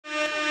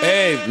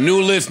Hey,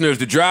 new listeners,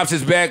 the drops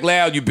is back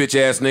loud, you bitch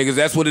ass niggas.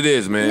 That's what it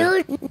is,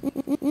 man.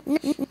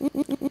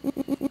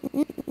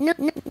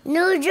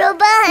 No, Joe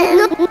No,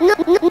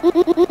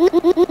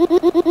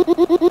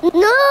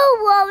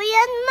 Rory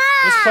and Ma.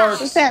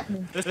 What's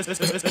happening?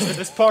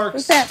 This Parks.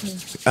 What's happening?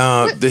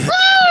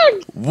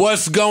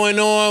 What's going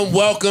on?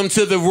 Welcome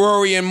to the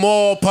Rory and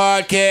Maul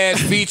podcast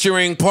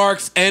featuring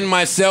Parks and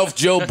myself,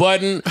 Joe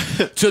Budden.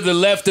 To the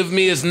left of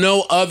me is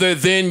no other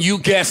than, you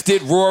guessed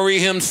it, Rory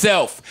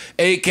himself,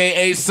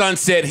 a.k.a.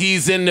 Sunset.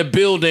 He's in the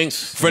building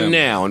for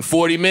now. In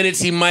 40 minutes,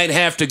 he might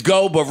have to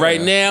go, but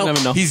right now,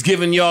 he's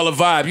giving y'all a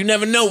vibe. You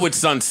never know with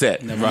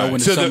Sunset. Never know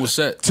when the sun will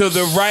set. To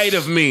the right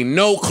of me,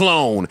 no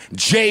clone,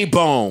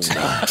 J-Bone. You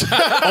know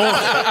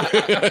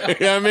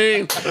what I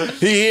mean?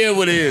 He here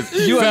with his.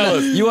 You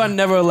are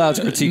never allowed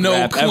to critique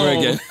rap ever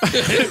again.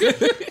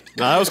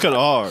 Nah, that was kind of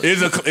hard.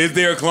 Is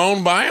there a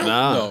clone by him?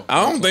 Nah. No.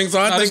 I don't think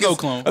so. I think no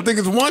clone. I think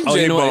it's one J-Bone.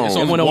 You know what?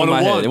 It went over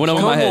my head. It went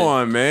over my head. Come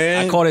on,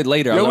 man. I caught it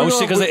later. Yo, I was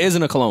shit because it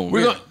isn't a clone.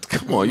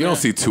 Come on, you don't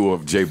see two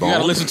of J-Bone. You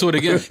gotta listen to it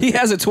again. He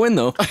has a twin,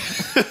 though.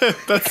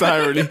 That's the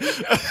irony.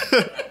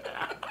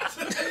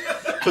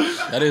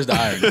 That is the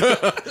irony.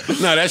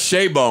 No, that's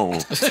Shay-Bone.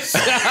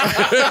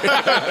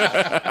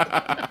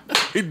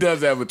 He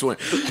does have a twin.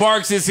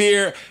 Parks is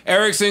here.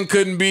 Erickson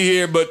couldn't be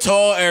here, but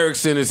Tall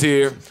Erickson is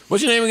here.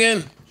 What's your name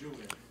again?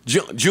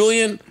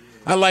 Julian?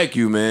 I like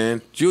you,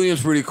 man.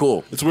 Julian's pretty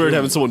cool. It's weird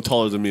having someone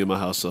taller than me in my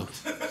house, though.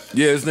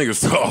 Yeah, this nigga's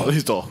tall.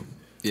 He's tall.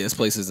 Yeah, this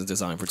place isn't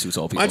designed for two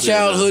tall people. My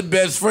childhood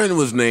best friend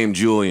was named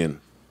Julian.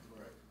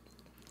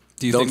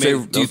 Do you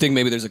think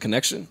maybe there's a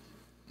connection?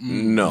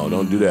 No,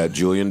 don't do that.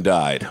 Julian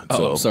died.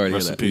 Oh, sorry to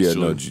hear that. Yeah,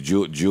 no.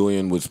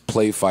 Julian was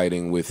play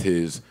fighting with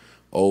his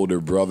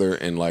older brother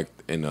in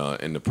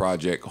the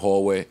project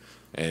hallway,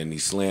 and he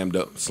slammed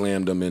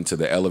him into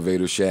the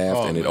elevator shaft,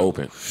 and it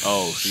opened.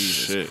 Oh,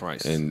 Jesus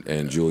Christ!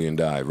 And Julian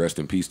died. Rest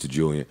in peace to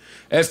Julian.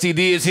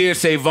 STD is here.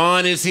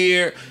 Savon is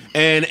here,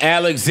 and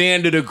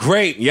Alexander the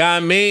Great. You know what I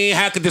mean?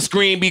 How could the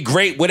screen be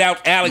great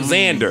without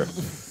Alexander?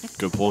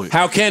 Good point.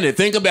 How can it?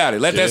 Think about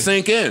it. Let that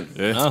sink in.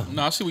 Yeah.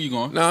 No, I see where you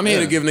going. No, I'm here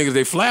to give niggas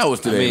their flowers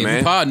today, man.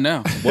 We podding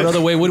now. What other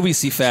way would we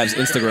see Fab's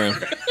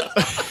Instagram?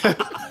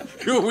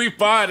 We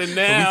podding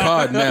now. We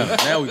podding now.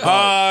 Now we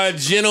podding.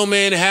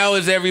 Gentlemen, how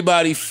is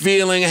everybody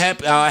feeling?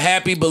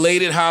 Happy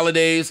belated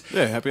holidays.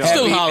 Yeah, happy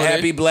Still holiday.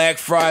 Happy Black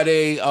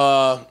Friday.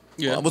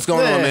 What's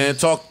going on, man?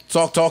 Talk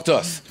to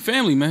us.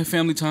 Family, man.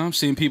 Family time.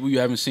 Seeing people you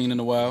haven't seen in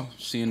a while.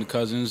 Seeing the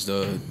cousins,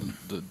 the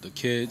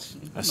kids.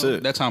 That's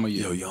it. That time of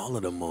year. Yo, y'all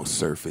are the most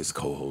surface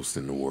co-hosts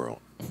in the world.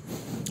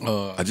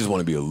 I just want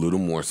to be a little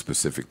more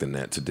specific than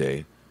that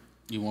today.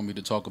 You want me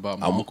to talk about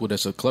my uncle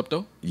that's a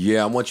klepto?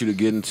 Yeah, I want you to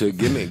get into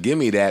give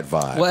me that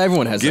vibe. Well,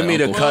 everyone has. Give that me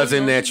the uncle.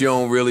 cousin that you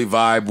don't really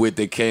vibe with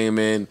that came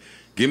in.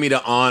 Give me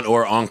the aunt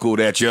or uncle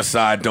that your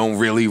side don't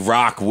really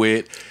rock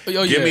with.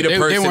 Oh, Give me the they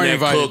person weren't that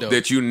invited, cooked though.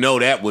 that you know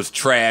that was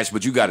trash,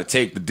 but you got to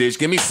take the dish.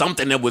 Give me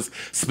something that was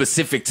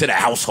specific to the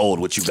household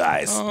with you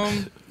guys.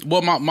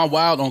 Well, my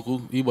wild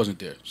uncle, he wasn't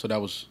there, so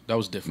that was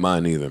different.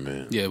 Mine either,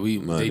 man. Yeah,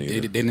 they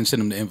didn't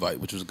send him the invite,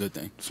 which was a good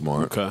thing.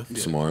 Smart. Okay.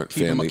 Smart.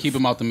 Keep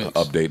him out the mix.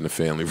 Updating the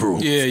family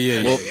rules.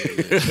 Yeah.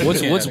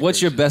 What's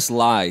your best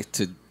lie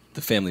to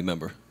the family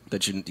member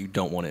that you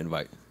don't want to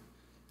invite?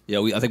 Yeah,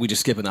 I think we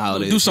just skipping the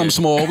holidays. Do something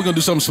small. We're gonna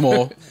do something small. You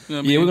know what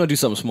I mean? Yeah, we're gonna do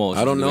something small.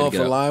 I don't know if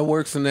a lie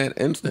works in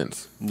that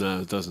instance.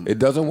 No, it doesn't. It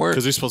doesn't work.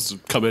 Because he's supposed to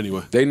come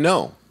anyway. They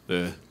know.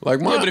 Yeah. Like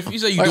my, but if you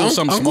say you doing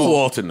something Uncle small.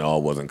 Walter, no, I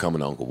wasn't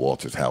coming to Uncle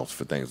Walter's house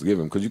for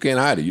Thanksgiving because you can't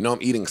hide it. You know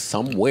I'm eating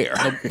somewhere.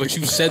 No, but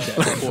you said that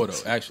before,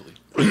 though, actually.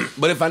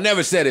 But if I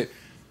never said it,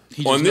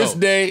 He on just this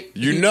day,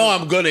 you know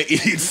I'm going to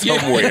eat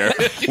somewhere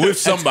with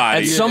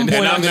somebody. At some point,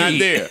 and I'm I'm gonna not eat.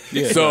 there.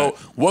 Yeah, so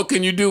what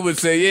can you do but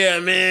say, yeah,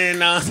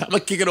 man, I'm going to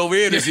kick it over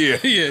here this year.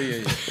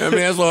 Yeah. I mean,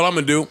 that's what I'm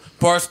going to do.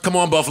 Parks, come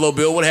on, Buffalo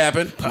Bill. What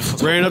happened?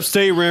 Ran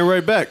upstate, ran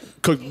right back.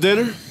 Cooked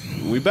dinner,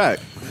 we back.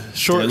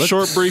 Short,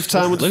 brief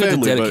time with the look at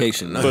the family.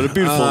 dedication. But a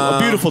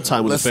beautiful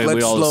time with the family.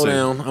 Let's all slow the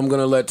same. down. I'm going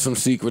to let some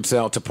secrets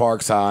out to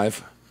Parks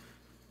Hive.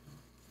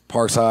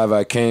 Parks Hive,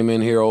 I came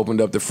in here, opened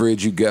up the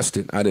fridge. You guessed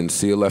it. I didn't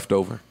see a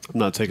leftover. I'm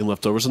not taking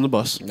leftovers on the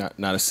bus.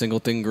 Not a single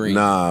thing green.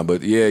 Nah,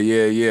 but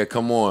yeah.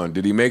 Come on.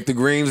 Did he make the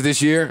greens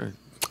this year?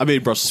 I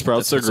made Brussels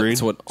sprouts. They're green.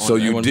 So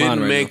you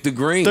didn't make the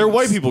greens. They're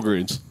white people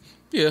greens.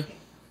 Yeah.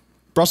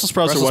 Brussels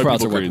sprouts are white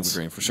people greens.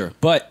 green for sure.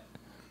 But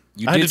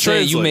you I had did to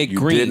say you translate. make You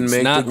greens, didn't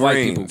make not the white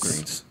greens. people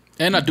greens.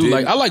 And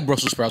I like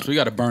Brussels sprouts, but you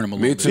got to burn them a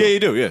little Me bit. too. Yeah, you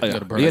do. Yeah. You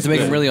gotta burn You have to make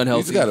them. them really You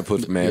unhealthy. just got to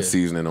put mad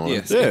seasoning on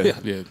it. Yeah.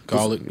 Yeah,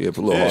 garlic. Yeah, put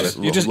a little heart.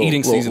 You're just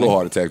eating little seasoning.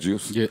 heart attack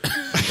juice. Yeah.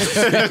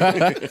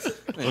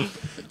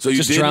 So you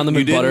Just drown them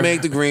in didn't butter.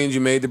 make the greens.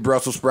 You made the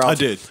Brussels sprouts. I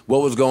did.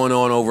 What was going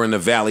on over in the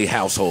Valley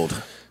household?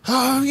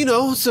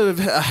 It's a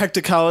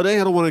hectic holiday.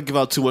 I don't want to give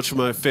out too much of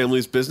my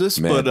family's business,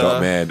 Man, but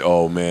man.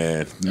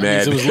 That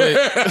means it was lit.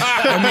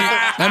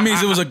 that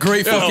means it was a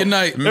great fucking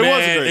night. Man, was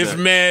a great it's night.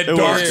 mad It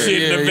dark was.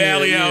 shit in the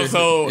Valley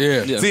household.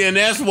 Yeah. See, and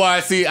that's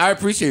why, I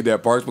appreciate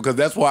that, Parks, because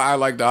that's why I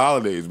like the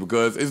holidays,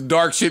 because it's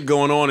dark shit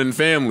going on in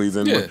families.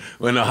 And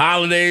when the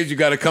holidays, you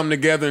got to come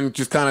together and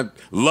just kind of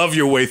love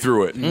your way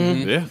through it.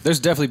 yeah. There's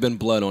definitely been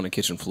blood on the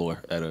kitchen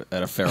floor at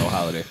a Pharaoh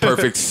holiday.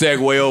 Perfect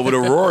segue over to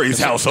Rory's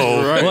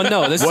household. Right. Well,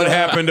 no, this What is,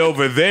 happened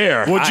over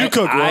there? What'd you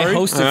cook, Rory? I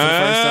hosted for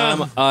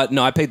the first time.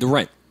 No, I paid the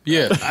rent.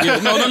 Yeah.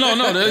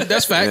 No.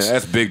 That's facts. Yeah,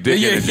 that's big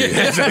dick energy.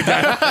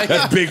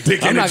 That's big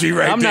dick energy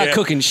right I'm there. not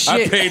cooking shit.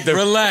 I paid the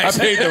Relax.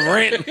 I paid the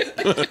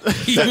rent.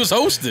 He was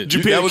hosted. Did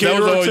you pay That a was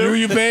caterer all too?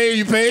 you paid?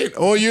 You paid?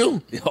 All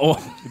you?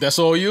 Oh, That's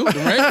all you? The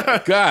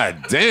rent?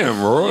 God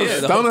damn, Rory. yeah,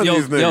 Stun on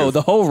these niggas.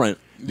 the whole rent.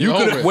 You The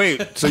whole could rent.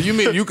 wait. So you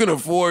mean you can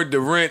afford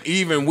the rent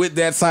even with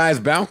that size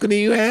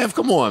balcony you have?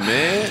 Come on,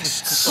 man.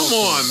 Come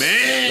on,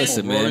 man.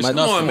 Listen, Rory, man. it's My,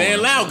 Come on,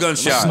 man. Loud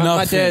gunshot. All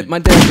nothing. my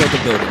dad built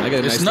the building. I got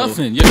a It's nice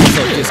nothing. Little,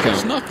 Yeah. discount.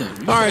 It's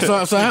nothing. right,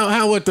 so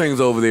how were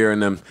things over there in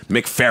the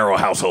McFarrell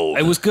household?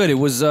 It was good. It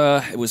was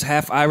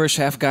half Irish,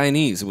 half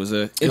Guyanese. It was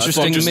an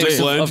interesting interesting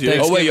mix blend, of yeah.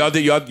 Oh wait,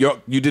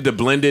 Thanksgiving. you did the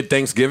blended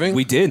Thanksgiving?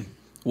 We did,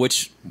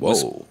 which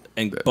was, Whoa.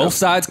 and both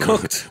sides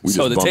cooked. We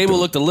So just the bumped table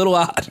them. looked a little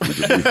odd.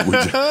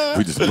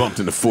 we just bumped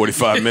into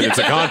 45 minutes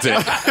of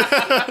content.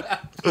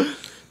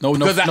 No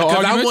Because I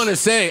arguments? want to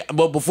say,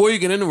 but before you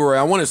get into Rory,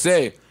 I want to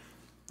say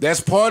that's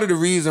part of the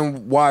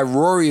reason why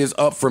Rory is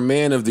up for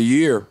Man of the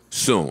Year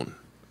soon.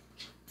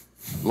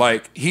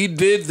 Like, he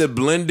did the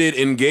blended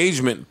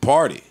engagement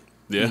party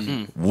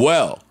Yeah.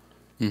 well,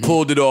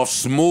 pulled it off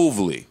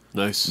smoothly.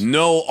 Nice.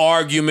 No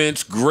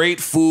arguments, great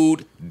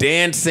food,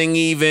 dancing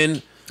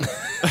even.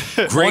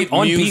 Great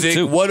On beat, music.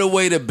 too. What a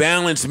way to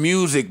balance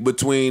music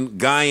between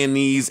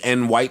Guyanese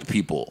and white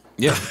people.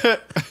 Yeah.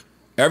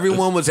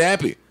 Everyone was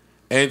happy.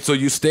 And so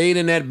you stayed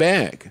in that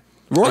bag.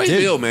 Rory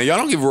did. Hill, man. Y'all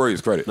don't give Rory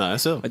his credit. Nah,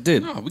 that's it. I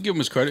did. No, we give him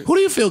his credit. Who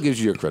do you feel gives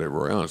you your credit,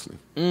 Rory, honestly?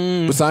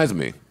 Besides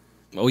me.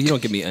 Oh, you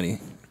don't give me any.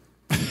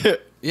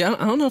 Yeah,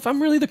 I don't know if I'm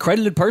really the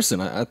credited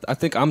person. I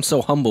think I'm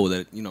so humble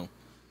that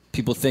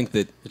people think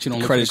that But you don't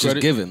look for credit's the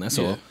just given. That's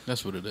Yeah, all.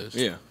 That's what it is.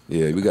 Yeah.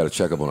 Yeah, we got to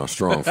check up on our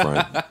strong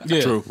friend.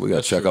 Yeah. True. We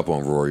got to check up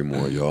on Rory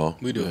more, y'all.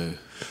 We do.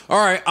 All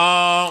right.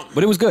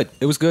 But it was good.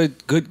 It was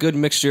good. Good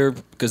mixture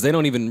because they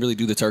don't even really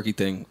do the turkey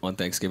thing on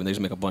Thanksgiving. They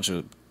just make a bunch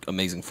of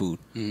amazing food.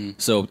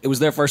 So it was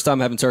their first time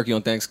having turkey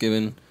on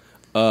Thanksgiving.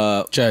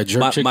 Chad,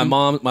 jerk chicken?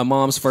 My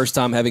mom's first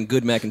time having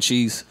good mac and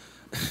cheese.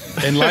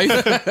 In life?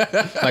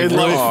 Like In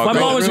life. My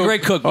mom was a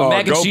great cook, but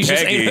mac and go cheese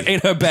just Peggy.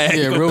 ain't her bag.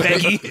 Yeah, real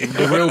Peggy.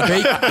 the real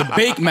the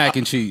baked mac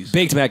and cheese.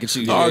 Baked mac and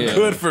cheese. Oh, yeah.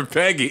 good for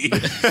Peggy.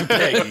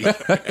 Peggy.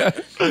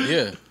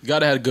 Yeah, you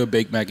gotta have a good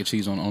baked mac and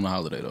cheese on the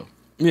holiday though.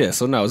 Yeah,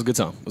 so no, it was a good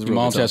time. It was a Your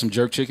real mom's good time. had some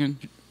jerk chicken.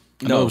 I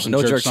No, know it was some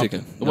no jerk something.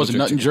 chicken. It No wasn't jerk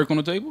nothing chicken. jerk on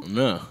the table.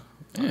 No.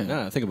 Yeah.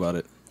 Nah, think about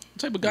it. What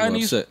type of I'm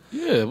Guyanese? upset.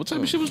 Yeah, what type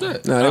of shit was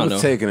that? Nah, I they don't were know.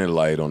 taking it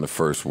light on the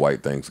first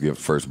white Thanksgiving,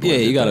 first Yeah,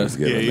 blended you gotta-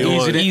 Thanksgiving. Yeah, man.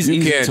 you Easy to- Easy, You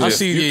easy can't to just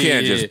talk. you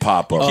can't just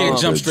pop up. You can't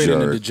with jump the straight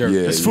into the jerk.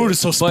 Yeah, This yeah. food is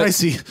so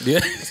spicy. Yeah.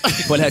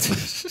 But that's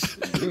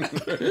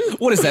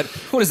what is that?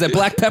 What is that?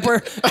 Black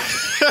pepper?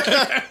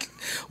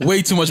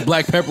 Way too much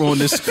black pepper on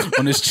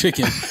this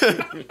chicken.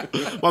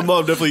 My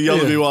mom definitely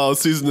yelled at me while I was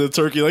seasoning the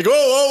turkey, like,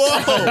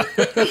 whoa.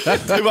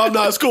 Hey, Mom,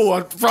 no, it's cool.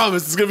 I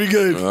promise it's going to be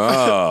good.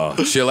 Oh,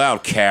 chill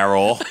out,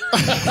 Carol.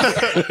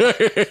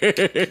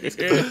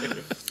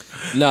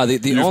 No, the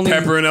You only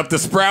peppering up the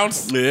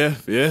sprouts. Yeah,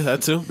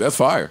 that too. That's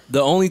fire.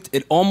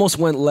 it almost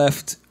went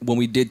left when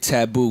we did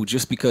Taboo,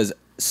 just because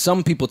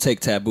some people take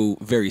Taboo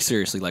very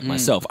seriously, like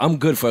myself. I'm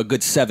good for a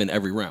good 7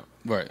 every round.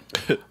 Right.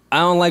 I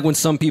don't like when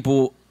some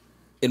people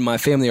in my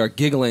family are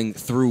giggling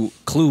through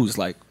clues.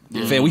 Like,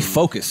 man, we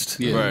focused.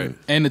 Yeah. Right.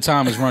 And the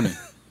time is running.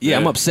 Yeah,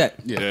 I'm upset.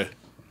 Yeah.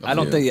 I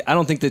don't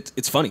think that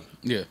it's funny.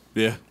 Yeah.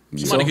 Yeah.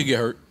 Somebody could get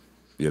hurt.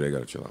 Yeah, they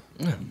gotta chill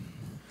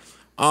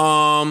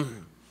out.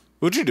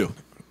 What'd you do?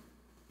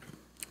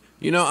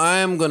 You know, I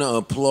am gonna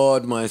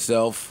applaud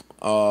myself,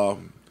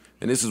 and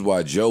this is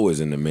why Joe is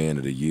in the Man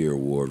of the Year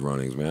award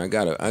runnings, man. I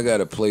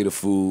gotta play the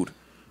food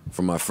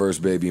for my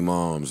first baby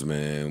moms,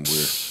 man.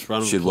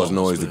 Round of Shit wasn't applause,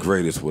 always the man.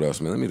 greatest with us,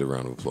 man. Let me get a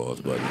round of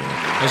applause, buddy,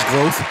 man. That's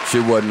growth.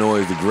 Shit wasn't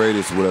always the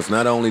greatest with us.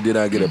 Not only did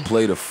I get a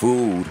plate of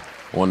food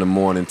on the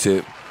morning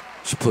tip,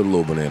 she put a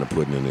little banana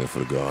pudding in there for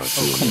the guards.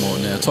 too, Come man.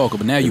 on now, talk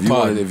about now you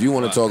podding. If you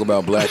want to talk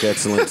about black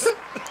excellence,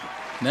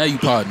 Now you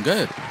podding. Go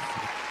ahead.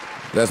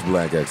 that's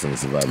black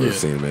excellence if I've ever Yeah.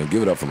 seen it, man.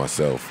 Give it up for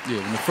myself. Yeah,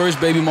 when the first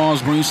baby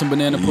moms bring you some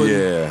banana pudding,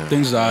 Yeah.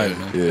 things are alright,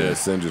 man. Yeah,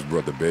 Sim just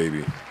brought the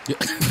baby.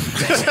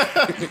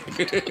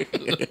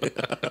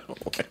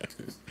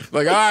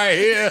 Like, all right,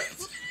 here.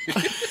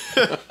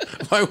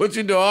 Like, what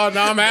you doing? Oh,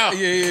 no, I'm out.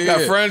 Yeah.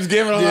 Got friends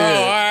giving. Yeah.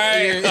 Oh,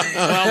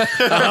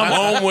 all right. I'm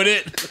home with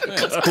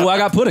it. Cool, I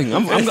got pudding.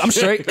 I'm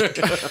straight.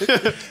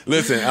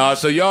 Listen,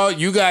 so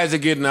you guys are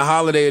getting a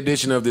holiday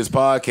edition of this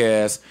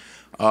podcast.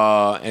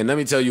 And let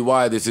me tell you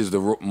why this is the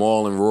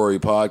Maul and Rory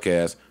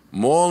podcast.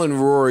 Maul and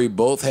Rory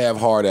both have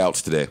hard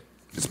outs today.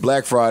 It's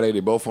Black Friday. They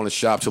both want to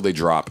shop till they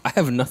drop. I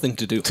have nothing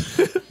to do.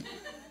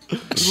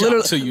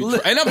 Shop till you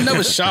drop. And I've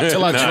never shopped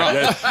till I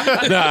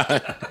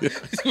drop.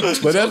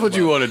 But that's what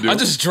you want to do. I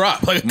just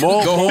drop. Like,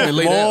 Maul, go home and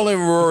lay Maul down.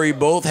 and Rory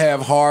both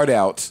have hard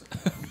outs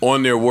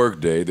on their work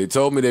day. They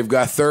told me they've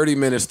got 30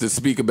 minutes to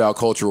speak about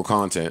cultural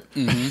content,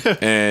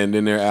 and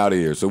then they're out of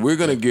here. So we're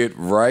gonna get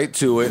right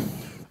to it.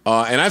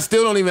 And I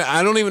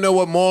don't even know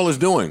what Maul is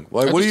doing.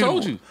 Like, I what just are you?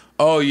 told you.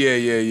 Oh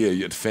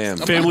yeah.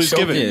 Family. Family's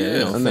giving.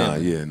 Yeah.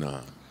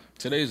 Nah.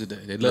 Today's the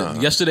day.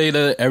 Yesterday,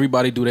 they let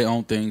everybody do their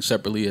own thing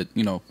separately at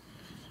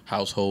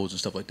households and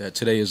stuff like that.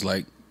 Today is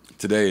like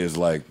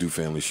do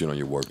family shit on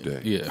your work day.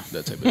 yeah,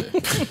 that type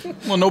of day.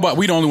 Well, nobody.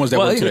 We the only ones that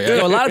work today.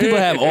 A lot of people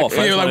have off.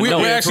 Yeah, like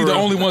we're actually the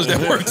only ones that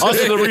work today.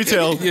 Also the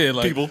retail Yeah,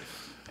 like- people.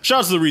 Shout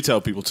out to the retail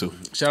people too.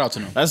 Shout out to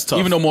them. That's tough.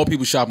 Even though more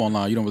people shop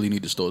online, you don't really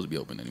need the stores to be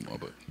open anymore.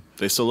 But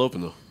They still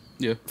open though.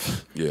 yeah.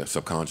 Yeah,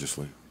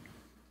 subconsciously.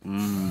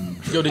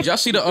 Yo, did y'all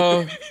see the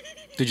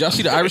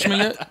Irishman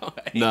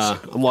yet? Nah,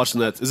 I'm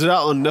watching that. Is it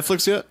out on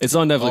Netflix yet? It's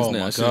on Netflix Oh now.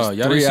 my It's god, just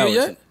y'all 3 didn't see hours.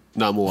 it yet?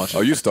 Nah, I'm gonna watch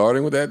Are it. you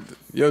starting with that?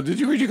 Yo, did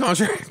you read your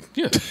contract?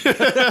 Yeah.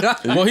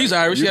 Well, he's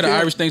Irish. He had an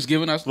can't- Irish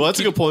Thanksgiving. Well, that's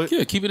a good point.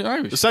 Yeah, keep it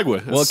Irish. The segue. Well,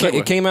 That's a segue.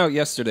 it came out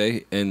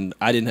yesterday, and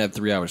I didn't have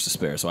 3 hours to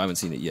spare, so I haven't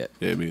seen it yet.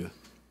 Yeah, me either.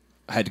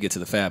 I had to get to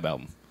the Fab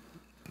album.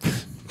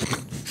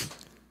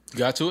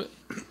 Got to it?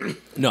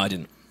 No, I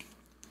didn't.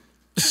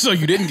 So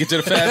you didn't get to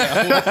the Fab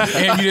album,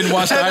 and you didn't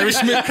watch the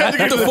Irishman? What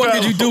the fuck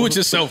did you do with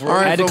yourself, Rory? All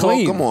right, had to so, Maul,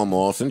 clean. come on,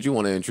 Maul. Since you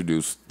want to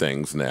introduce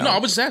things now. No, I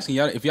was just asking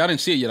y'all. If y'all didn't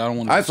see it yet, I don't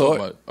want to I talk saw it.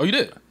 about it. Oh, you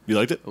did? You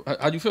liked it?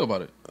 How'd you feel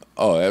about it?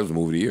 Oh, that was the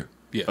movie of the year.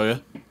 Yeah. Oh yeah.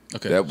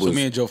 Okay. That So was-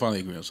 me and Joe finally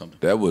agree on something.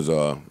 That was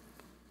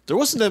There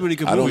wasn't that many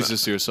good I don't movies know.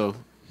 this year, so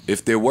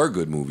if there were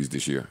good movies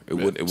this year, it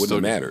wouldn't still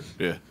have mattered.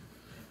 Yeah,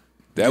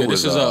 That Yeah,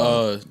 was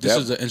this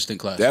is an instant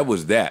class. that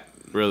was that.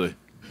 really.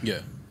 Yeah.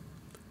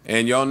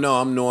 And y'all know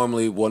I'm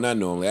normally, well, not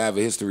normally. I have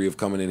a history of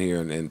coming in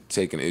here and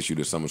taking issue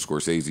to some of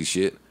Scorsese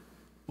shit.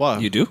 Why?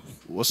 You do?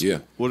 What's Yeah.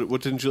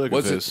 What didn't you like?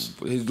 What's of it? his?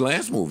 His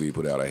last movie he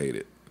put out, I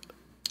hated.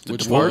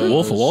 Which Wolf one?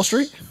 of Wall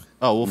Street?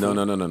 Oh, Wolf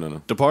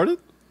No. Departed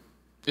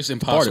It's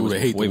impossible was to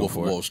hate the way Wolf of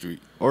before. Wall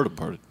Street or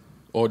Departed?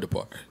 or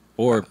Depart.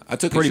 Or I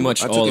took pretty issue,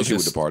 much I took all of issue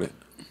with his. Departed.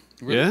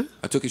 Yeah.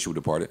 I took issue with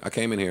Departed. I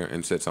came in here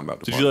and said something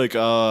about Did Departed. you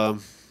like?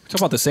 Talk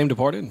about the same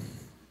Departed?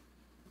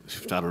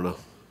 I don't know.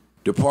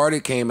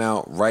 Departed came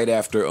out right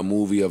after a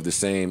movie of the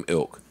same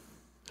ilk.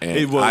 And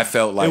It was- I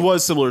felt like it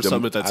was similar to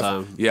something at that I-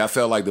 time. Yeah, I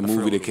felt like the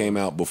movie that came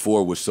out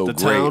before was so The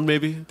great. Town,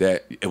 maybe?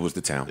 That it was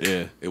The Town.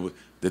 Yeah. It was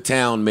The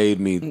Town made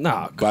me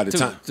Nah. by the dude,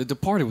 time. The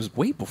Departed was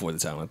way before the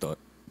time, I thought.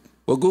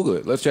 Well, Google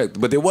it. Let's check.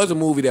 But there was a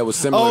movie that was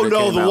similar. Oh that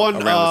no, came the out one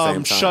around the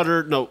same time.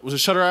 Shutter. No, was it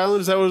Shutter Island?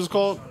 Is that what it was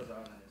called?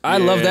 I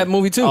love that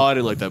movie, too. Oh, I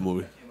didn't like that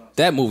movie.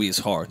 That movie is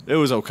hard. It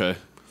was okay.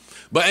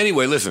 But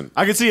anyway, listen.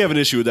 I can see you have an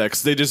issue with that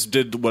because they just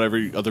did what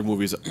every other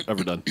movie's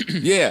ever done.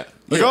 Yeah.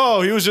 Like, yeah.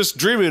 oh, he was just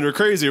dreaming or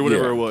crazy or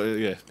whatever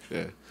Yeah. it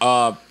was.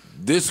 Yeah.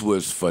 This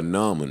was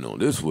phenomenal.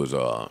 This was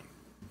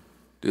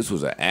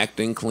an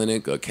acting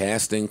clinic, a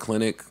casting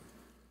clinic.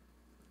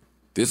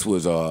 This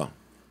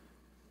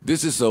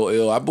is so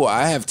ill.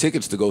 I have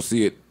tickets to go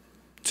see it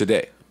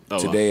today. Oh,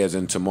 wow. Today as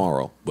in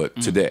tomorrow, but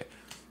today.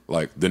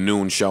 Like the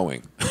noon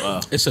showing.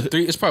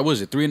 It's probably, what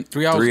is it, 3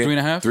 hours,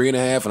 3.5?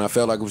 3.5, and I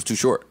felt like it was too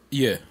short.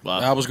 Yeah. Wow.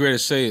 I was great to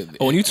say it.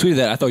 Oh, when you tweeted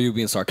that, I thought you were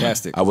being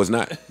sarcastic. I was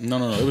not.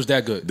 No. It was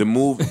that good. The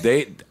move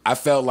I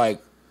felt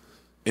like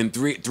in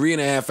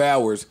 3.5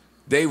 hours,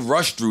 they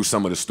rushed through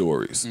some of the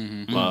stories.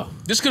 Wow.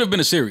 This could have been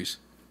a series.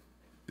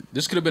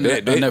 This could have been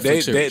a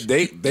Netflix series.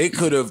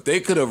 They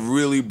could have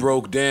really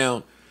broke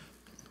down.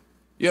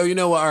 Yo, you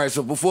know what? All right,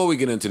 so before we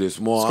get into this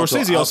more,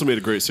 Scorsese also made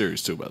a great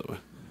series too, by the way.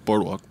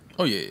 Boardwalk.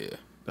 Oh, yeah.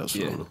 That was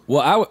phenomenal.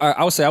 Well,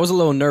 I would say I was a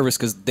little nervous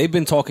because they've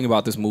been talking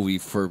about this movie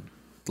for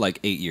like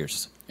 8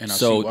 years. And I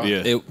so see why.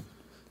 Yeah.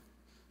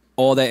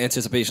 all that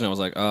anticipation, I was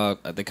like,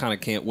 they kind of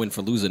can't win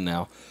for losing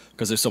now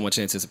because there's so much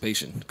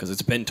anticipation because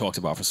it's been talked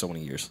about for so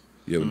many years.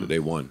 Yeah, they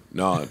won.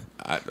 No,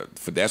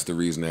 that's the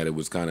reason that it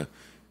was kind of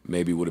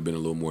maybe would have been a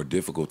little more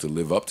difficult to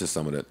live up to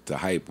some of the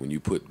hype when you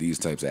put these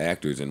types of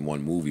actors in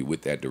one movie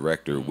with that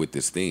director with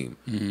this theme.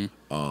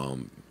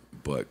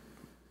 But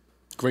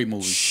Great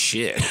movie.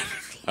 shit.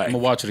 I'm going to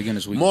watch it again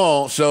this week.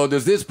 Maul, so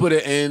does this put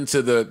an end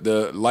to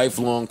the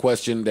lifelong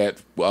question that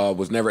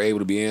was never able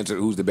to be answered?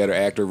 Who's the better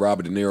actor,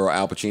 Robert De Niro or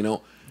Al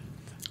Pacino?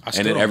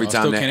 And then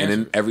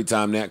every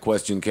time that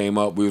question came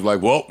up, we was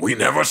like, "Well, we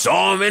never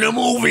saw them in a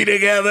movie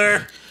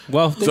together."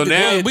 Well, So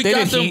now- we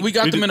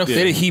got them in a They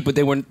did Heat, but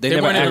they They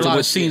never weren't in a acted lot of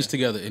with- scenes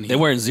together. In They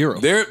weren't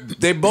Zero.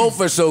 They both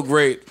are so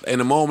great.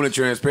 In a moment of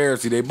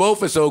transparency, they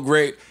both are so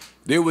great.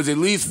 There was at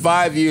least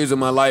 5 years of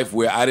my life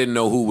where I didn't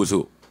know who was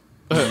who.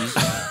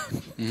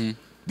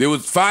 There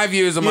was 5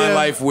 years of my Yeah.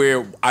 life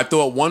where I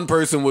thought one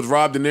person was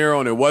Rob De Niro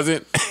and it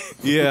wasn't.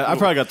 Yeah, I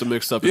probably got them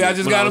mixed up. Yeah, I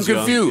just when got was them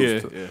young.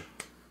 confused.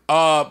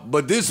 Yeah.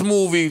 But this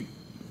movie,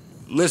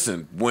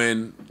 listen,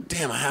 when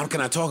Damn, how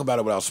can I talk about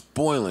it without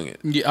spoiling it?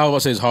 Yeah, I was gonna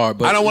say it's hard,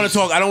 but I don't want to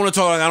talk. I don't want to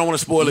talk. I don't want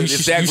to spoil it.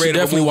 It's that great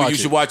of a movie. You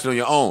should watch it on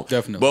your own.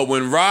 Definitely. But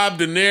when Rob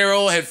De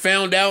Niro had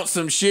found out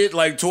some shit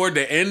like toward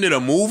the end of the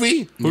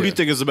movie, who do you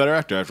think is the better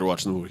actor after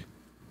watching the movie?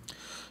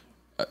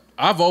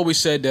 I've always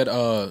said that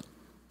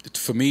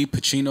for me,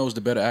 Pacino's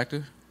the better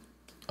actor.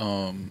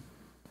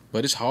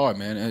 But it's hard,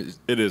 man.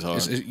 It is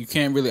hard. You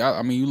can't really.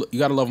 I mean, you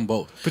got to love them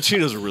both.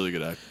 Pacino's a really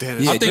good actor.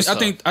 Damn, I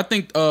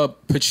think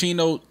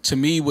Pacino, to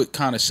me, what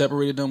kind of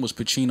separated them was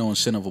Pacino and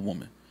Sin of a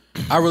Woman.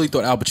 I really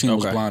thought Al Pacino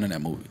was blind in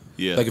that movie.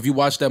 Yeah. Like if you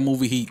watch that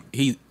movie,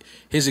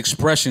 his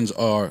expressions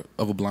are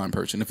of a blind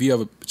person. If you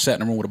ever sat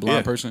in a room with a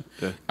blind person,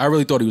 I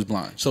really thought he was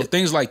blind. So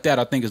things like that,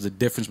 I think, is the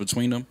difference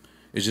between them.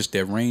 It's just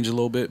their range a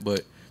little bit,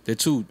 but they're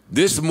two.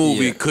 This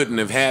movie couldn't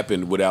have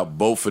happened without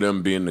both of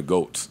them being the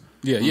GOATs.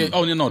 Yeah.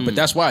 Oh no, but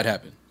that's why it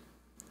happened.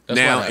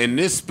 Now, in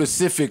this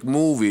specific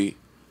movie,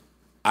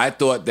 I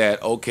thought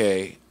that,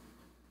 okay,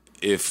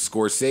 if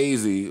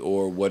Scorsese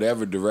or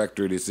whatever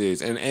director this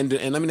is, and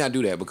let me not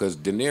do that because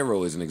De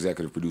Niro is an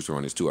executive producer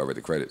on this too. I read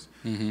the credits.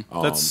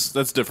 Mm-hmm.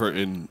 That's different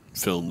in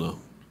film, though.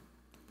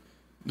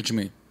 What you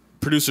mean?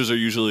 Producers are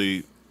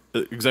usually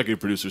executive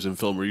producers in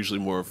film are usually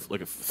more of like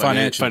a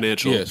financial.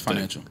 Yeah, it's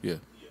financial. Yeah,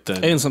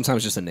 and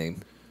sometimes just a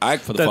name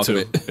for the fuck of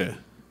it.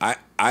 Yeah.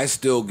 I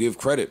still give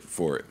credit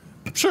for it.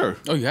 Sure.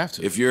 Oh, you have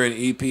to. If you're an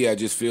EP, I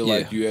just feel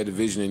like you had a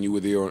vision and you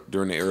were there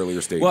during the earlier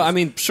stages. Well, I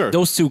mean, sure.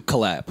 Those two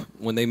collab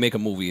when they make a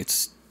movie.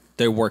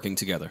 They're working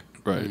together.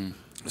 Right.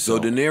 So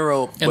De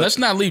Niro, and let's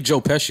not leave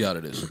Joe Pesci out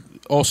of this.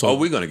 Also,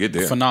 we're gonna get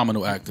there.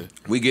 Phenomenal actor.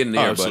 We getting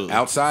there, but absolutely.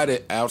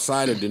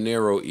 outside of De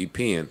Niro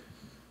EPing,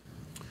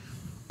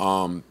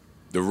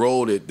 the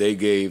role that they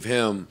gave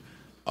him,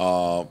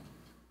 the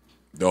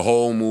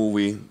whole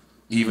movie,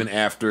 even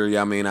after,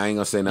 I mean, I ain't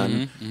gonna say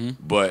nothing,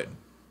 but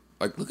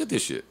like, look at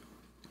this shit.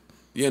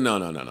 Yeah, no.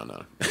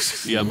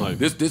 Yeah, I'm like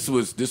this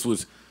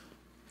was.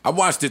 I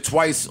watched it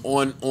twice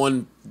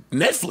on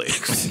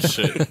Netflix.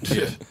 shit.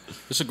 Yeah,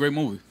 it's a great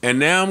movie. And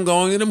now I'm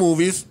going to the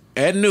movies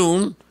at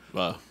noon.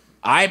 Wow.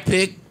 I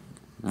picked,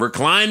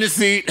 recline the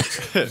seat,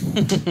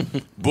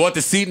 bought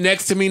the seat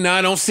next to me.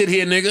 Nah, don't sit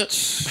here,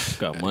 nigga.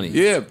 Got money.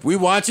 Yeah, we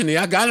watching it.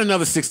 I got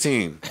another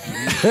 16.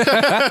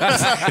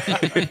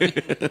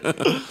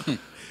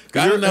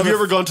 Have you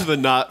ever gone to the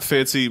not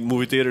fancy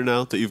movie theater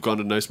now that you've gone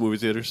to nice movie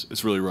theaters?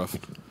 It's really rough.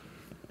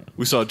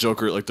 We saw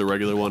Joker at like the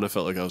regular one. I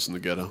felt like I was in the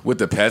ghetto. With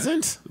the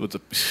peasants?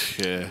 It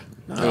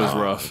was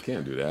rough.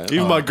 Can't do that.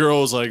 Even my girl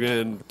was like,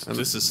 man,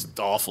 this is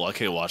awful. I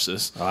can't watch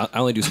this. I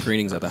only do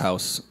screenings at the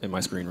house in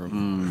my screen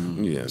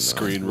room. Yeah, no.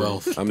 Screen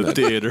room. I'm The not-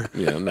 theater.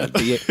 Yeah, I'm not.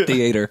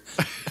 Theater.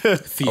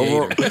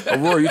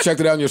 Aurora, you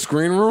checked it out in your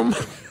screen room?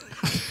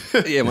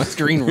 Yeah, my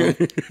screen room.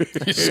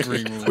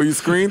 Screen room. Where you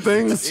screen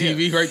things?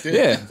 TV right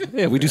there.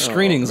 Yeah, we do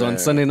screenings on man.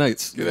 Sunday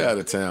nights. Get out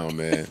of town,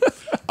 man.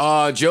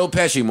 Joe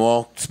Pesci,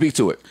 Maul. Speak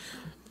to it.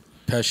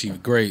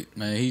 Pesci, great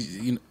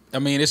man. I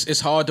mean, it's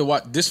hard to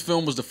watch. This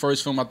film was the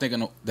first film I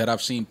think that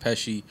I've seen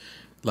Pesci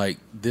like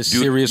this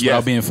serious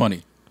without being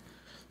funny.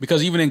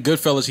 Because even in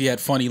Goodfellas, he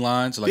had funny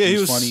lines. Like he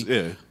was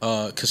funny.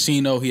 Yeah.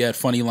 Casino, he had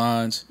funny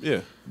lines.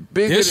 Yeah.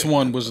 This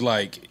one was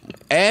like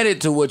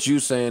Added to what you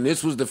saying,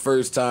 this was the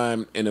first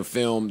time in a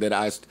film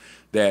that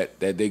that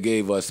they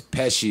gave us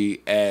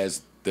Pesci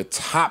as the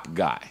top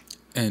guy.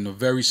 and a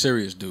very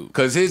serious dude.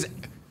 Because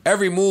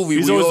every movie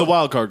He's always the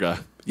wild card guy.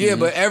 Yeah,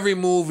 but every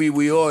movie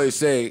we always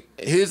say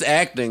his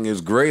acting is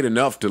great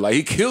enough to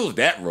he kills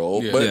that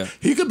role, but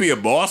he could be a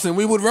boss and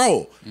we would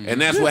roll. And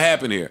that's what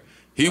happened here.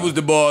 He was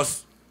the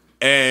boss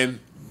and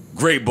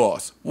great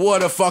boss.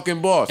 What a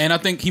fucking boss. And I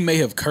think he may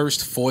have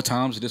cursed 4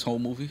 times in this whole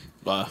movie.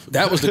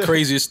 That was the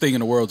craziest thing in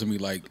the world to me.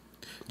 Like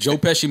Joe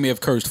Pesci may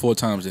have cursed 4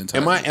 times the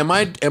entire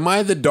movie. Am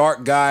I the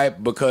dark guy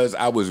because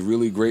I was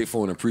really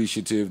grateful and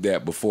appreciative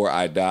that before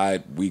I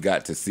died we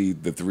got to see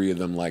the 3 of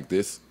them like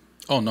this?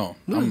 Oh no,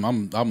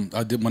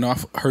 I did when I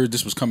heard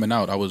this was coming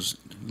out. I was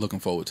looking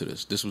forward to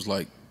this. This was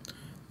like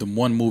the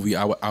one movie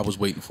I was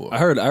waiting for. I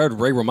heard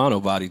Ray Romano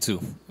body too.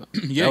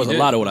 Yeah, that was a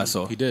lot of what I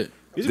saw. He did.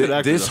 He's a good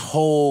actor, This though.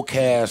 whole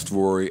cast,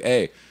 Rory.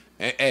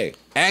 Hey,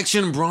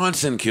 Action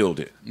Bronson killed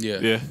it.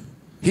 Yeah.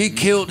 He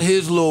killed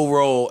his little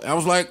role. I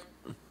was like,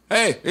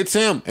 hey, it's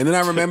him. And then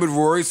I remembered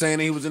Rory saying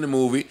he was in the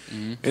movie,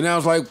 and I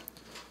was like,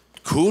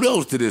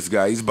 kudos to this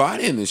guy. He's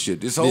bodying this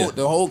shit. The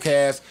whole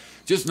cast.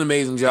 Just an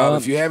amazing job.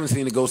 If you haven't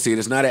seen it, go see it.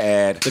 It's not an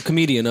ad. The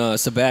comedian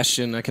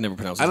Sebastian, I can never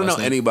pronounce his I don't know last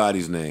name.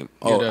 anybody's name.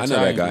 Oh, I know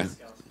that guy.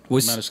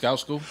 Out of Scout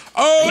School.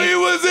 Oh, he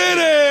was in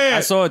it. I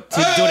saw him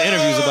doing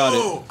interviews about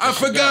it. I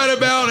forgot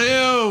about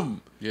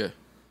him. Yeah.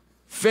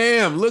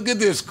 Fam, look at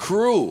this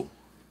crew.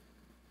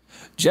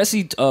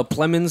 Jesse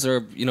Plemons,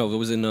 it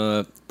was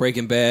in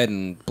Breaking Bad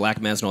and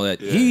Black Mass and all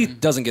that. Yeah. He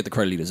doesn't get the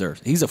credit he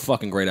deserves. He's a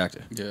fucking great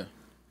actor. Yeah.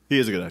 He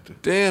is a good actor.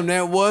 Damn,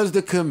 that was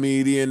the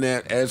comedian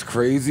that as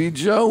Crazy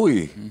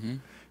Joey.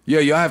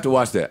 Yeah, y'all have to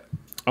watch that.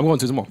 I'm going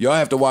to tomorrow. Y'all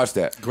have to watch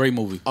that. Great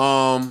movie.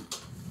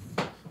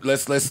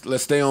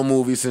 let's stay on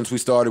movies since we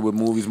started with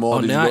movies.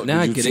 Maul, now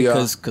I get it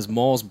because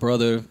Maul's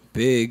brother,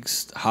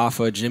 Biggs,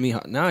 Hoffa, Jimmy.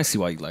 Now I see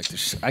why you like this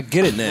shit. I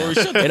get it now.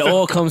 It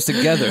all comes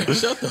together.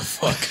 Shut the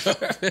fuck up.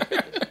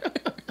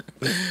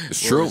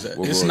 It's true.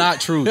 It's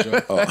not true,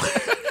 Joe.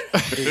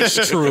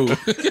 It's true.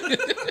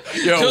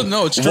 Yo,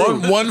 no, it's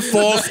true. One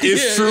false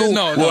is true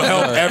will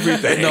help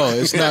everything. No,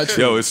 it's not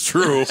true. Yo, it's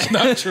true. It's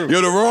not true.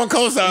 Yo, the wrong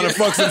cosigner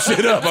fucks some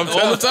shit up. I'm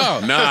all the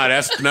time.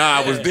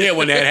 I was there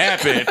when that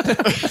happened.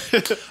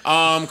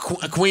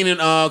 Queen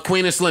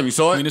and Slim, you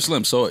saw it? Queen and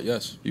Slim saw it.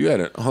 Yes. You had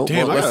it.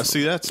 Damn, I gotta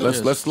see that. Too.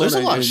 Let's There's a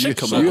lot of shit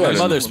coming out. My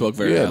mother spoke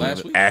very well.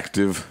 Last week.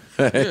 Active.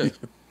 Yeah.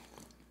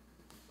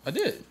 I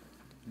did.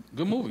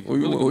 Good movie.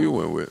 Who you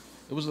went with?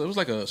 It was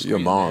like a screening. Your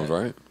mom's,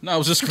 right? No, it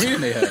was a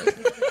screening they had.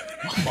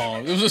 My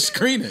mom. It was a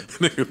screening.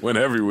 Nigga went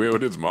everywhere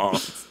with his mom.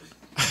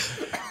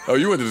 Oh,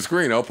 you went to the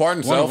screen. Oh,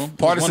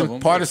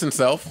 partisan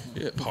self.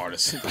 Yeah,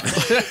 partisan.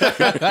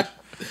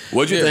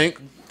 What'd you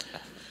think?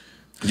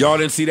 Y'all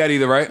didn't see that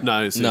either, right? No,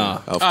 I didn't see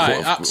that. All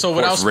right, so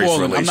without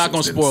spoiling, I'm not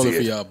going to spoil it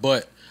for y'all,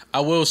 but I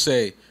will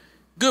say,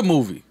 good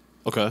movie.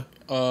 Okay.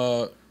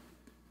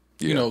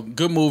 You know,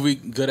 good movie,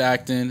 good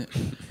acting.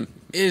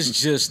 It's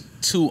just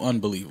too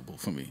unbelievable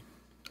for me.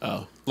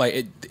 Oh.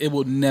 Like, it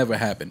will never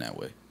happen that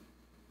way.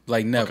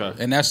 Like, never.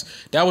 Okay. And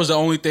that was the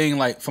only thing,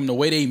 like, from the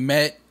way they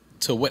met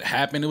to what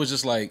happened, it was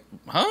just like,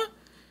 huh?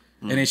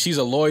 And then she's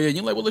a lawyer, and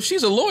you're like, well, if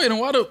she's a lawyer, then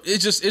why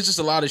it's just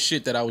a lot of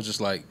shit that I was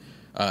just like,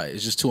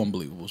 it's just too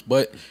unbelievable.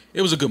 But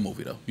it was a good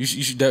movie, though. You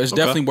should it's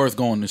definitely worth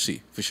going to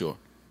see, for sure.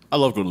 I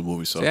love going to the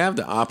movies, so. They have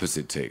the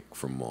opposite take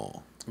from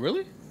Maul.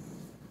 Really?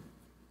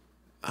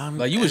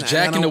 Like, you was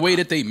jacking the way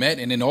that they met,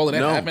 and then all of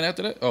that happened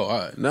after that? Oh, all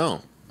right. No.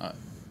 All right.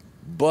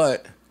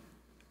 But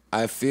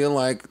I feel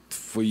like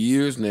for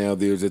years now,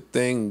 there's a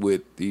thing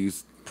with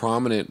these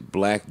prominent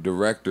black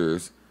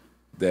directors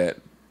that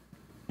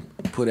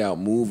put out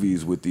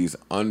movies with these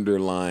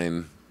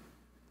underlying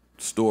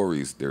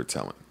stories they're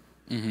telling.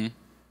 Mm-hmm.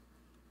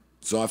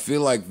 So I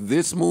feel like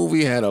this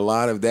movie had a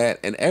lot of that,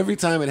 and every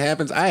time it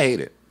happens, I hate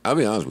it. I'll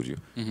be honest with you.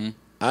 Mm-hmm.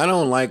 I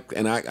don't like,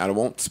 and I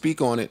won't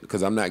speak on it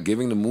because I'm not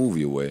giving the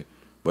movie away,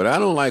 but I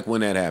don't like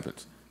when that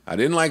happens. I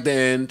didn't like the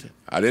end.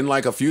 I didn't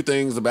like a few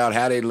things about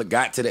how they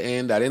got to the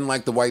end. I didn't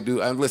like the white dude.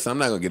 Listen, I'm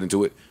not going to get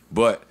into it,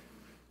 but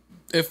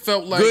it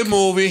felt like good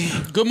movie.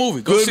 Good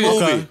movie. Go good see movie.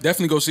 it. Okay.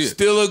 Definitely go see it.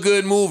 Still a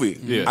good movie.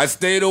 Yeah. I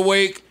stayed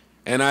awake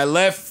and I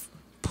left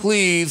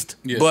pleased,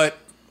 but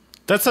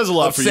that says a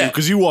lot upset. for you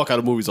because you walk out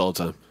of movies all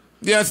the time.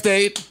 Yeah, I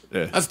stayed.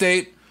 Yeah. I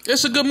stayed.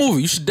 It's a good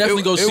movie. You should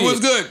definitely go see it. It was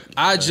good.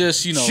 I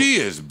just, you know. She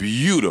is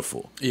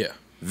beautiful. Yeah.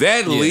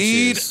 That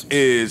lead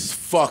is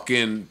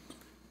fucking.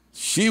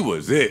 She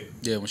was it.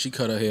 Yeah, when she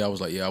cut her hair, I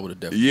was like, yeah, I would have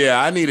definitely. Yeah,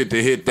 I needed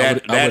to hit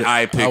that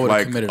eye pick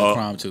like committed a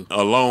crime too.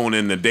 Alone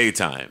in the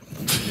daytime,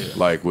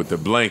 like with the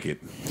blanket.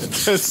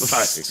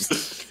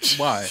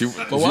 Why?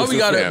 But why we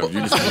got to?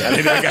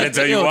 I gotta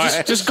tell you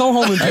why. Just go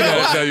home and do I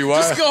gotta tell you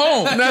why. Just go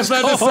home. That's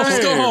not the same.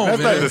 Just go home.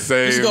 That's man. not the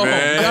same. Just go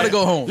man. home. You gotta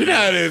go home. You know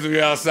how it is when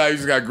you're outside. You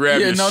just gotta grab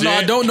your shit. No,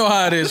 I don't know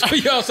how it is. When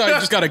you're outside, you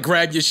just gotta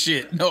grab your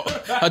shit. No,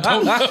 I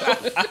don't.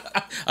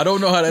 I don't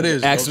know how that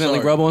is. Accidentally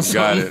rub on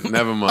something. Got it.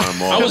 Never mind,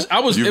 Maul. It was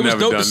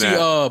dope to see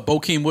that.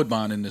 Bokeem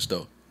Woodbine in this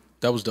though.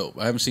 That was dope.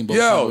 I haven't seen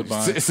Bokeem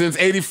Woodbine since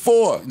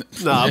 '84.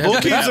 Nah,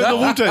 Bokeem's in the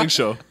Wu-Tang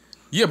show.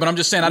 Yeah, but I'm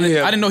just saying I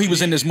didn't know he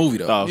was in this movie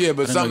though. Oh. Yeah,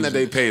 but something that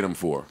they paid him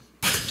for.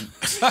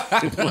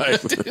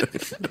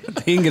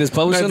 He can get his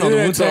publishing on the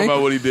Wu-Tang. Talking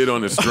about what he did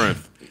on his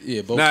strength.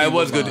 Yeah, nah, it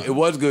was good. It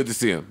was good to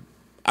see him.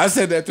 I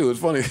said that too. It's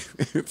funny.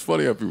 It's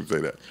funny how people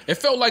say that. It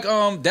felt like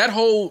that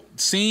whole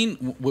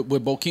scene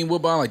with Bokeem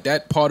Woodbine, like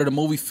that part of the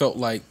movie felt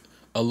like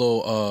a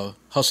little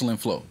Hustle and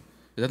Flow.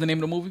 Is that the name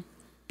of the movie?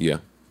 Yeah.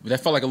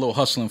 That felt like a little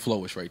Hustle and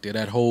Flow-ish right there.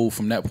 That whole,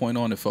 from that point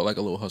on, it felt like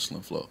a little Hustle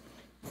and Flow.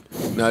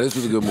 Nah, this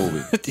was a good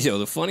movie. Yo,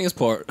 the funniest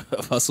part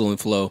of Hustle and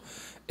Flow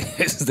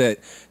is that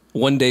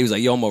one day he was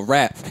like, yo, I'm a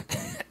rap.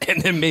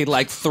 And then made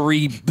like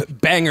 3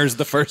 bangers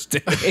the first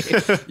day.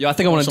 Yo, I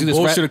think I want to do this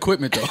bullshit rap.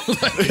 equipment, though.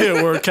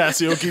 Yeah, we're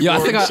Casio keyboard. Yo,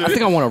 I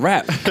think I want to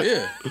rap.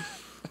 Yeah.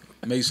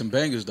 Made some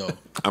bangers, though.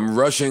 I'm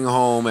rushing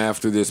home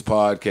after this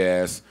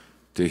podcast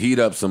to heat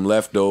up some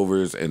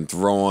leftovers and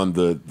throw on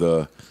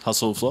the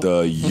Hustle and Flow?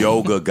 The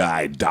yoga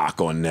guy doc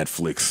on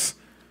Netflix.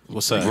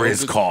 What's that?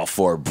 Briz call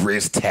for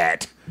Briz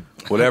Tat.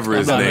 Whatever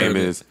his name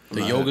is.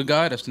 The yoga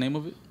guy, that's the name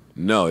of it?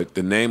 No,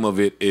 the name of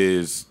it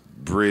is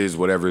Briz,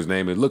 whatever his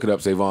name is. Look it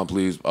up, Savon,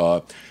 please.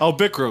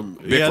 Bikram.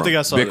 Yeah, I think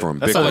I saw Bikram.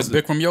 that. That's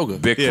Bikram Yoga.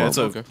 Bikram. Yeah,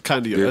 it's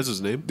kind of that's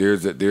his name.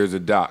 There's a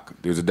doc.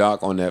 There's a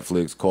doc on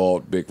Netflix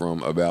called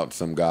Bikram about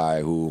some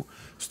guy who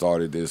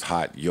started this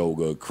hot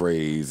yoga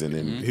craze, and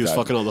then he was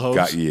fucking all the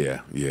hoes.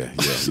 Yeah.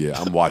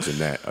 I'm watching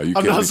that. Are you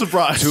I'm kidding not me?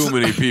 surprised. Too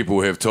many people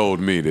have told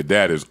me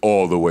that is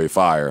all the way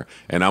fire,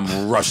 and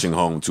I'm rushing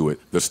home to it.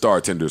 The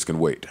star tenders can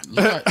wait.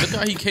 Look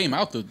how he came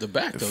out the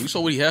back, though. You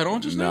saw what he had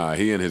on just now? Nah,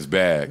 he in his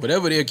bag.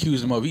 Whatever they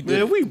accused him of, he did.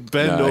 Man, we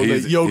bend on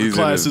that yoga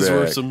classes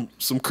were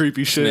some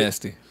creepy shit.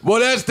 Nasty. Well,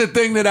 that's the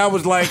thing that I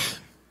was like,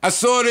 I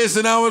saw this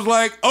and I was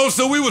like, oh,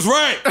 so we was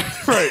right.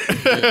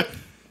 Right.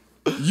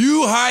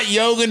 You hot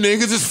yoga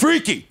niggas is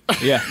freaky.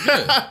 Yeah.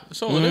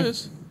 That's all it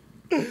is.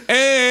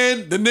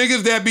 And the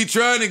niggas that be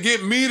trying to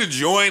get me to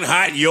join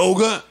hot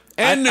yoga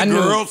and the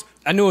girls.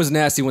 I knew it was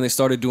nasty when they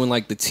started doing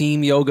like the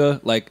team yoga.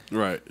 Like,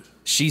 Right.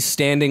 she's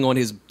standing on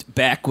his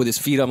back with his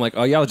feet. I'm like,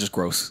 oh, y'all are just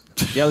gross.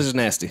 Y'all are just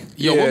nasty.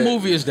 Yo, Yeah. what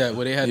movie is that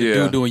where they had the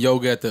dude doing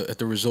yoga at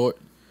the resort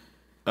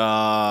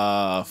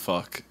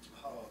Fuck.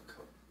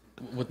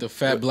 with the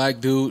fat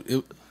black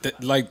dude?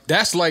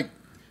 That's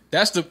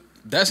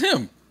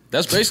him.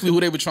 That's basically who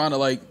they were trying to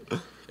like.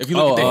 If you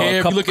look at the hair,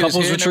 if you look at his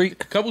couples hair,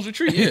 retreat? couples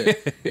retreat. Yeah.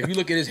 If you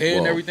look at his hair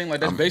and everything, like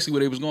that's basically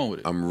where they was going with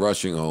it. I'm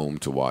rushing home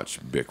to watch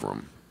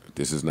Bikram.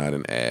 This is not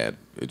an ad.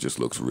 It just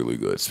looks really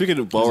good. Speaking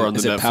of while we're on the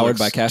Is Netflix, it powered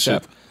by Cash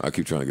App? I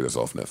keep trying to get us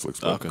off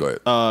Netflix, but Okay. go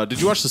ahead. Did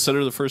you watch The Sinner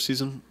of the first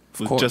season?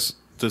 Of course. Just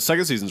the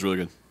second season's really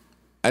good.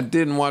 I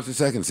didn't watch the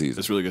second season.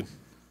 It's really good.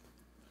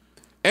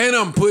 And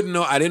I'm putting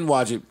on, I didn't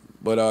watch it,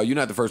 but you're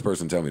not the first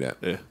person to tell me that.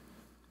 Yeah.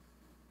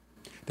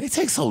 They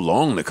take so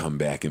long to come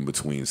back in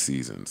between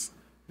seasons.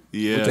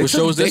 Yeah. They What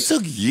show is they this?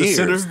 took The years.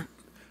 Sinner.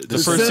 The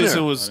first Sinner.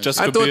 season was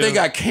Jessica I thought they Biel.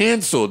 got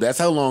canceled. That's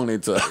how long they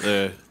took.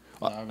 Yeah.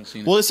 I haven't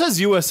seen Well, it says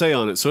USA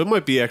on it, so it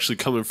might be actually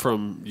coming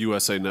from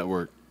USA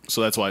Network. So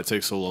that's why it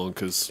takes so long.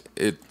 Because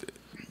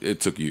It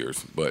took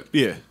years, but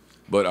yeah,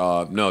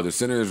 no, The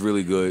Sinner is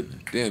really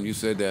good. Damn, you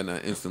said that, and I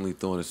instantly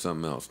thought of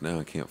something else. Now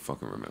I can't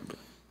fucking remember.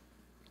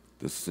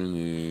 The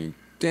Sinner.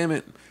 Damn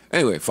it.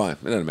 Anyway, fine.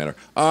 It doesn't matter.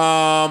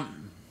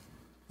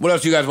 What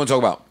else you guys want to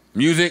talk about?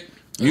 Music.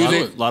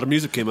 a lot of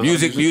music came out.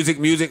 Music.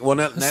 Well,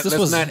 let's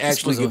was not this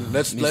actually was a get.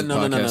 Let's music no.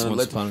 podcast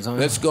once upon a time.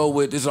 Let's go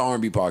with this is an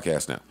R&B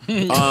podcast now.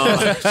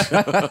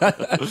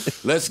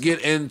 Let's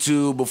get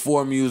into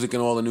before music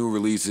and all the new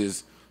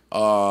releases.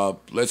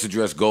 Let's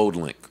address Gold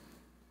Link.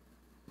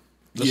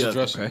 Let's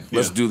address okay. it.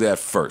 Let's do that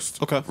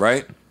first. Okay.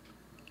 Right?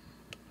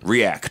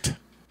 React.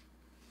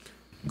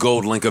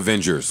 Gold Link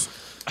Avengers.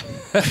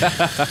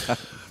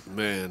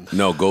 Man.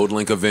 No, Gold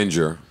Link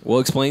Avenger. We'll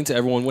explain to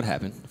everyone what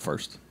happened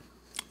first.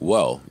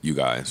 Well, you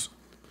guys.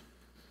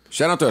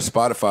 Shout out to our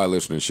Spotify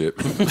listenership,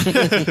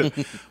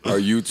 our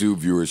YouTube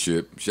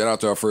viewership. Shout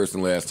out to our first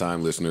and last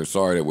time listeners.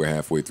 Sorry that we're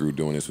halfway through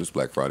doing this. It's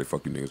Black Friday.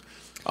 Fuck you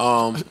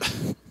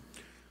niggas.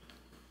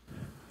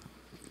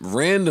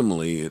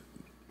 Randomly,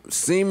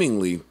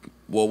 seemingly,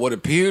 well, what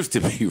appears to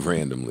be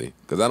randomly,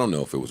 because I don't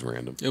know if it was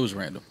random. It was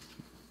random.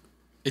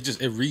 It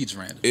reads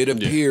random. It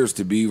appears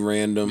to be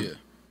random. Yeah.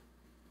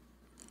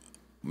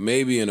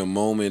 Maybe in a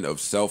moment of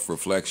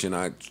self-reflection,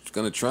 I'm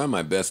going to try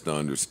my best to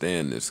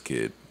understand this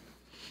kid.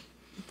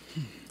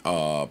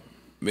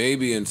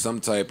 Maybe in some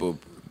type of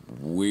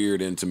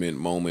weird, intimate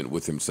moment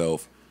with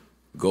himself,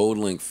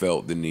 Goldlink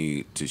felt the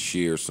need to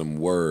share some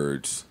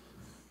words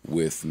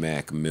with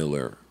Mac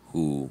Miller,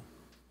 who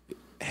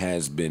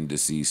has been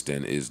deceased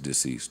and is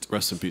deceased.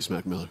 Rest in peace,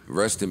 Mac Miller.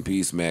 Rest in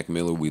peace, Mac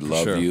Miller. We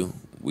love sure. you.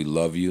 We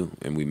love you,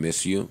 and we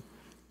miss you.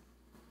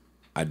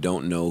 I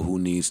don't know who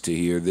needs to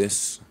hear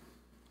this,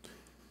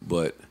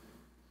 but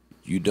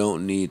you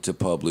don't need to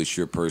publish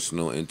your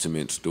personal,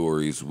 intimate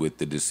stories with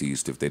the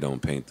deceased if they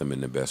don't paint them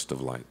in the best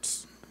of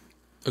lights.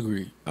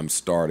 Agreed. I'm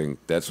starting.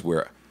 That's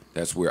where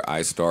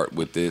I start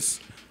with this.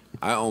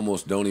 I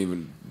almost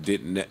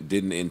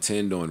didn't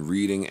intend on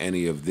reading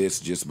any of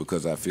this just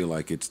because I feel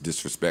like it's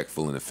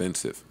disrespectful and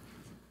offensive.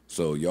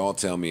 So y'all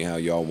tell me how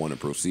y'all want to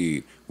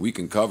proceed. We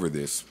can cover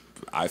this,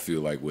 I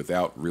feel like,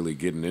 without really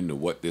getting into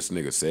what this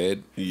nigga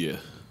said, Yeah.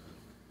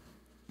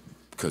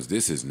 because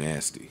this is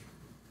nasty.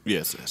 Yeah,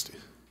 it's nasty.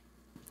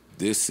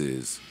 This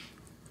is,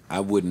 I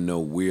wouldn't know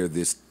where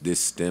this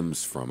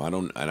stems from. I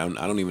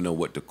don't even know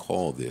what to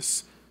call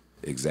this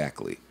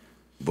exactly.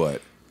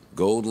 But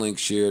Goldlink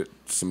shared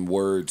some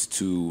words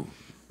to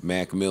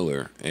Mac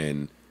Miller,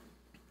 and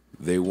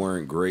they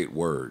weren't great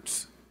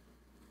words.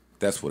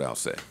 That's what I'll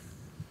say.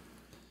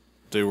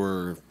 They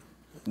were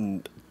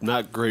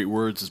not great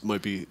words. It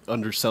might be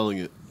underselling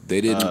it.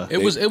 They didn't.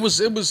 It was.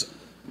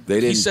 They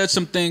didn't. He said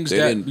some things they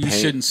that didn't you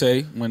paint- shouldn't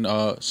say when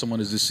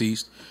someone is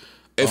deceased.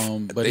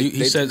 But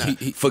he said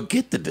he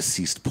forget the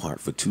deceased part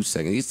for 2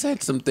 seconds. He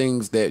said some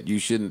things that you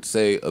shouldn't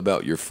say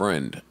about your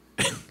friend.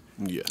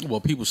 Yeah. well,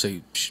 people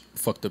say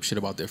fucked up shit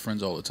about their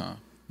friends all the time.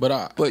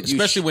 But But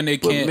especially when they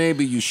But can't.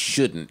 maybe you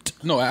shouldn't.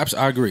 No, I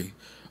agree.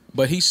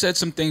 But he said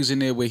some things in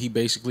there where he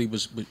basically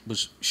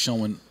was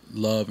showing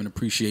love and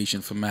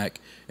appreciation for Mac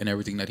and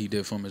everything that he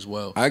did for him as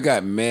well. I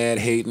got mad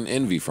hate and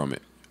envy from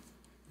it.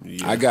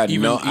 Yeah. I got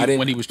Even I didn't.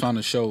 when he was trying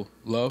to show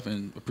love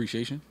and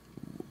appreciation.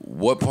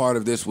 What part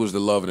of this was the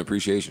love and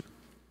appreciation?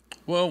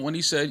 Well, when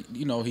he said,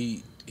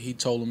 he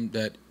told him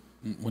that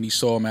when he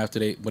saw him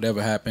after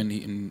whatever happened,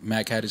 and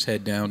Mac had his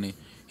head down,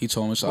 he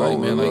told him, "It's all right,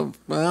 man.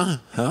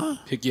 Like,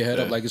 pick your head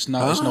up. Like it's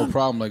no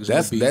problem. Like it's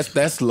no beef."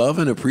 That's love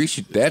and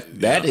appreciation.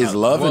 That is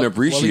love and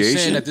appreciation. Well,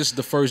 he's saying that this is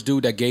the first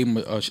dude that gave him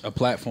a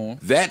platform.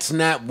 That's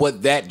not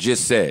what that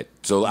just said.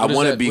 So I What does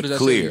want to that- be what does that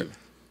say clear. to you?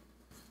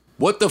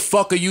 What the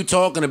fuck are you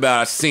talking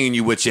about? I seen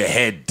you with your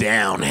head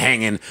down,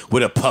 hanging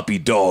with a puppy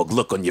dog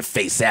look on your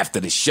face after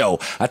the show.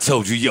 I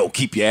told you, yo,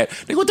 keep your head.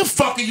 Nigga, what the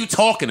fuck are you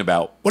talking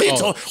about? What are you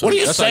So What are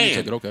you that's how saying?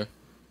 take it. Okay.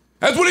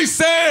 That's what he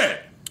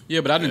said. Yeah,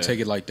 but I didn't take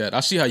it like that.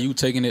 I see how you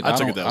taking it. I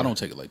don't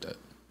take it like that.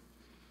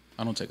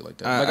 I don't take it like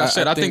that. Like I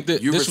said, I think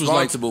that you're this was like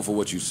responsible for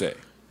what you say.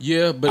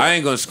 Yeah, but I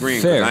ain't gonna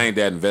scream because I ain't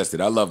that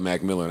invested. I love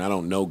Mac Miller and I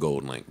don't know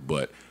Gold Link,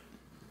 but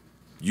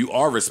you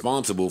are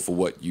responsible for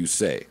what you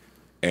say.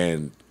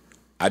 And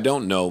I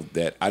don't know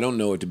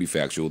it to be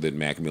factual that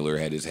Mac Miller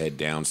had his head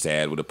down,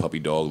 sad with a puppy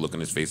dog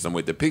looking his face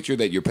somewhere. The picture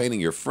that you're painting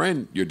your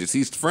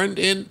deceased friend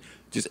in,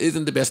 just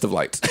isn't the best of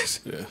lights.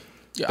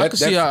 I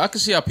can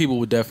see how people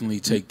would definitely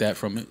take that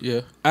from it.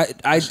 Yeah,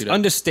 I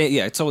understand.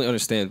 Yeah, I totally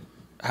understand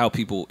how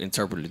people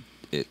interpreted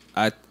it.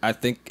 I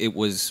think it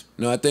was.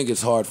 No, I think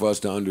it's hard for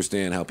us to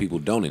understand how people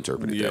don't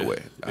interpret it that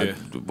way.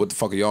 What the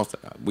fuck are y'all?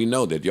 We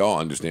know that y'all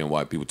understand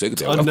why people take it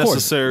that way.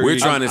 Unnecessary. We're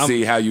trying to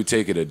see how you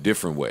take it a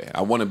different way.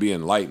 I want to be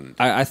enlightened.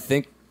 I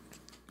think.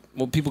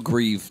 Well, people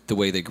grieve the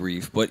way they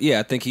grieve, but yeah,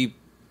 I think he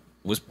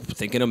was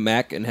thinking of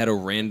Mac and had a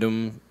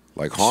random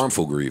like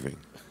harmful grieving.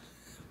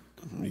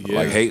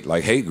 Yeah.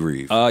 Like hate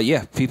grieve.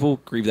 Yeah,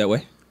 people grieve that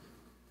way.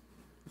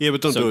 Yeah,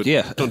 but don't do it.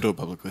 Yeah. Don't do it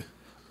publicly.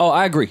 Oh,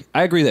 I agree.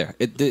 I agree there.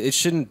 It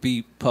shouldn't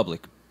be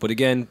public. But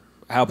again,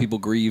 how people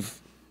grieve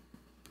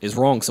is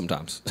wrong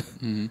sometimes.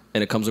 And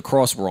it comes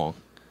across wrong.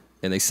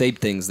 And they say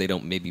things they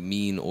don't maybe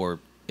mean or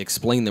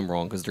explain them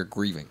wrong because they're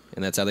grieving.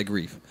 And that's how they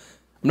grieve.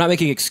 I'm not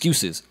making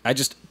excuses.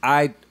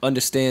 I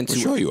understand. For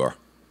sure you are.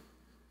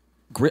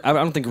 I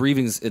don't think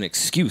grieving is an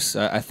excuse.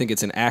 I think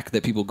it's an act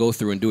that people go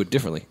through and do it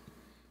differently.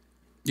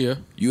 Yeah.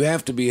 You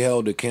have to be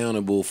held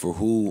accountable for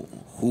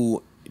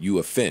who you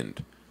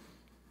offend.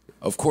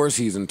 Of course,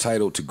 he's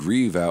entitled to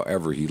grieve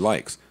however he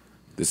likes.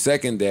 The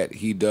second that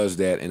he does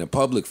that in a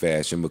public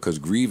fashion, because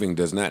grieving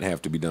does not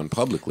have to be done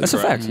publicly. That's a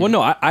fact. Well,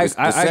 no, I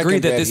agree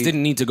that this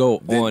didn't need to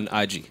go on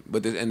IG.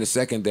 But and the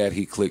second that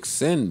he clicks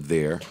send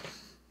there,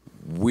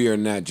 we are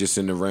not just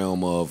in the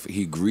realm of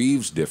he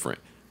grieves different.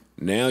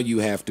 Now you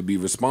have to be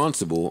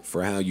responsible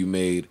for how you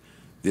made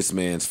this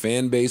man's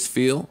fan base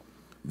feel,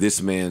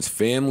 this man's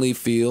family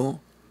feel,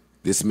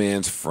 this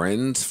man's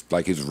friends,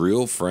 like his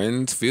real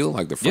friends feel,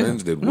 like the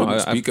friends that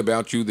wouldn't speak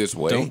about you this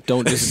way.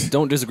 Don't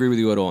disagree with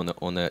you at all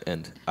on that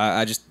end.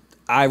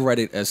 I read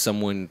it as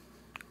someone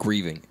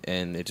grieving,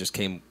 and it just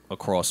came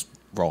across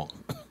wrong.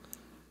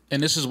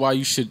 And this is why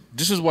you should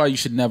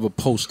never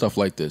post stuff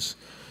like this.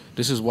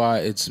 This is why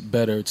it's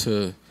better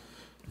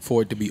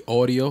for it to be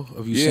audio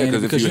of you saying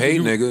it. Because if you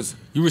hate niggas,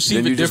 you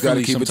receive it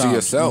differently keep sometimes. It to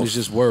yourself. It's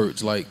just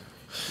words. Like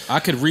I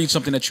could read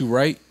something that you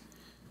write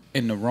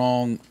in the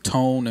wrong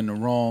tone and the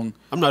wrong.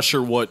 I'm not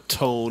sure what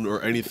tone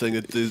or anything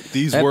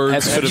these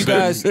words could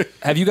have been.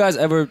 Have you guys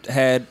ever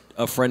had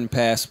a friend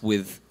pass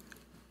with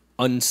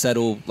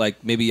unsettled,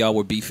 like maybe y'all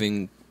were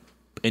beefing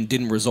and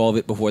didn't resolve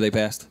it before they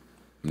passed?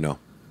 No.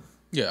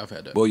 Yeah, I've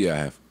had that. Well, yeah, I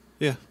have.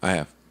 Yeah, I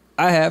have.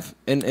 I have,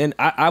 and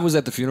I was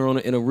at the funeral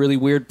in a really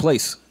weird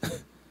place.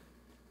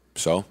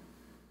 So?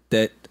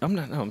 That I'm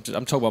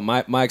talking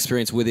about my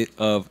experience with it,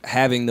 of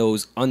having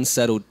those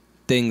unsettled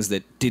things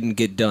that didn't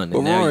get done.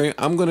 But Rory,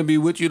 I'm going to be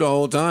with you the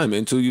whole time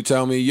until you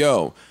tell me,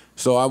 yo.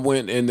 So I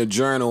went in the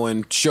journal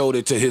and showed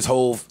it to his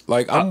whole,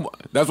 like,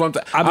 that's what I'm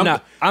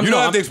saying. You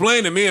don't have to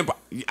explain to me.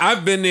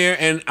 I've been there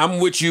and I'm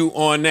with you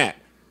on that.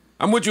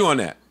 I'm with you on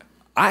that.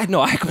 I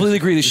completely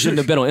agree. This shouldn't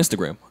have been on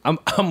Instagram. I'm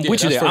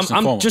with you there.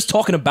 I'm just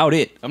talking about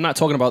it. I'm not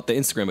talking about the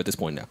Instagram at this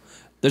point now.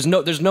 There's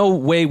no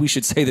way we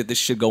should say that this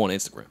should go on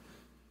Instagram.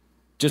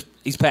 Just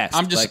he's passed.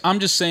 I'm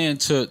just saying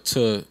to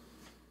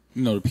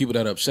the people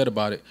that are upset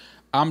about it.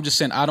 I'm just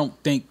saying I don't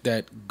think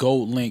that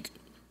Gold Link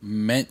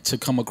meant to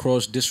come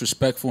across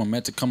disrespectful and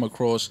meant to come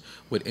across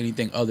with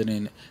anything other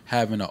than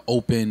having an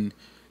open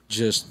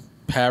just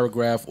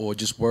paragraph or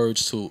just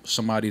words to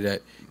somebody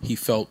that he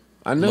felt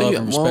love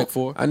and respect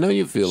for. I know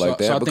you feel like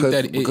that. So I think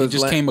that it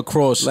just came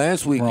across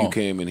last week wrong. You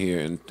came in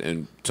here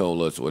and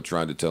told us or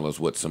tried to tell us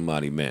what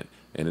somebody meant.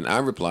 And then I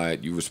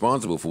replied, you're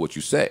responsible for what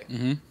you say.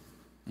 Mm-hmm.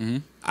 Mm-hmm.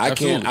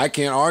 I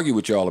can't argue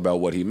with y'all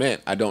about what he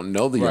meant. I don't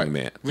know the young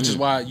man. Which is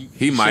why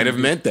he might have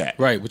meant that.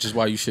 Right, which is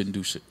why you shouldn't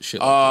do shit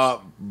like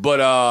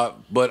this.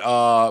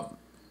 But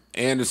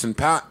Anderson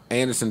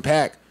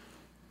Paak,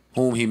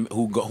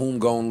 whom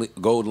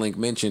Gold Link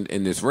mentioned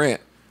in this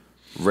rant,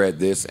 read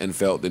this and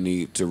felt the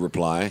need to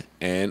reply,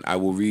 and I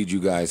will read you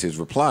guys his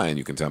reply, and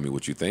you can tell me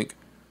what you think.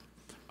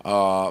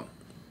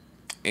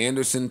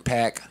 Anderson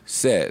Paak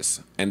says,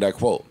 and I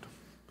quote,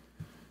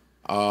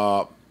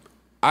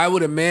 I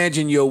would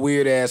imagine your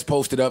weird ass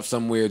posted up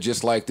somewhere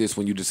just like this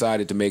when you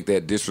decided to make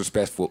that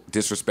disrespectful,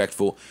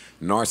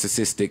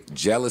 narcissistic,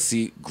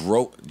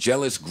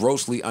 jealous,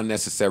 grossly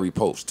unnecessary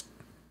post.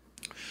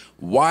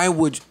 Why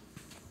would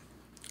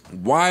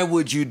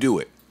you do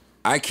it?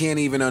 I can't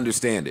even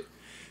understand it.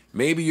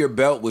 Maybe your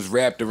belt was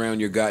wrapped around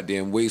your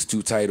goddamn waist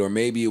too tight, or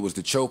maybe it was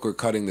the choker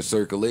cutting the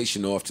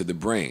circulation off to the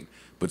brain.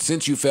 But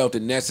since you felt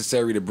it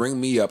necessary to bring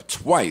me up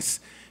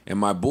twice, and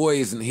my boy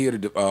isn't here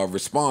to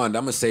respond,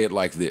 I'm going to say it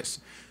like this.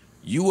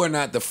 You are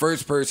not the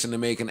first person to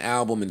make an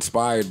album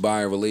inspired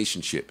by a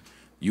relationship.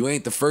 You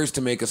ain't the first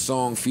to make a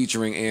song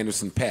featuring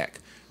Anderson Paak.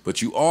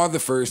 But you are the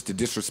first to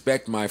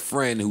disrespect my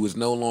friend who is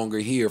no longer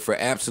here for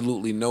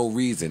absolutely no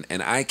reason,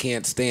 and I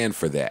can't stand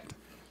for that.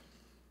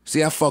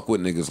 See, I fuck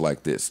with niggas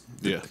like this.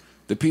 Yeah.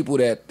 The people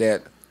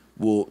that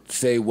will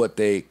say what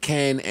they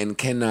can and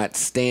cannot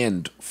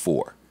stand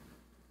for.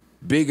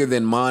 Bigger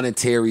than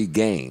monetary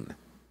gain.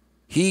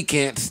 He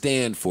can't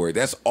stand for it.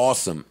 That's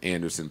awesome,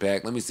 Anderson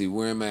 .Paak. Let me see,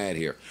 where am I at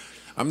here?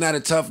 I'm not a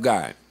tough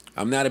guy.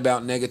 I'm not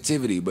about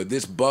negativity, but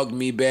this bugged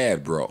me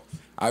bad, bro.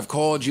 I've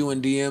called you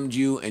and DM'd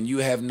you, and you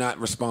have not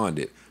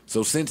responded.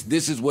 So since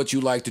this is what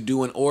you like to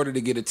do in order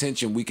to get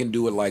attention, we can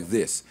do it like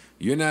this.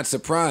 You're not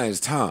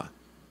surprised, huh?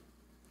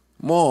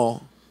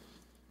 Maul,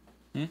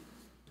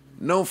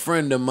 no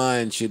friend of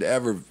mine should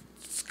ever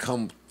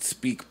come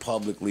speak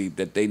publicly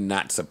that they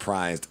not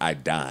surprised I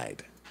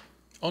died.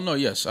 Oh, no,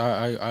 yes,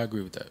 I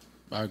agree with that.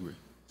 I agree.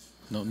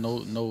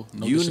 No.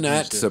 You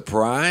not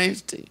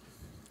surprised?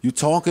 You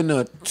talking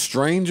to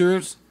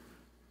strangers,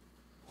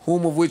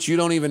 whom of which you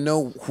don't even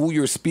know who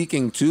you're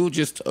speaking to,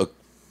 just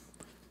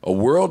a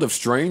world of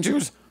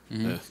strangers?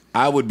 Mm-hmm.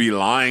 I would be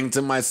lying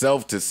to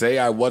myself to say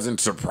I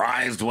wasn't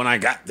surprised when I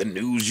got the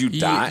news you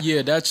died.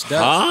 Yeah, that's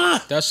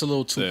a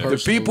little too personal.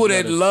 The people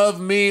that love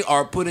me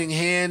are putting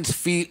hands,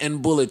 feet, and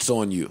bullets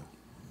on you.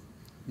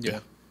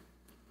 Yeah.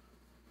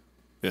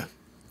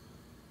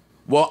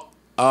 Well,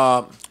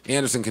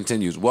 Anderson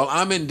continues. Well,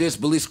 I'm in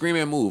disbelief. Scream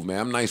and move, man.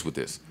 I'm nice with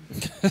this.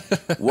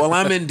 Well,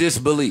 I'm in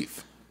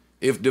disbelief.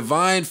 If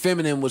Divine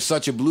Feminine was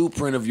such a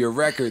blueprint of your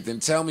record, then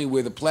tell me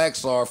where the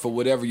plaques are for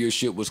whatever your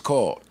shit was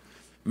called.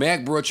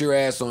 Mac brought your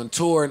ass on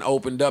tour and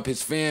opened up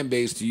his fan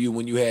base to you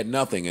when you had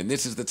nothing, and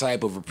this is the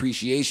type of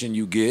appreciation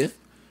you give?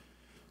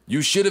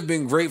 You should have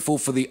been grateful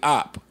for the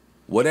op.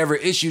 Whatever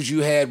issues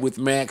you had with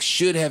Mac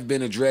should have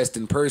been addressed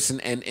in person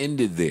and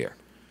ended there.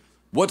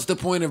 What's the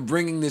point of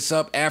bringing this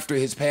up after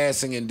his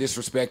passing and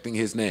disrespecting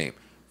his name?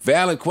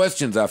 Valid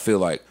questions, I feel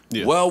like.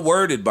 Yeah. Well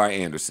worded by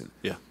Anderson.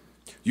 Yeah.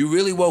 You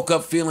really woke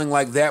up feeling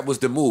like that was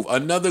the move.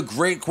 Another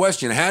great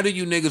question. How do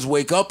you niggas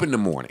wake up in the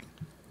morning?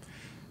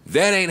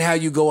 That ain't how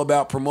you go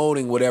about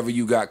promoting whatever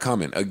you got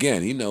coming.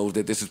 Again, he knows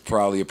that this is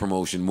probably a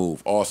promotion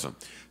move. Awesome.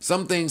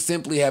 Some things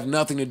simply have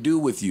nothing to do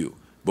with you.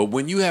 But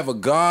when you have a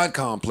God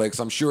complex,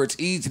 I'm sure it's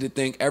easy to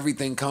think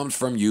everything comes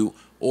from you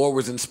or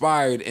was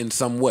inspired in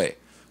some way.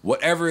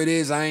 Whatever it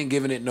is, I ain't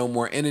giving it no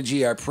more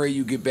energy. I pray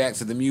you get back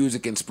to the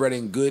music and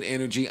spreading good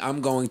energy.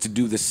 I'm going to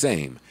do the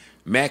same.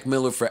 Mac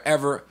Miller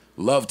forever.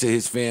 Love to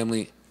his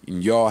family.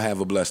 And y'all have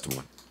a blessed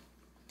one.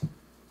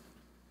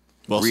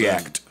 Well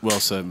React. Said. Well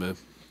said, man.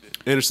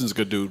 Anderson's a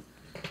good dude.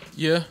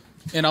 Yeah.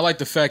 And I like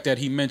the fact that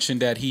he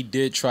mentioned that he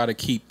did try to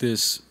keep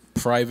this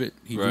private.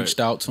 He reached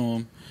out to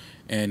him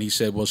and he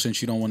said, well,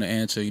 since you don't want to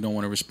answer, you don't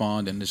want to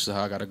respond, and this is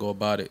how I got to go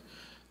about it.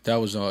 That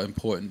was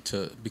important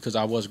because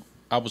I was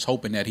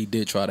hoping that he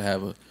did try to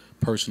have a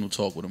personal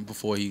talk with him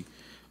before he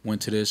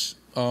went to this.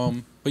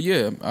 But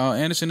yeah,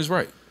 Anderson is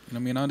right. I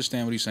mean, I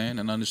understand what he's saying,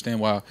 and I understand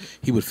why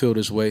he would feel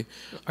this way.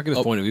 I get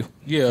his point of view.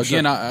 Yeah,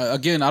 again,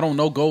 I don't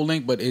know Gold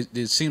Link, but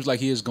it seems like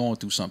he is going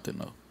through something,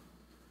 though.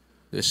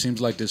 It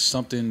seems like there's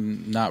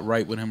something not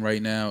right with him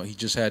right now. He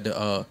just had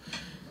the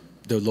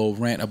little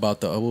rant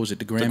about the Grammys?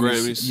 The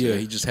Grammys. Yeah,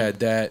 he just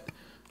had that.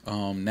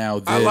 Now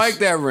this. I like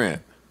that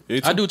rant.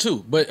 I do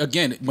too. But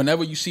again,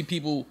 whenever you see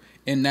people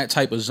in that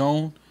type of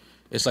zone,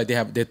 it's like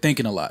they're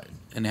thinking a lot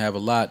and they have a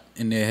lot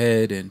in their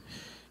head, and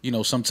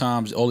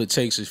sometimes all it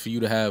takes is for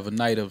you to have a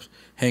night of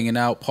hanging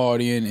out,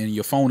 partying, and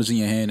your phone is in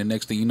your hand, and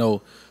next thing you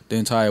know, the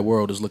entire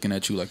world is looking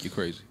at you like you're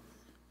crazy.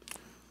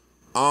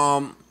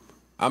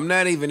 I'm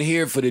not even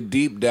here for the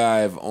deep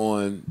dive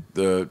on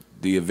the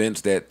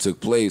events that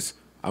took place.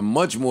 I'm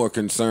much more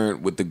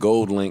concerned with the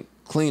Gold Link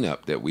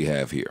cleanup that we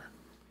have here.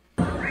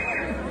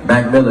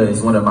 Mac Miller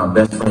is one of my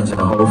best friends in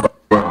the whole world.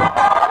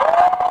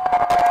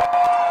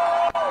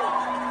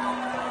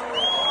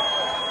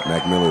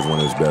 Mac Miller is one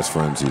of his best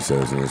friends, he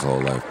says, in his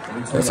whole life.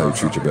 That's how you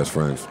treat your best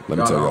friends. Let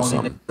me tell y'all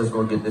something. Let's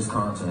go get this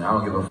content. I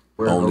don't give a f.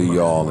 Only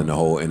y'all in the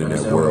whole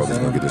internet world is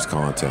going to get this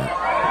content.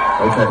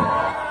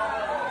 Okay.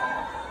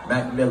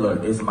 Mac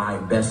Miller is my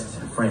best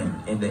friend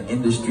in the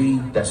industry.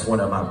 That's one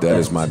of my best. That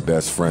is my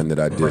best friend that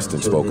I dissed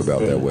and spoke about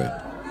that way.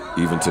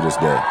 Even to this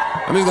day.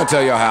 I'm just going to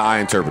tell y'all how I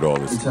interpret all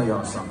this. Let me tell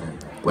y'all something.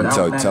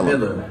 Without Mac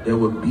Miller, there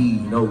would be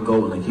no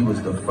Gold Link. He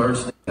was the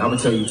first thing. I'm going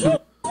to tell you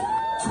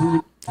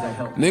two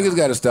niggas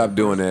got to stop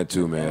doing that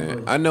too,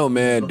 man. I know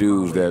mad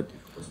dudes that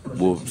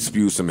will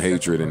spew some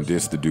hatred and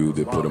diss the dude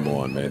that put him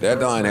on, man. That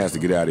line has to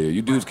get out of here.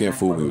 You dudes can't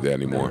fool me with that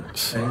anymore.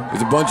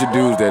 There's a bunch of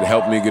dudes that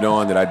help me get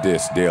on that I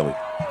diss daily.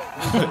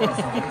 I'm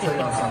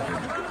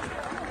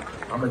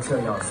gonna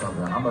tell y'all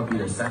something. I'm gonna be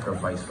the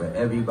sacrifice for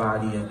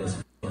everybody in this.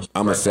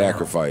 I'm a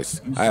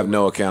sacrifice. I have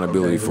no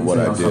accountability for what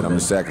I did. I'm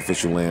the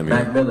sacrificial lamb here.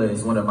 Mac Miller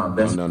is one of my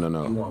best. No.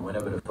 You want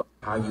whatever the fuck,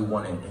 how you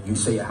want it, and you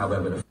say it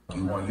however the fuck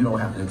you want. You don't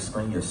have to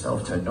explain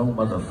yourself to no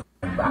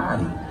motherfucking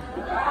body.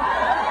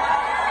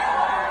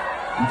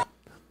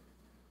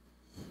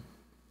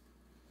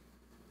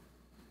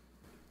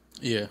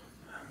 Yeah,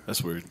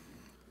 that's weird.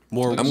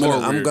 I'm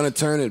gonna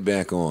turn it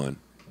back on.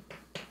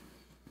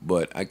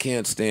 But I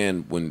can't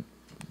stand when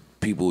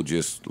people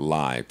just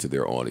lie to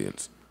their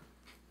audience.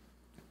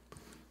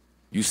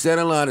 You said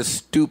a lot of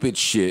stupid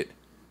shit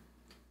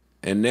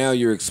and now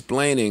you're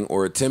explaining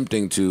or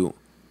attempting to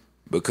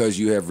because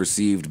you have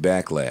received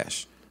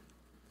backlash.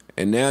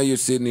 And now you're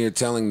sitting here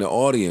telling the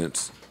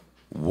audience,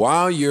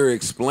 while you're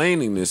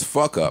explaining this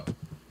fuck up,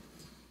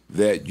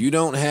 that you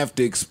don't have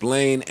to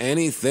explain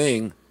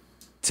anything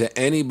to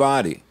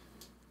anybody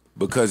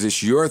because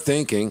it's your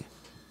thinking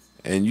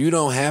and you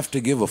don't have to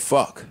give a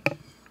fuck.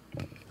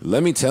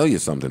 Let me tell you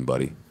something,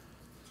 buddy.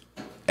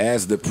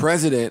 As the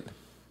president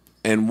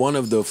and one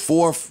of the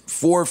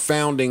four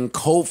founding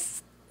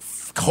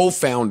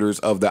co-founders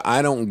of the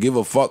I Don't Give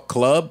a Fuck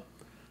Club,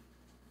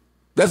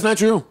 that's not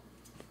true.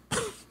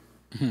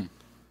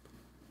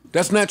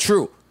 That's not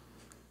true.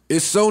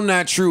 It's so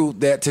not true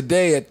that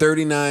today at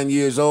 39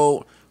 years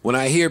old, when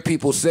I hear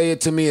people say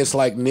it to me, it's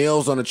like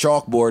nails on a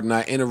chalkboard, and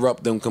I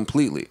interrupt them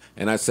completely.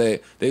 And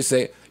they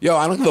say, yo,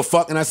 I don't give a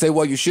fuck. And I say,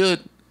 well, you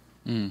should.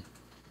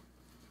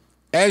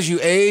 As you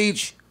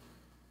age,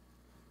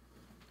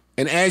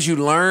 and as you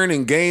learn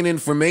and gain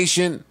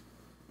information,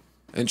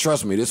 and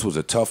trust me, this was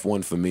a tough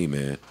one for me,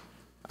 man.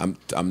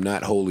 I'm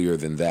not holier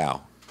than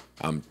thou.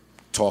 I'm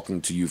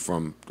talking to you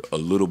from a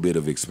little bit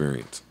of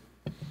experience.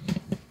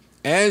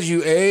 As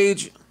you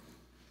age,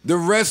 the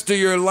rest of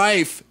your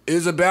life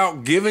is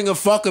about giving a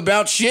fuck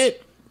about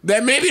shit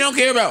that maybe you don't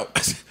care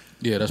about.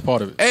 Yeah, that's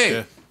part of it.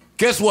 Hey,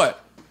 guess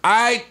what?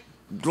 I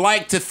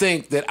like to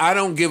think that I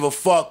don't give a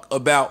fuck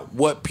about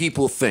what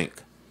people think.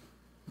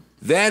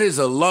 That is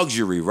a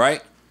luxury,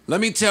 right? Let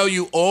me tell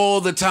you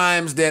all the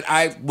times that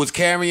I was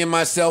carrying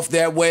myself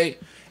that way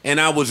and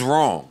I was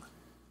wrong.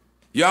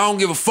 Y'all don't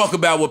give a fuck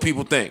about what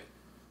people think.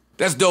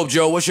 That's dope,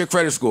 Joe. What's your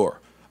credit score?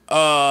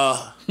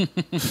 Yo,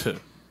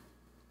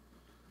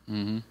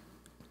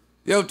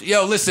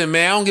 listen,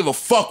 man, I don't give a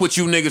fuck what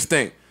you niggas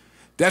think.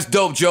 That's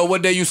dope, Joe.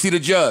 What day you see the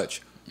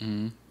judge?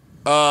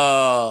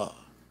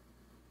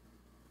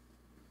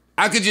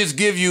 I could just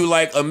give you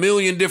like a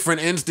million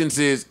different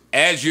instances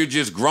as you're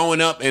just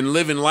growing up and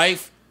living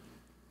life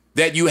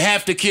that you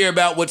have to care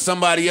about what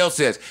somebody else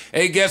says.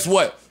 Hey, guess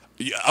what?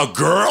 A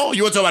girl?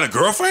 You want to talk about a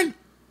girlfriend?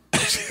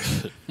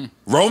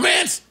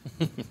 Romance?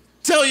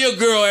 Tell your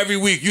girl every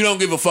week you don't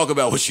give a fuck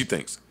about what she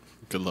thinks.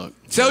 Good luck.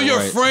 Tell your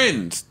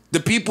friends, the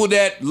people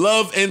that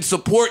love and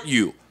support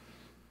you,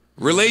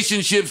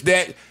 relationships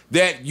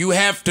that you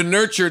have to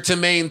nurture to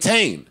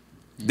maintain,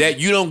 that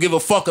you don't give a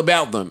fuck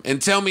about them,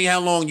 and tell me how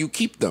long you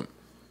keep them.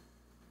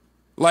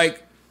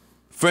 Like,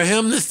 for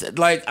him, these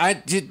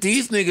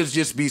niggas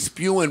just be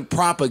spewing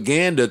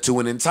propaganda to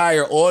an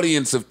entire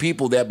audience of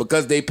people that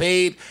because they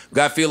paid,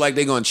 got feel like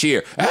they gonna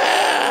cheer.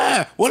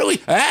 What are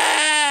we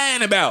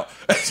about?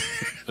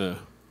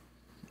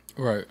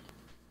 Right.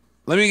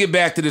 Let me get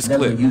back to this clip.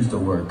 I never used the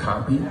word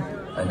copy.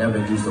 I never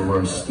used the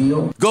word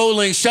steal.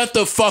 Goldlink, shut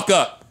the fuck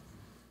up.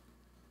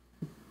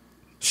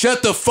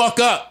 Shut the fuck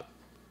up.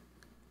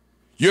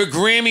 Your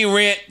Grammy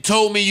rant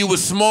told me you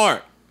was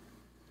smart.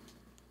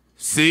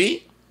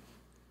 See?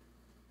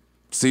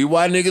 See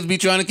why niggas be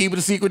trying to keep it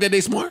a secret that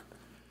they smart?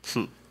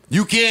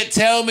 You can't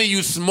tell me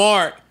you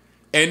smart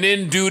and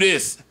then do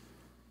this.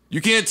 You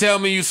can't tell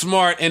me you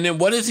smart and then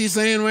what is he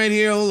saying right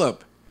here? Hold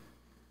up.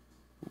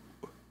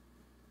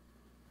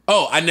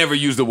 Oh, I never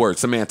use the word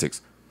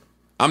semantics.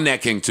 I'm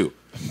that king too.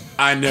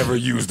 I never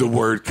use the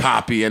word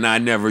copy and I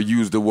never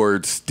use the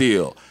word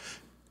steal.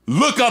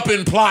 Look up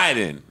implied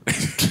in.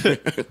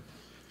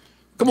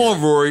 Come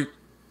on, Rory.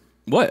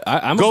 What?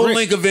 I'm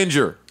Goldlink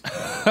Avenger.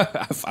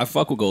 I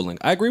fuck with Goldlink.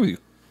 I agree with you.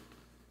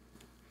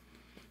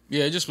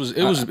 Yeah,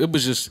 it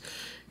was just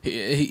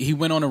he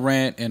went on a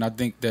rant, and I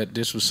think that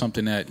this was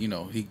something that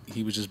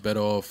he was just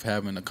better off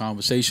having a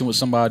conversation with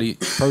somebody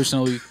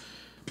personally.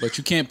 But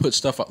you can't put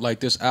stuff like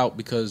this out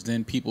because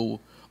then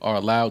people are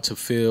allowed to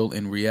feel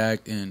and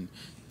react and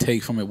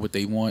take from it what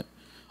they want.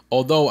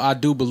 Although I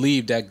do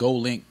believe that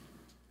Goldlink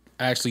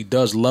actually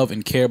does love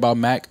and care about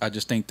Mac, I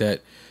just think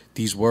that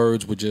these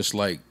words were just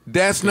like...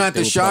 That's not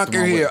the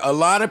shocker here. A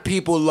lot of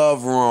people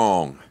love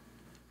wrong.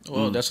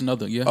 Well, that's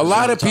another... Yeah, a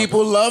lot of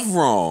people love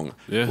wrong.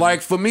 Yeah.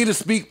 Like, for me to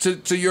speak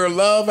to your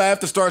love, I have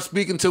to start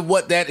speaking to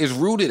what that is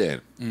rooted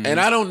in. Mm-hmm. And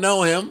I don't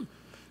know him.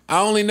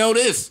 I only know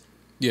this.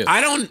 Yeah.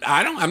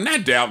 I'm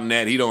not doubting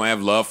that he don't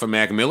have love for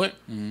Mac Miller.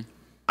 Mm-hmm.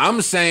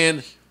 I'm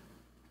saying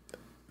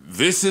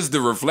this is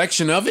the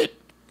reflection of it.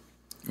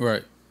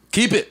 Right.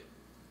 Keep it.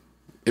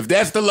 If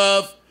that's the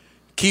love,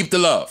 keep the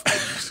love.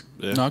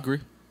 Yeah. No, I agree.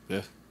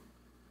 Yeah.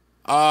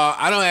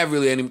 I don't have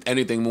really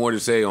anything more to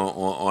say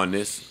on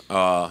this.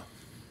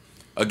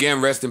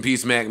 Again, rest in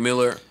peace, Mac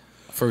Miller.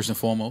 First and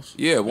foremost.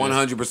 Yeah,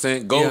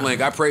 100%.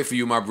 Goldlink, I pray for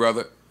you, my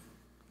brother.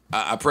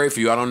 I pray for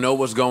you. I don't know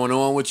what's going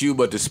on with you,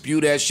 but to spew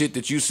that shit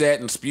that you sat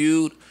and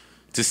spewed,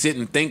 to sit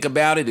and think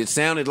about it, it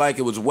sounded like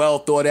it was well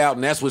thought out,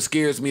 and that's what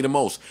scares me the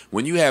most.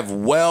 When you have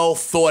well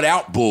thought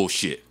out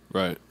bullshit.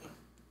 Right.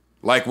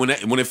 Like when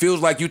it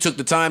feels like you took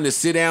the time to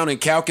sit down and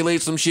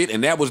calculate some shit,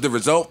 and that was the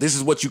result. This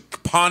is what you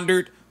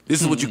pondered.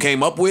 This is what you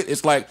came up with.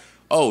 It's like,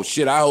 oh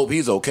shit, I hope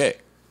he's okay.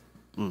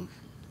 Mm.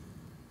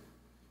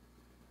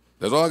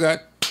 That's all I got.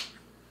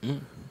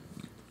 Mm.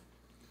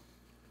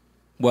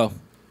 Well,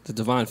 the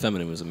Divine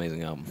Feminine was an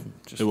amazing album.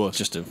 It was.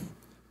 Just to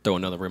throw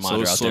another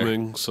reminder out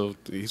slimming, there. So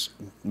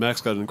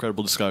Mac's got an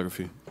incredible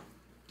discography.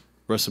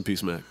 Rest in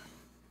peace, Mac.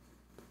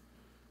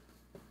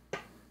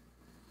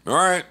 All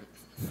right.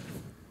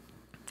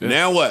 Yeah.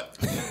 Now what?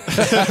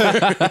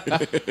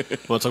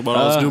 Want to talk about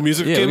all this new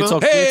music that came out? We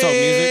talk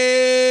music.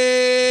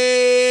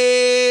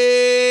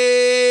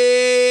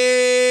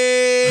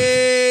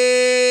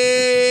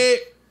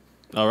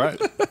 All right.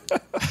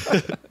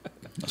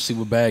 Let's see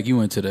what bag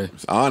you in today.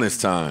 It's honest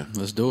time.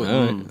 Let's do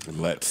it.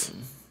 Let's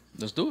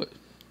do it.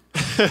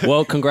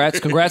 Well, congrats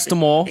to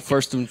Maul,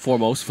 first and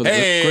foremost, for the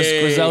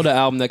Griselda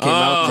album that came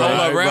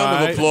out. A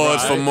round of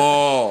applause for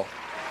Maul.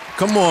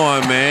 Come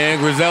on, man.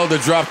 Griselda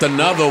dropped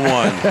another one.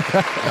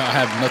 I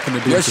have nothing to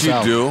do with this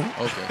album.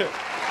 Yes, you do. Okay.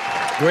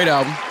 Great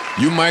album.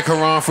 You Mike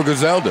Haran for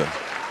Griselda.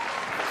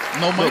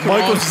 No, Mike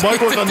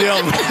worked on the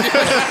album.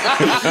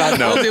 I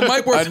know.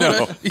 Mike worked on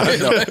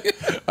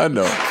that. I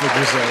know. For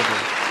Griselda.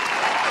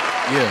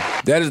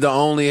 Yeah. That is the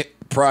only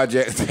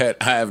project that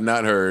I have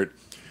not heard.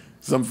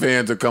 Some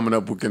fans are coming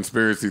up with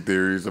conspiracy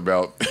theories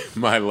about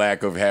my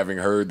lack of having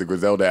heard the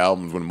Griselda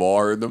albums when Maul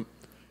heard them.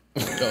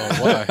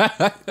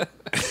 Why?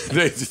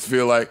 They just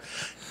feel like,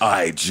 all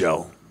right,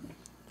 Joe,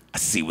 I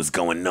see what's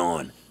going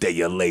on. They're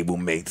your label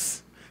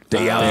mates.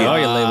 They out here,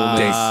 your label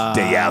mates.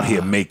 They out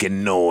here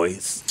making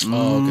noise.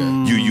 Oh,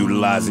 okay. You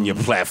utilizing your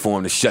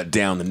platform to shut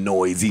down the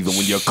noise, even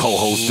when your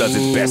co-host does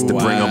his best to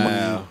bring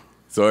them.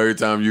 So every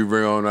time you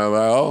bring on, I'm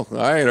like, oh,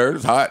 I ain't heard.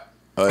 It's hot.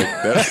 Like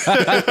that.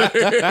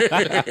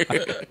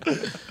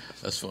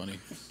 That's funny.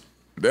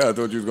 Yeah, I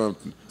thought you was gonna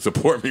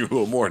support me a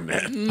little more than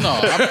that.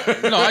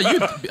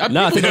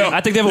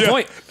 I think they have a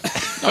point.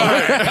 All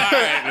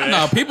right,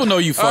 no, people know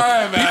you fuck. All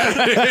right,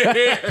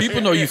 man.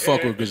 People know you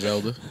fuck with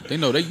Griselda. They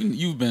know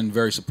you've been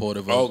very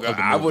supportive of the movement.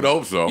 I would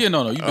hope so. Yeah,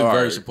 no, you've been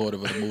very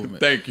supportive of the movement.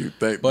 Thank you.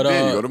 There you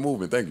go, the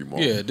movement. Thank you,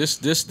 Mark. Yeah,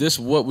 this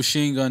What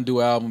Machine Gun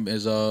Do album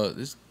is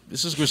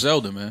this is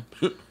Griselda, man.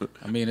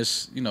 I mean,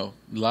 it's a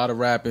lot of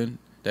rapping,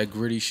 that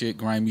gritty shit,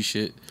 grimy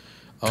shit.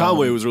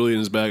 Conway was really in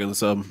his bag on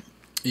this album.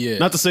 Yeah.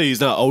 Not to say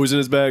he's not always in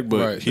his bag,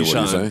 but he shined. What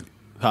are you saying?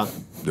 Huh?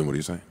 Then what are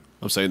you saying?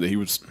 I'm saying that he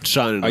was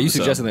shining. Are you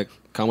suggesting that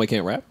Conway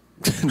can't rap?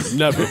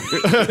 Never.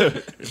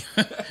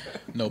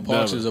 No,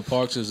 Parks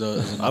is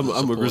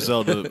I'm a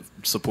Griselda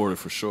supporter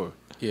for sure.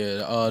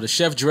 Yeah, the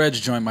Chef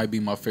Dredge joint might be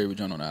my favorite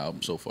joint on the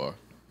album so far.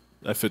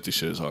 That 50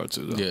 shit is hard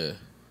too, though.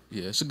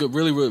 Yeah, it's a good,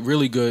 really, really,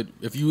 really good.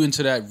 If you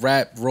into that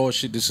rap raw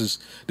shit, this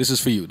is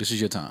for you. This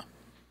is your time.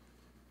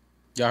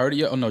 Y'all heard it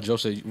yet? Oh no, Joe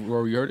said,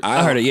 Rory, you heard it?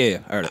 I heard it. Yeah,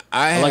 I heard it.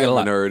 I like it a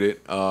lot. haven't heard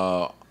it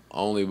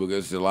only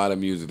because there's a lot of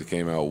music that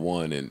came out,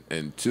 one,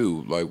 and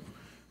two, like,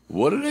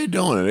 what are they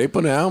doing? Are they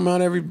putting an album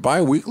out every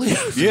bi-weekly?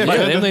 Yeah,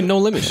 man. They No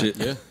Limit shit.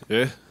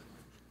 Yeah.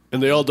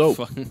 And they all dope.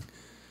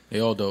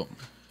 They all dope.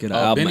 Get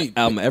an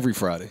album every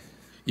Friday.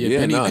 Yeah,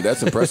 Benny,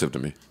 that's impressive to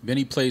me.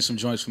 Benny played some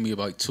joints for me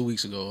about 2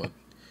 weeks ago.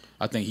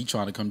 I think he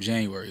trying to come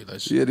January.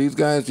 Yeah, these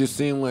guys just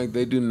seem like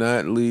they do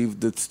not leave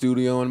the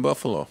studio in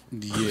Buffalo.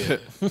 Yeah.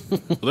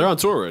 Well, they're on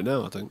tour right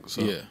now, I think.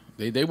 So. Yeah.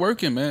 They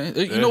working, man.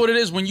 You know what it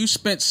is? When you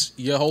spent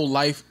your whole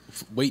life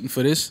waiting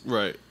for this.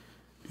 Right.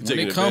 When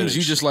it comes,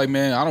 you just like,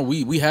 man,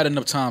 we had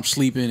enough time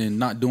sleeping and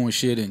not doing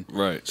shit and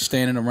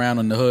standing around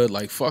in the hood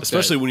like, fuck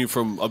Especially that. when you're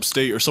from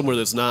upstate or somewhere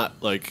that's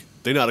not, like,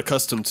 they're not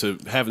accustomed to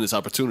having this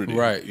opportunity.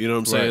 Right. You know what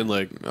I'm saying?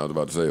 Like, I was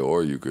about to say,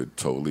 or you could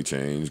totally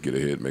change, get a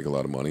hit, make a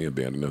lot of money,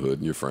 abandon the hood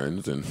and your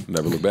friends, and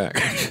never look back.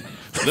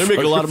 They're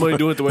making a lot of money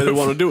doing it the way they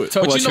want to do it.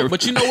 But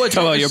you know what?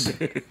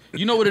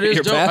 You know what it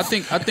is, Joe? I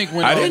think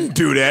when I didn't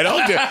do that.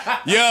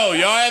 Yo,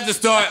 y'all have to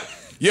start.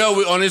 We're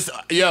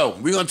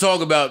gonna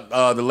talk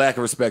about the lack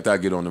of respect I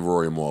get on the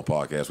Rory and Maul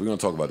podcast. We're gonna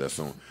talk about that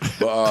soon.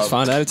 But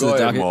find out to the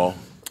docket. Maul.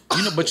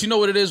 But you know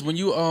what it is when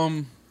you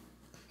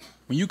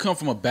come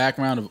from a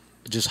background of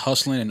just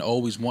hustling and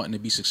always wanting to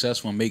be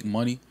successful and make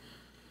money,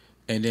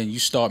 and then you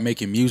start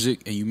making music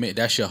and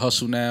that's your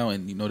hustle now,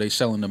 and they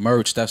selling the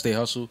merch, that's their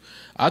hustle.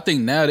 I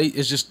think now they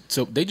just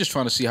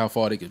trying to see how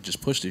far they could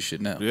just push this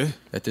shit now. Yeah.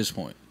 At this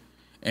point.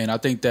 And I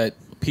think that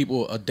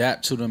people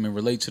adapt to them and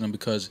relate to them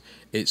because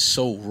it's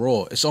so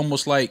raw. It's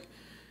almost like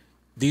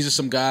these are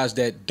some guys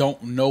that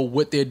don't know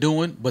what they're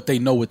doing, but they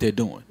know what they're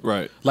doing.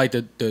 Right. Like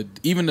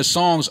even the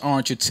songs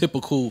aren't your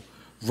typical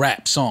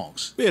rap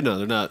songs. Yeah, no,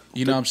 they're not.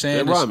 You know what I'm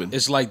saying? They're rhyming.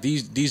 It's like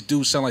these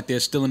dudes sound like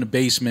they're still in the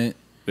basement.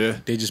 Yeah.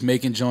 They just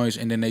making joints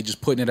and then they just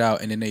putting it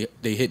out and then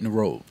they hitting the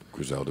road.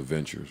 Griselda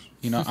Ventures.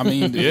 You know, I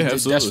mean, yeah,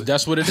 absolutely.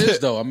 That's what it is,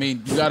 though. I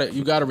mean,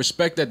 you gotta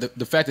respect that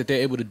the fact that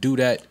they're able to do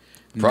that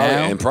Probably,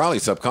 now. and probably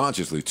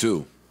subconsciously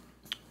too.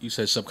 You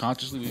said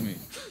subconsciously? What do you mean?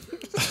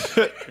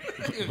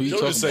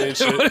 Joe's just saying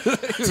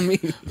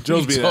shit.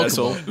 Joe's being an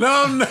asshole.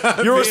 No, I'm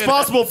not. You're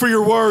responsible for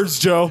your words,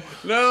 Joe.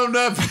 No, I'm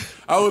not.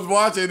 I was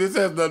watching. This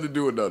has nothing to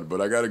do with nothing,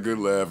 but I got a good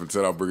laugh and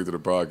said I'll bring it to the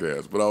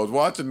podcast. But I was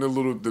watching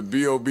the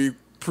B.O.B.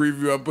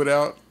 preview I put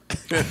out,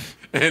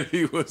 and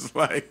he was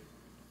like,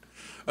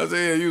 I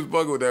said, yeah, he was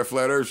bugging with that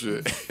flat earth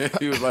shit.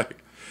 He was like,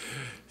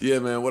 yeah,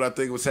 man, what I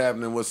think was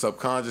happening was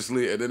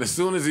subconsciously. And then as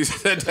soon as he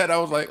said that, I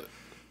was like,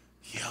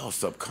 Yo,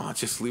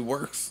 subconsciously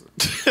works.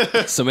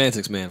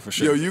 Semantics, man, for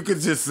sure. Yo, you could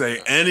just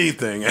say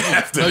anything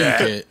after No,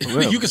 that. you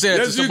can't. You can say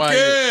that to somebody.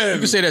 You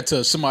can say that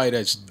to somebody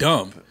that's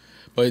dumb.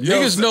 But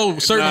niggas know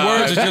certain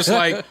words are just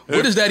like,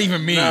 what does that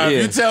even mean? Nah,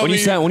 Yeah. you tell when me,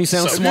 you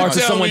sound smart to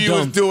someone you dumb.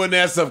 was doing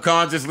that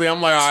subconsciously, I'm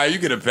like, all right, you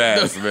get a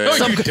pass, man.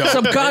 No, you don't.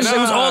 Subconscious, it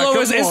was all over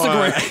his come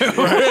on.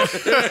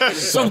 Instagram.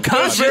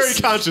 Subconscious. Very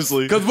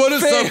consciously. Because what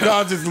does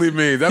subconsciously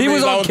mean? That He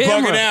means was I on was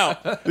camera. bugging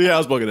out. Yeah, I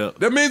was bugging out.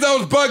 That means I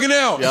was bugging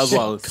out. Yeah, I was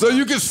wild. So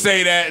you can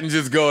say that and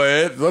just go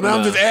ahead. So now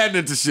I'm just adding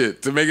it to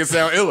shit to make it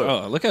sound iller.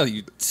 Oh, look how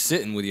you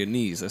sitting with your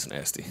knees. That's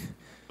nasty.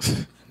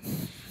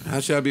 How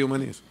should I be on my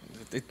knees?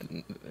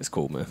 It's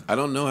cool, man. I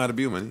don't know how to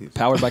be on my knees.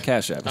 Powered by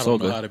Cash App. I It's all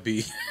don't know good. how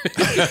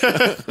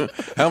to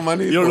be. How my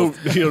knees? You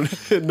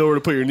don't know where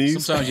to put your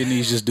knees. Sometimes your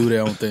knees just do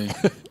their own thing.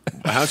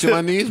 How should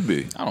my knees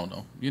be? I don't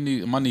know.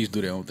 My knees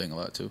do their own thing a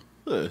lot too.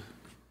 Well,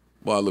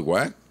 I look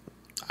whack.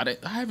 I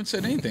haven't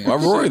said anything. Why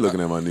Rory looking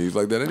at my knees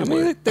like that I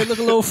anyway? mean, they look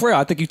a little frail.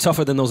 I think you're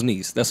tougher than those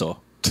knees. That's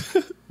all.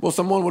 Well,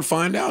 someone would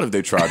find out if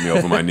they tried me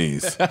over my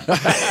knees.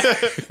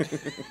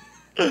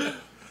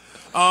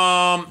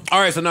 All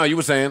right, so now you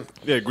were saying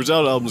Yeah,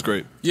 Griselda album's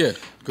great. Yeah,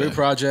 great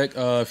project.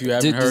 If you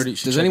haven't heard it, you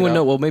should Does check anyone it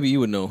know? out. Well, maybe you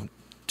would know.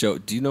 Joe,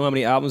 do you know how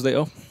many albums they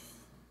owe?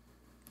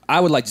 I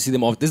would like to see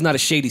them off. This is not a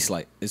shady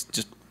slight. It's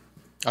just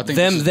I think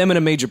this is- them in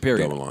a major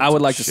period. Double I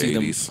would like to see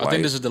them. shady I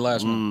think this is the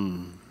last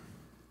one.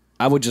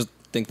 I would just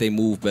think they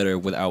move better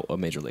without a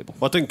major label.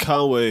 Well, I think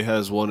Conway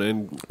has one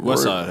and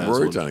Westside has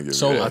Rory one. trying to give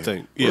Solo, me that. I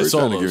think. Yeah, Rory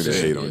trying to solo. give me the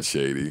hate Yeah. on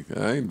Shady.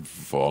 I ain't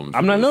falling.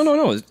 I'm not.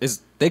 No.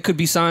 They could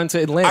be signed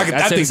to Atlantic.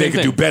 I think they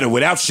could do better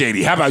without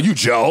Shady. How about you,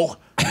 Joe?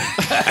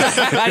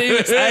 I didn't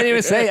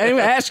even say. I didn't even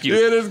ask you.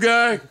 Yeah, this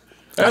guy.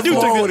 That's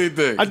what he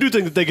think. I do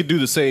think that they could do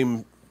the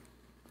same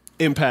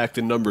impact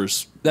in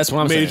numbers. That's what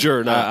I'm saying. Major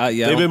or not.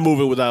 Yeah, They've been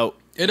moving without.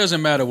 It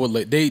doesn't matter what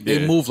they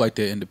Yeah. move like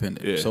they're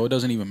independent, Yeah. so it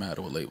doesn't even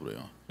matter what label they're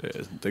on.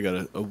 Yeah, they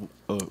got a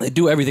They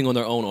do everything on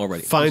their own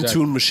already. fine-tuned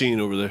Exactly. machine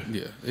over there.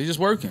 Yeah, they're just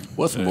working.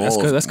 What's Maul's?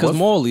 That's because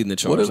Maul leading the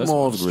charge. What is That's-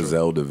 Maul's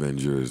Griselda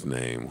Venger's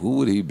name? Who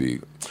would he be?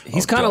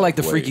 He's Oh, kind of Dogg, like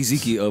the wait. Freaky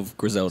Zeke of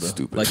Griselda.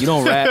 Stupid. Like you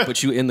don't rap,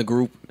 but you in the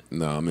group.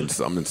 No, I'm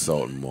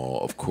insulting Maul.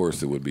 Of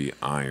course, it would be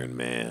Iron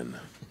Man.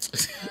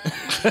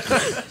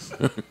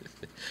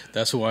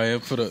 That's who I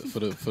am for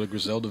the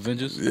Griselda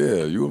Vengeance.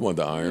 Yeah, you would want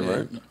the Iron,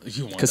 right?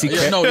 You want Because that.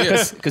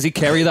 Yeah, because he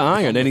carry the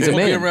iron, then he's a Don't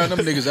be man. around them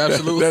niggas.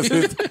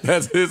 Absolutely.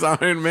 That's his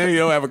Iron Man. He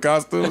don't have a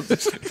costume.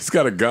 He's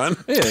got a gun.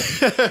 Yeah.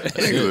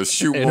 He's gonna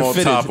shoot And a Maul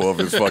fitted. top off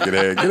his fucking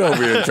head. Get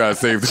over here and try to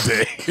save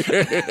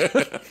the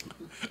day.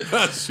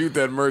 I'll shoot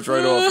that merch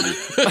right off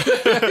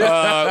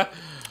you.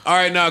 All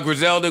right, now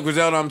Griselda,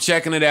 I'm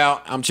checking it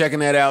out. I'm checking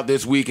that out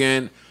this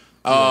weekend.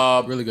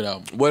 Really good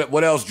album.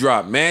 What else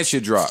dropped? Man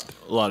shit dropped.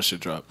 A lot of shit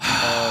dropped.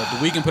 The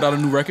Weeknd put out a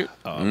new record.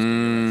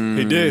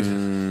 He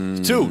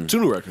did. Two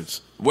new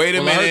records. Wait a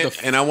Well, I heard minute,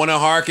 the- and I want to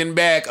harken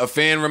back. A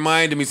fan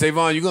reminded me,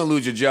 Savon, you're going to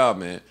lose your job,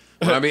 man.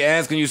 When I be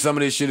asking you, some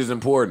of this shit is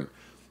important.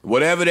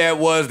 Whatever that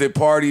was that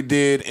Party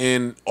did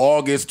in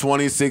August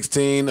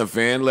 2016, a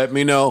fan let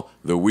me know.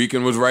 The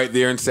Weeknd was right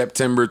there in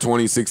September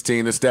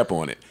 2016 to step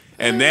on it.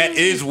 And that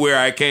is where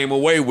I came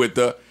away with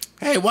the,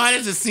 hey, why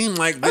does it seem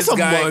like this That's a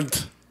guy...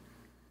 month.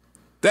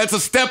 That's a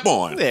step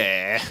on.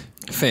 Yeah.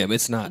 Fam,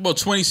 it's not. Well,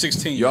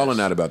 2016. Y'all are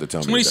not about to tell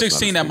me.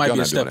 2016, that might be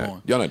a step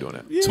on. Y'all not doing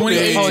that.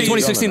 2018. Oh, in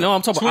 2016. No,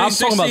 I'm talking about this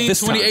time.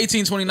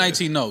 2018,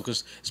 2019, no,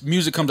 because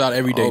music comes out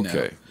every day now.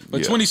 Okay, But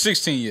yeah.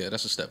 2016, yeah,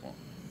 that's a step on.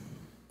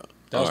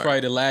 That was right. probably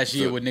the last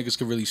year So- where niggas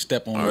could really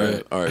step on All red.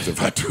 right, all right. So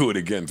if I do it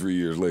again 3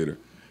 years later,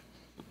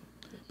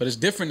 But it's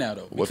different now,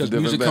 though. What's the because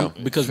difference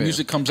music now?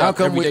 music comes How out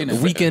come every day the now.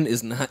 Weeknd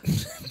is not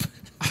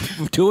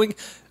doing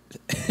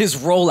his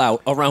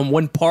rollout around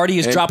one party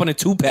is dropping a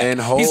 2-pack? and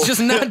Hov, He's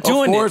just not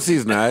doing Of course it.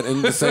 he's not.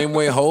 In the same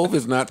way, Hov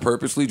is not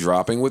purposely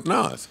dropping with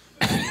Nas.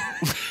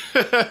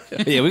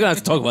 Yeah, we're gonna have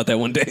to talk about that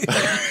one day.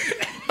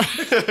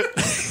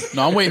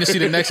 No, I'm waiting to see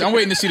the next. I'm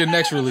waiting to see the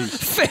next release.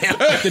 Fam.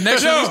 The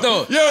next release,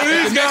 though.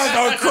 Yo, these guys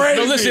are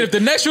crazy. No, listen. If the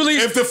next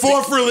release, If the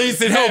fourth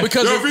release, it no,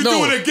 because yo, if, if we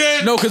no, do it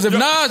again, no, because if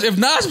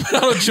Nas put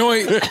out a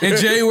joint in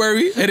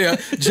January, and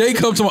Jay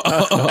comes to,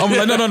 I'm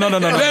like, no,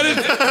 that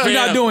is, we're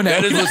not doing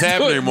that. That is We're what's not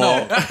doing- happening,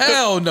 Maul. No,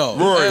 hell no.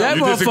 Rory, That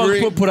you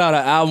disagree? motherfucker put out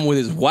an album with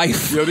his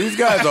wife Yo, these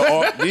guys are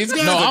all. These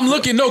guys No, are I'm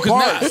looking. No,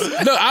 parts.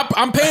 because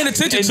I'm paying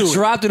attention and to it.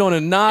 dropped it on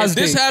a Nas If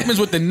this thing. happens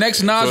with the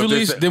next Nas So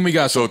release, this- then we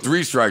got So something.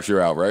 3 strikes,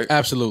 you're out, right?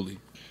 Absolutely.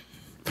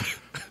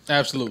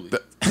 Absolutely.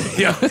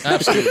 Yeah.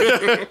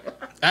 Absolutely.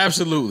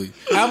 Absolutely.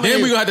 Then we're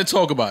going to have to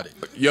talk about it.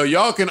 Yo,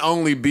 y'all can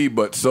only be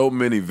but so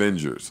many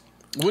Vengers.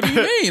 What do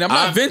you mean? I'm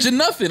not venging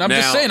nothing. I'm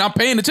just Now, saying I'm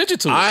paying attention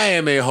to it. I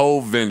am a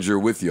whole Venger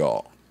with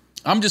y'all.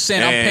 I'm just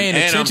saying I'm paying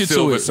and attention I'm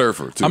Silver to it.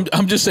 Surfer, too.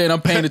 I'm just saying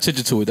I'm paying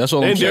attention to it. That's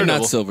all I'm And saying. You're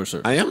Daredevil. not Silver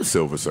Surfer. I am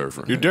Silver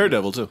Surfer. You're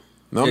Daredevil, too.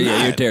 No, I'm Yeah,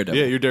 not. you're Daredevil.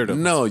 Yeah, you're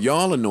Daredevil. No,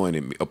 y'all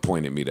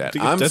appointed me that.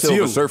 I'm That's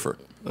Silver you. Surfer.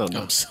 Oh,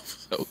 no.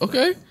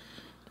 Okay.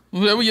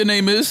 Whatever your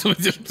name is,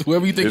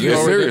 whoever you think It's you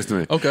are. serious to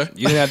me. Okay.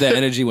 You didn't have that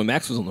energy when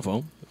Max was on the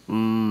phone.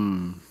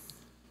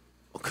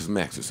 Because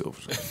Max is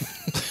Silver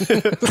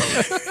Surfer.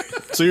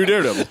 So you're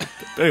Daredevil.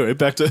 Anyway,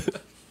 back to...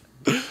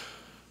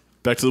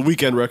 Back to the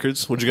Weekend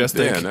records. What'd you guys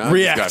think? Yeah, now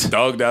React. I just got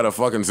dogged out of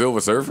fucking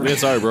Silver Surfer. Yeah,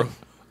 sorry, bro.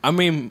 I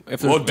mean,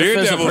 if Well, if there's a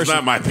Daredevil's person-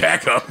 not my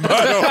backup.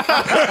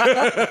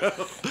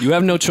 You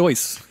have no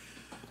choice.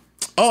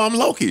 Oh, I'm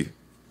Loki.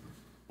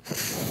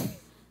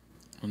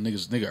 Well,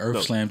 nigga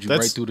Earth slammed you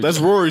right through the. That's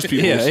Rory's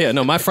people. Yeah.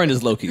 No, my friend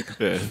is Loki.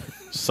 Yeah.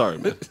 Sorry,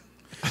 man.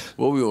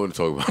 What we want to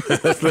talk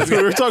about?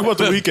 We were talking about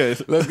the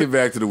Weekend. Let's get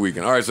back to the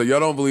Weekend. All right, so y'all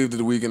don't believe that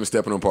the Weekend is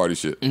stepping on party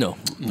shit, No,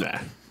 Nah.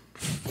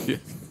 I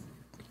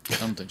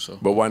don't think so.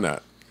 but why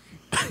not?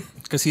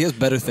 because he has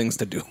better things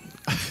to do.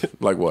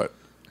 Like what?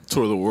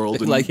 Tour the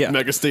world and Like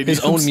mega stadiums. his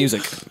own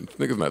music.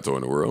 Nigga's not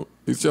touring the world.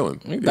 He's chilling.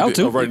 He about did-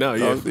 to. Oh, right now,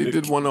 yeah. He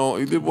did one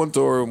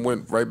tour and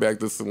went right back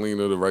to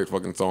Selena to write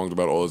fucking songs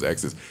about all his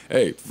exes.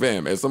 Hey,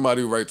 fam, as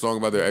somebody who writes songs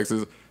about their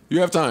exes, you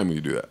have time when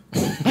you do that.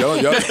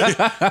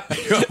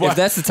 If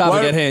that's the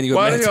topic at hand, you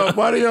have mad time.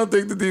 why do y'all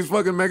think that these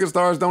fucking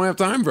megastars don't have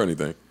time for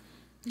anything?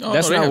 No,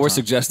 That's they not have what we're time.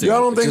 suggesting.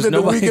 Y'all don't It's think just that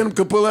the nobody- Weeknd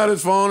could pull out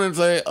his phone and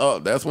say, "Oh,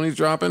 that's when he's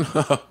dropping"?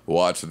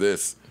 Watch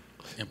this.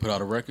 And put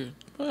out a record.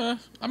 I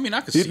mean,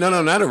 I could see.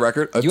 No, not a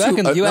record. You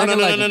acting like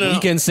no.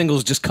 weekend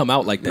singles just come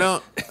out like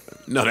that.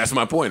 No, that's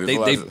my point.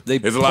 There's They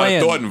a lot of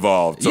plan. thought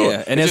involved. So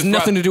Yeah, and it has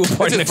nothing to do with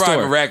Party It Next just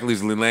probably Door.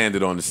 miraculously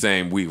landed on the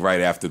same week right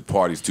after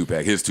Party's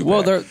 2-pack, his 2-pack.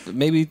 Well, they're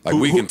maybe like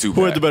Weeknd 2-pack.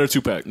 Who had the better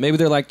 2-pack? maybe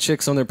they're like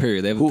chicks on their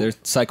period. They're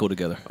cycle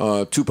together.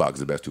 Tupac is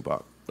the best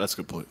Tupac. That's a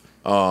good point.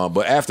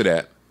 But after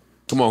that,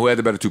 come on, who had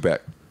the better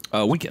 2-pack?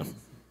 Weekend.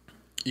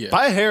 Yeah,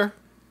 By a hair.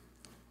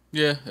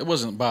 yeah, it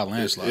wasn't by a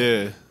landslide.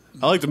 Yeah.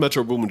 I like the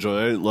Metro Boomin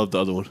joint. I didn't love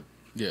the other one.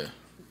 Yeah.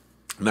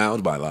 Nah, it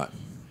was by a lot.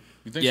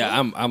 You think Yeah,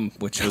 so? I'm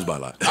with you. It was by a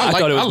lot. I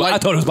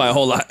thought it was by a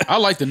whole lot. I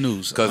like the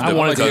news. I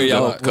wanted to hear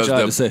y'all what y'all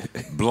had to say.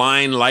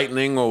 Blind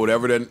Lightning or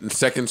whatever that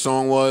second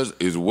song was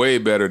is way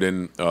better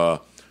than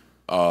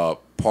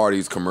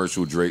Party's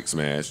commercial Drake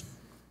smash.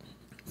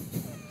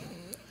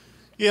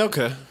 Yeah,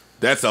 okay.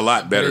 That's a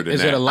lot better than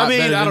Is that. it a lot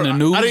better than the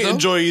news? I didn't though?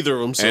 enjoy either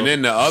of them. So And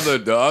then the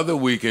other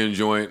Weekend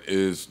joint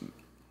is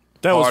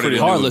that was harder pretty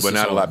than hard. news, but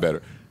not a lot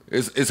better.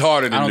 It's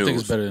harder than I don't news. think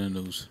it's better than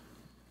the news.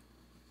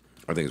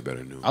 I think it's better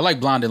than news. I like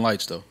Blinding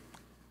Lights though.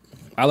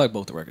 I like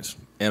both the records,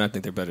 and I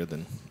think they're better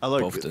than. I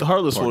like both the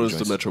Heartless party one is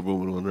joints. the Metro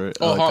Boomin one, right?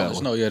 I Oh, like that Heartless.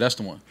 one. No, yeah, that's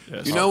the one.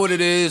 Yeah, You know what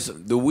it is?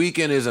 The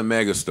Weeknd is a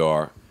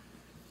megastar,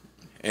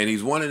 and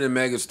he's one of the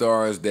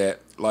megastars that,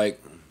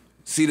 like,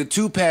 see, the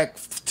 2-pack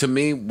to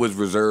me was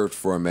reserved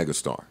for a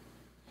megastar.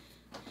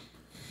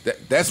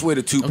 That's where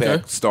the 2-pack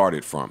Okay.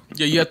 started from.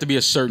 Yeah, you have to be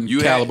a certain You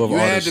caliber of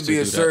had artist to be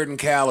a do that. certain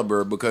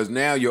caliber because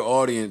now your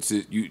audience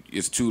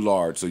is too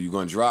large. So you're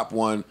going to drop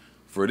one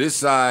for this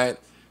side,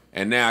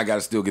 and now I got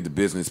to still get the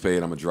business paid.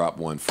 I'm going to drop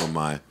one from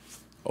my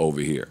over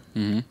here.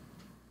 Mm-hmm.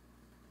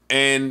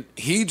 And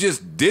he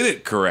just did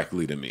it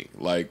correctly to me.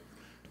 Like,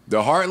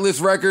 the Heartless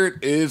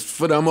record is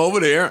for them over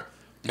there.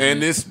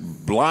 And this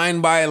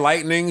Blind by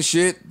Lightning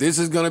shit, this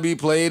is going to be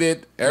played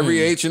at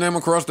every H&M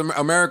across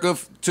America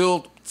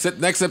till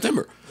next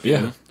September.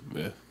 Yeah.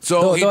 Yeah.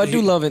 So Though I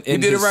do love it he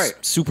in did his it right.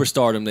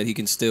 superstardom that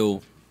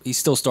he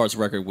still starts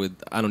record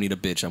with "I don't need a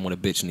bitch, I want a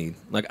bitch need."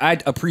 Like I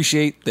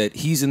appreciate that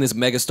he's in this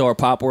megastar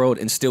pop world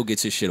and still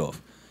gets his shit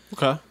off.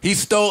 Okay. He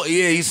stole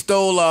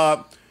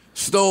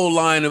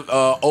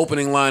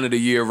opening line of the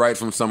year right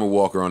from Summer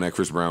Walker on that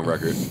Chris Brown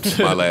record.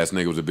 My last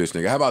nigga was a bitch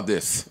nigga. How about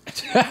this?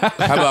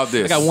 How about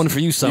this? I got one for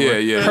you, Summer.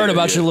 Heard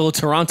about your little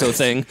Toronto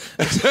thing.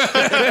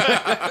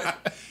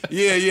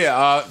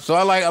 Yeah. So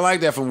I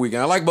like that from Weeknd.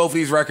 I like both of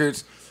these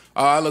records.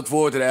 I look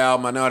forward to the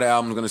album. I know how the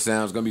album's gonna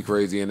sound. It's gonna be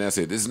crazy, and that's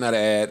it. This is not an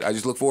ad. I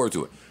just look forward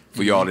to it.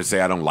 For y'all to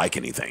say I don't like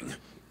anything.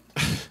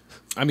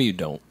 I mean, you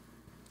don't.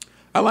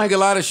 I like a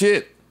lot of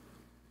shit.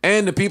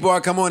 And the people I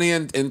come on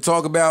here and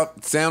talk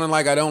about sounding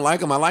like I don't like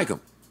them, I like them.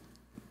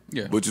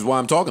 Yeah. Which is why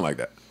I'm talking like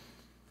that.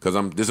 Because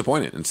I'm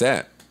disappointed and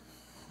sad.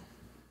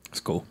 That's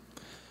cool.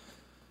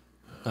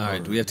 All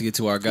right, do we have to get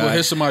to our guy? Well,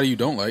 here's somebody you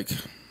don't like.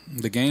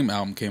 The Game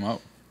album came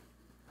out.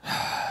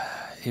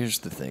 Here's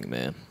the thing,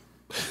 man.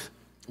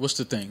 What's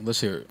the thing?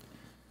 Let's hear it.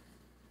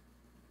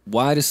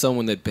 Why does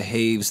someone that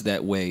behaves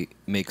that way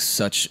make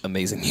such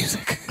amazing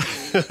music?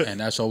 And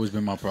that's always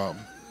been my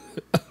problem.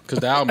 Because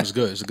the album is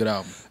good. It's a good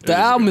album. The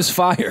album is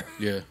fire.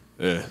 Yeah.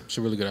 Yeah. It's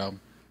a really good album.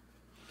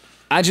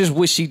 I just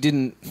wish he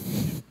didn't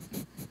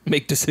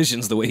make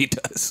decisions the way he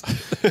does.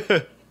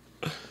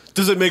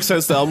 Does it make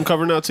sense, the album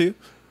cover now to you?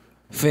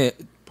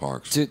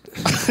 Parks. Dude,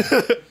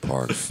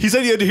 Parks. He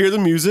said you had to hear the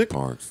music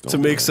Parks. to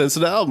make sense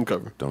of the album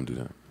cover. Don't do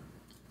that.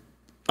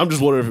 I'm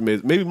just wondering if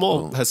it maybe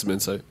Maul has some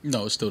insight.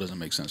 No, it still doesn't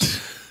make sense.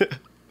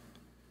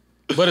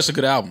 But it's a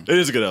good album. It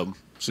is a good album.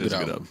 It's a good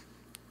album.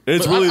 And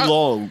it's But really I-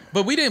 long.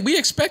 But we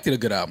expected a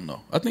good album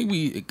though. I think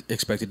we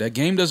expected that.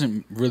 Game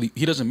doesn't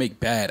make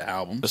bad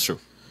albums. That's true.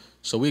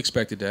 So we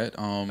expected that.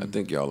 I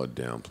think y'all are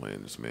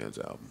downplaying this man's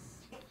album.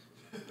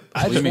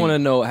 I you just mean? want to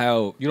know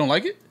how You don't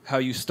like it?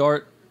 you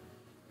start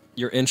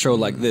your intro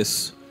like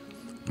this,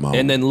 Mama,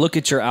 and then look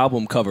at your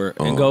album cover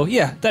and go,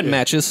 "Yeah, that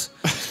matches."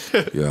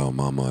 yo,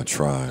 mama, I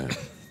tried.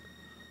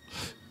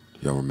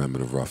 Y'all remember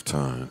the rough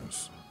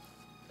times.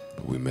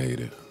 But we made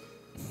it.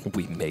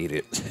 We made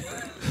it.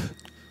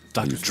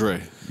 Dr.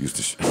 Dre. Used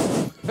to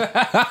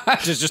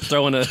just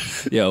throwing a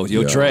yo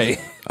Dre.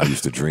 I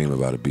used to dream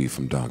about a beat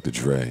from Dr.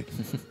 Dre.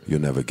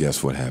 You'll never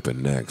guess what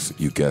happened next.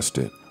 You guessed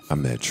it. I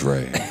met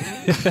Dre.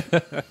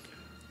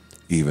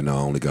 Even though I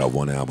only got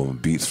one album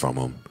of beats from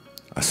him,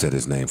 I said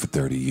his name for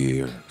 30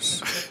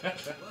 years.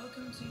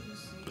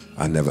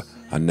 I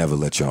never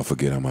let y'all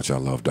forget how much I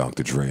love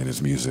Dr. Dre and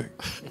his music.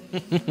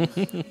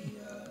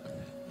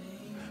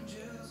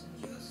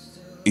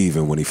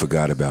 Even when he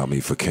forgot about me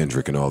for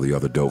Kendrick and all the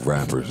other dope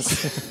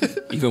rappers.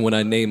 Even when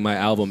I named my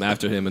album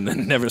after him and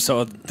then never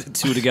saw the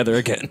two together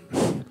again.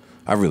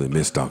 I really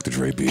miss Dr.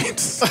 Dre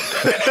beats.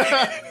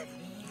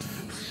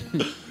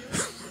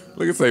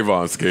 Look at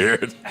Savon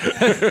scared.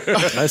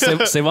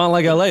 Savon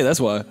like LA, that's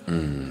why.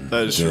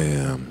 That is true.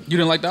 Damn. You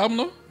didn't like the album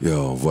though?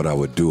 Yo, what I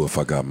would do if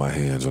I got my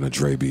hands on a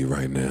Dre beat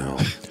right now.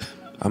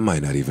 I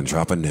might not even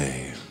drop a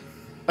name.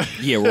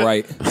 Yeah,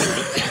 right.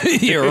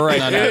 You're right.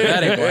 No,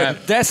 that ain't gonna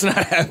happen. That's not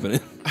happening.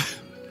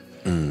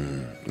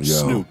 Yo,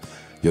 Snoop.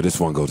 Yo, this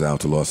one goes out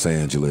to Los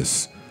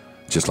Angeles.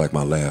 Just like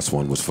my last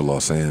one was for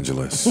Los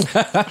Angeles.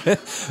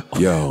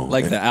 Yo.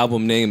 Like the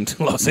album named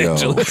Los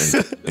Angeles.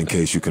 In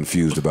case you're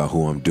confused about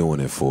who I'm doing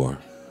it for,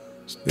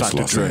 it's Dr.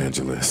 Los Dre.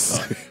 Angeles.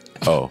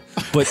 Oh.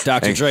 But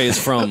Dr. Dre is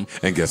from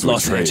And guess what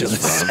Los Dre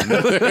Angeles. is from?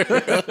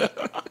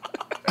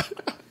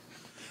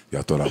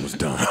 Y'all thought I was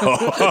done.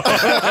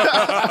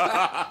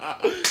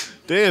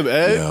 Damn,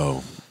 Ed.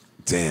 Yo.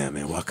 Damn,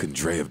 man. Why couldn't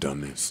Dre have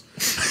done this?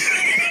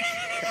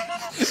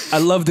 I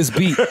love this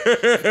beat,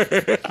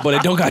 but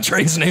it don't got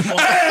Dre's name on it.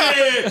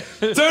 Hey!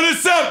 Turn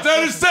this up!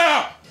 Turn this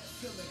up!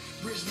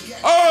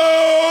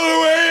 All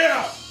the way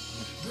up!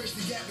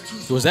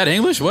 Was that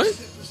English? What?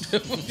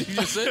 What did you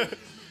just say?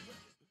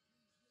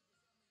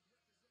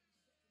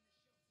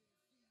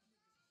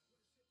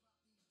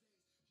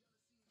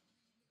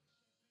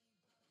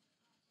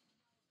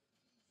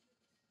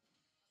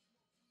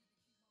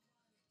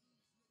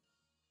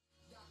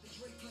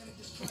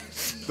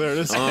 There it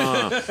is. Yo,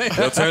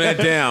 turn that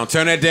down.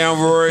 Turn that down,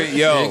 Rory.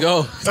 Yo. There you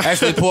go.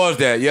 Actually, pause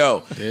that.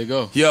 Yo. There you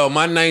go. Yo,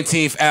 my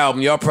 19th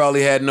album, y'all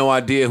probably had no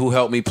idea who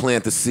helped me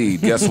plant the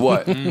seed. Guess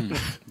what?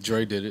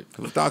 Dre did it. It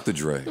was Dr.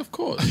 Dre. Of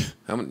course.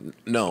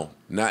 No,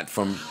 not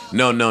from.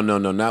 No,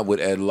 not with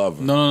Ed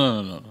Lover.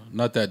 No.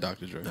 Not that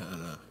Dr. Dre.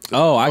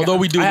 Oh, Although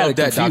we do I had love it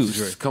that Dr. confused.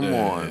 Dre. Come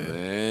on,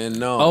 man.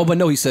 No. Oh, but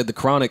no, he said the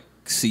Chronic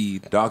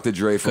seed. Dr.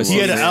 Dre from He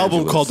had an Los album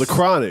Angeles. called The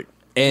Chronic.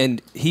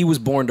 And he was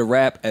born to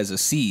rap as a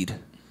seed.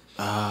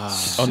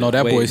 Oh no,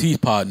 that Wait. boy's he's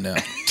podding now.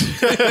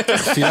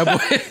 See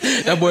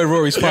that boy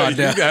Rory's podding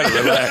now. You gotta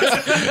relax.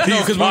 No,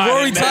 because when podding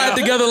Rory now. tied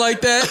together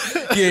like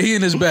that, yeah, he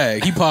in his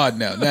bag. He pod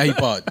now. Now he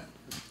pod.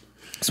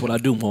 That's what I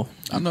do, Mo.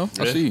 I know.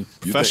 I see you.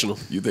 Professional.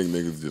 You think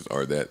niggas just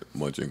are that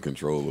much in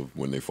control of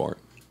when they fart?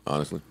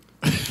 Honestly.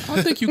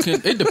 I think you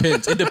can. It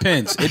depends. It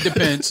depends. It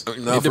depends. No,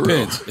 It for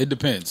depends. real. It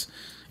depends.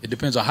 It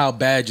depends on how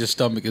bad your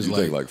stomach is. You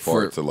think like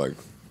farts are like.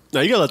 No,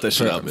 you gotta let that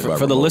shit out, man.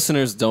 For the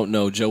listeners don't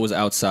know, Joe was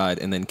outside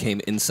and then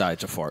came inside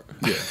to fart.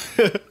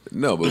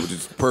 No, but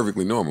it's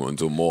perfectly normal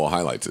until Maul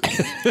highlights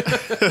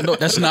it. No,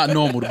 that's not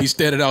normal to be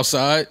standing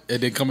outside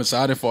and then come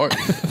inside and fart.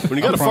 When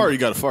you gotta fart, you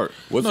gotta fart.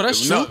 What's, No,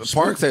 that's no, true.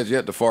 Parks has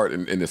yet to fart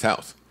in this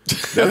house.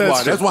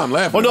 That's why I'm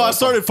laughing. Oh no, I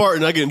started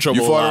farting. I get in trouble.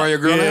 You a fart lot. around your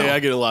girl Yeah, now? I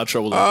get in a lot of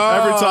trouble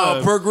every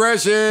time.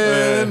 Progression.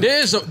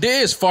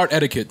 There is fart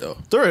etiquette though.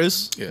 There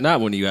is.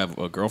 Not when you have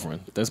a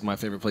girlfriend. That's my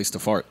favorite place to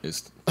fart.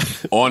 Is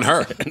On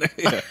her.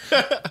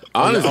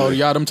 Honestly. Oh,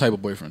 y'all them type of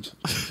boyfriends.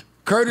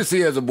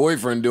 Courtesy as a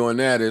boyfriend doing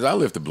that is I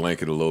lift the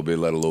blanket a little bit,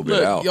 let a little bit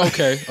Look, out.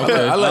 okay.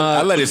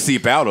 I let it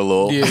seep out a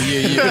little.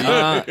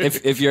 Yeah.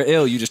 if you're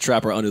ill, you just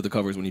trap her under the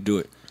covers when you do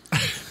it. I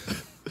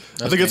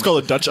think it's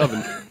called a Dutch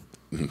oven.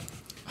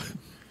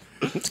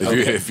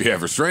 If you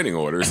have restraining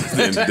orders,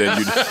 then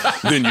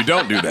you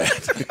don't do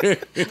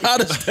that. How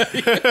does that?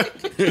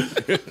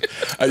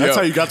 That's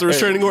how you got the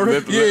restraining order?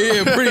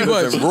 Yeah, pretty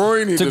much.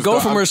 Rory needs To go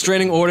stop. from a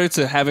restraining order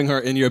to having her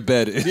in your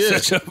bed is Yeah.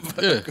 such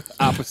a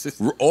opposite.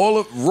 All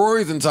of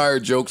Rory's entire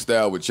joke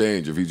style would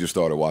change if he just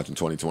started watching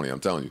 2020. I'm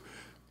telling you.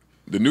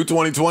 The new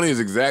 2020 is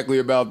exactly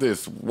about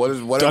this. Whatever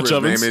Dutch his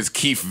ovens? name is,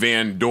 Keith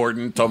Van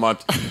Dorten, talking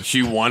about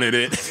she wanted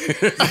it.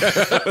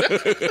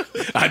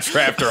 I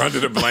trapped her under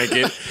the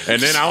blanket,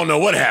 and then I don't know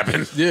what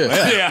happened. Yeah.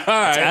 All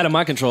right. It's out of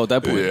my control at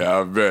that point.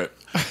 Yeah, I bet.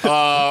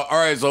 All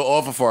right, so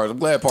off of farts. I'm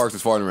glad Parks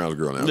is farting around his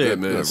girl now. Yeah, Good,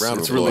 man, good. it's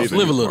Round of relieving. applause for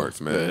Live a you, little. Parks,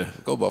 man. Yeah.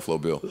 Go Buffalo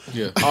Bill.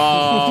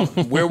 Yeah.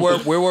 Where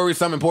were we?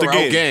 Something important.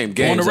 The Oh, Game.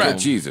 game. Born to Rap.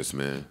 Jesus,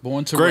 man.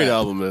 Born to Great rap.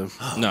 album, man.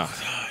 No,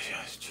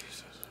 Yes,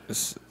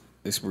 Jesus.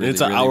 it's really, It's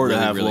an really, hour and really,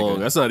 a half really long.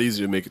 good. That's not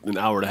easy to make an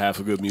hour and a half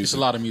of good music. It's a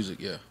lot of music.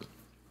 Yeah.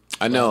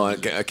 I know. I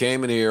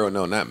came in here, or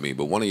no, not me,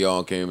 but one of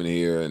y'all came in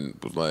here and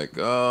was like,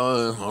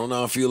 I don't know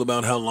how I feel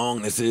about how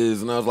long this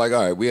is. And I was like,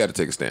 all right, we had to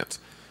take a stance.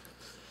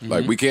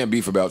 Like, we can't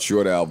beef about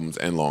short albums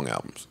and long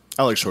albums.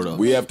 I like short albums.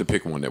 We have to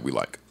pick one that we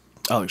like.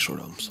 I like short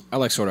albums. I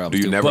like short albums. Do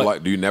you too, never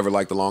but Do you never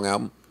like the long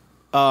album?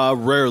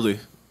 Rarely.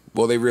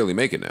 Well, they really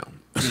make it now.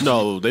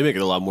 No, they make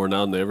it a lot more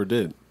now than they ever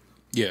did.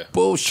 Yeah.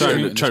 Bullshit.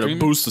 Streaming- Trying to streaming?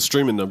 boost the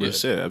streaming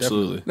numbers. Yeah, Yeah,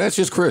 absolutely. That's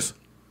just Chris.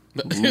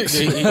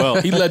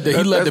 he led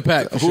the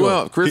pack. For Who sure.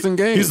 else? Chris and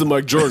Game. He's the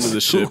Mike Jordan of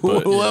this shit.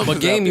 But Who else But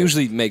is Game out there?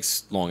 usually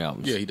makes long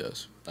albums. Yeah, he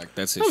does. Like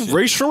that's his shit.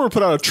 Ray Shermer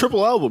put out a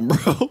triple album,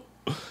 bro.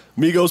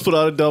 Migos put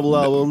out a double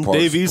album. Parks,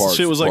 Dave East Parks,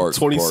 shit was like Parks,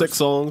 26 Parks.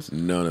 songs.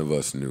 None of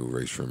us knew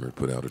Ray Shermer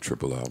put out a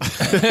triple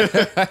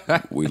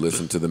album. We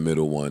listened to the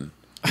middle one.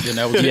 Then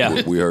that was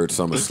Yeah. We heard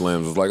some of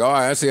Slim's. Was like, all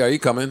right, I see how he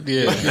coming.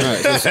 Yeah.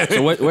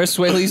 So where's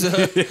Swaley's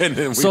And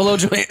then we- solo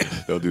joint?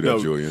 Don't do that,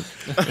 Julian.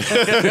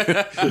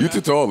 You too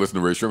tall. Listen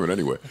to Ray Sherman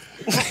anyway.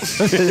 That's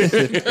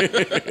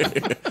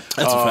a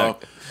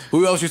fact.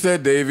 Who else you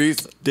said? Davies.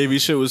 Dave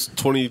East shit was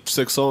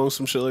 26 songs,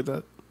 some shit like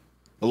that.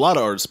 A lot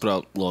of artists put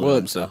out long Well,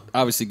 albums. So.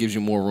 obviously gives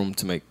you more room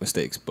to make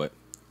mistakes, but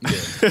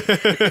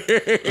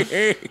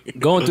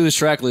going through this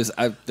track list,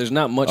 there's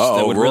not much that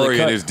Oh, would Rory really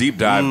cut. in his deep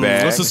dive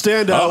bag. What's the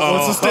standout?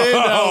 What's the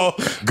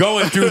standout?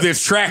 Going through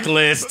this track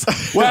list.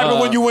 What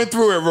happened when you went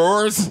through it,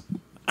 Roars?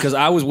 Because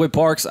I was with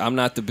Parks, I'm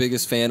not the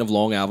biggest fan of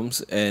long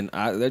albums, and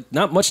there's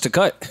not much to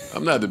cut.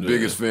 I'm not the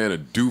biggest fan of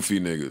doofy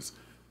niggas.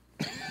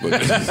 But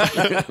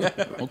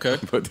Okay.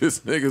 but this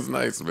nigga's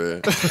nice,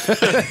 man.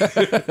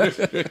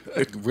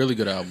 Really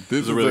good album.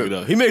 This It's a really good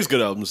album. He makes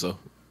good albums, though.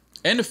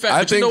 And the fact I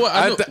that think. you know what?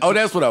 I know,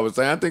 That's what I was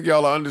saying. I think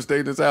y'all are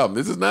understating this album.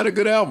 This is not a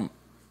good album.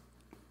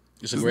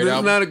 it's a This great is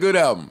album. not a good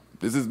album.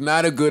 This is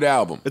not a good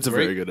album. It's a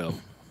very good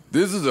album.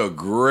 This is a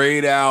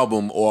great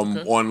album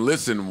on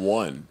listen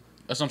one.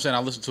 That's what I'm saying. I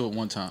listened to it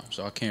one time,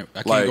 so I can't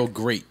Like, go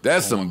great.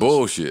 That's on some one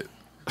bullshit.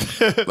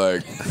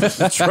 Like,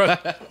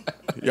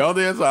 y'all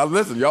there? So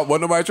listen, y'all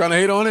wasn't nobody trying to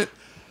hate on it.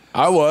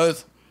 I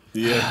was.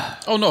 Yeah. listen.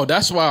 Oh no,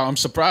 that's why I'm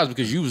surprised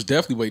because you was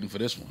definitely waiting for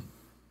this one.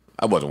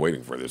 I wasn't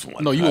waiting for this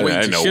one. No, you were I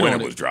waiting didn't to know shit when on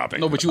it it. was dropping.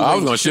 No, but you were I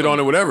was waiting gonna to shit on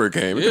it whenever it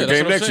came. It Yeah, could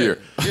have that's came what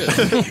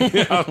next I'm year. saying.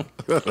 Yeah.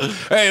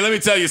 Hey, let me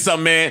tell you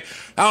something, man.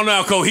 I don't know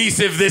how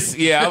cohesive this.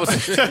 Yeah, I was.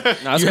 That's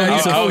You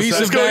had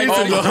cohesive.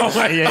 cohesive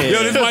bag.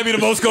 Yo, this might be the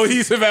most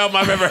cohesive album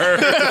I've ever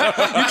heard.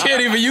 You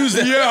can't even use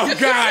that. Yo,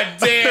 god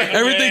damn.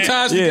 Everything man.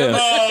 ties Yeah. together.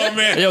 Oh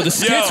man. Yo, the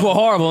skits were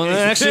horrible, and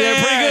actually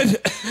they're pretty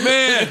good.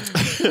 Man.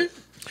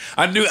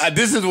 I knew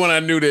this is when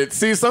I knew that.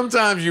 See,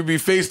 sometimes you be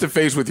face to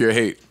face with your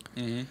hate,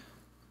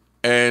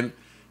 and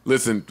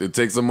listen, it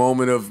takes a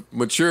moment of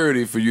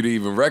maturity for you to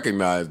even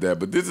recognize that.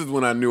 But this is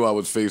when I knew I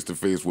was face to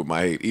face with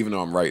my hate. Even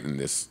though I'm writing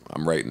this,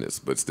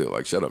 but still,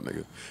 like, shut up,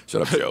 nigga,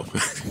 shut up, Joe.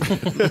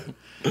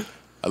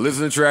 I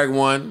listened to track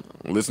one,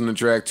 listen to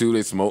track two.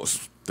 They smoke.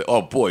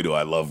 Oh boy, do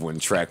I love when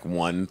track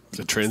one.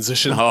 The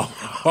transition.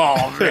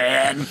 Oh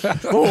man!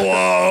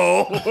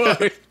 Whoa!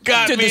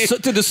 Got Did me.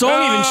 the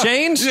song even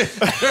change?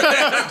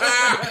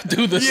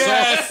 Do the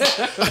Yes.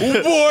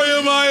 Boy,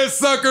 am I a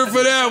sucker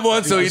for that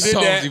one. So he The did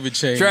songs that. even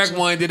changed. Track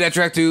one, did that.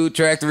 Track two,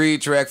 track three,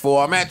 track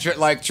four. I'm at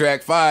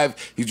track five.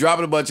 He's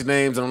dropping a bunch of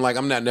names, and I'm like,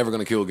 I'm never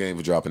gonna kill Game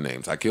for dropping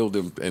names. I killed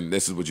him, and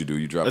this is what you do.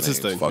 You drop That's names.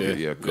 his thing, Fuck yeah. it.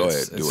 Yeah, go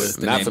It's- ahead, do it's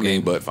it. the Not name for me,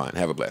 game. but fine.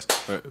 Have a blast.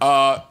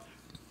 Right.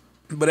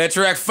 But at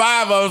track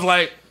five, I was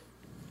like,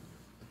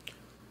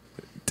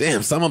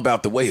 damn, something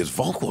about the way his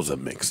vocals are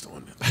mixed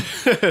on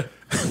it.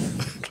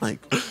 Like,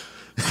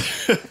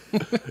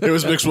 It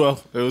was mixed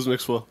well.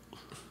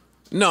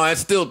 no, I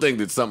still think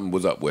that something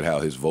was up with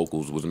how his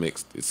vocals was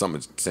mixed. It's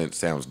something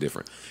sounds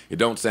different. It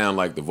don't sound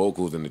like the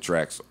vocals in the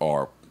tracks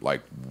are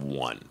like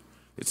one.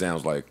 It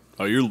sounds like,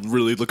 Oh, you're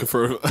really looking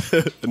for a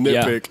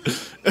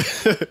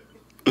nitpick.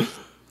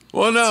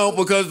 well, no,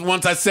 because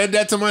once I said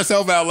that to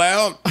myself out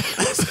loud,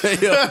 I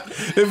said, yo,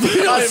 if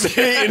you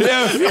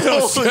don't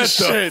Holy shut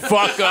shit. the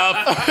fuck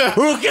up,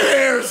 who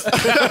cares?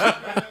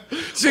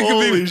 She could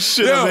Holy be,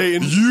 shit, yo, I'm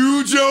hating.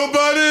 you, Joe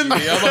Budden?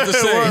 Yeah, I'm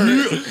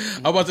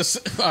about to say.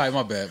 All right,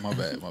 my bad.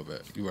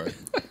 You right.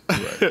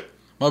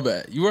 My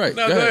bad. You right.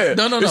 No, Go ahead.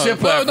 No. It's your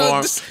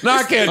platform. No,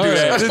 I can't do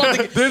that.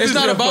 It's This is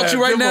not your about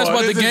you right platform. now. It's Come about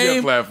on, the this is your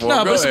game. platform. No,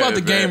 Go but it's about ahead,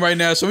 the game man. right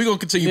now. So we're gonna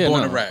continue Yeah,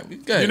 going no. to rap. Go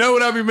ahead. You know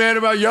what I'd be mad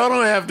about? Y'all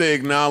don't have to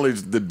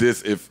acknowledge the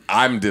diss if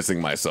I'm dissing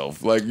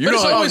myself. Like, you But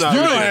it's don't, always you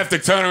good. don't have to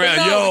turn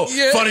around. No, Yo,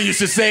 yeah. funny you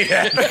should say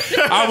that.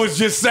 I was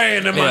just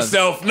saying to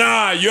myself,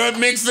 nah, you're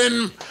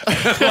mixing.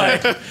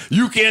 Like,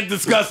 you can't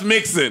discuss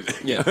mixing.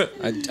 Yeah,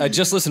 I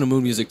just listened to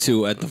Moon Music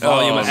too at the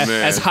volume Oh, man.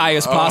 as high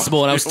as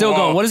possible, and I was still Whoa.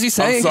 going, "What is he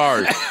saying?" I'm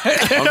sorry.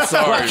 I'm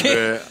sorry,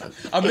 man.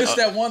 I missed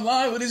that one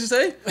line. What did you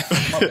say?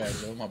 My bad,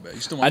 bro. My bad.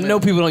 You still I know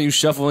people don't use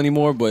shuffle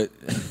anymore, but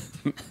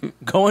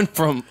going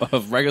from a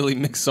regularly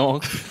mixed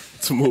song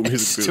To Moon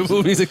Music to too.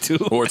 Moon Music too.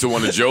 Or to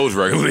one of Joe's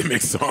regularly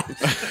mixed songs.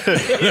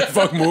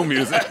 Fuck moon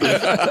music.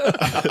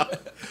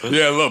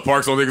 Yeah, look,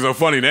 Parks don't think it's so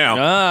funny now.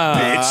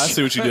 I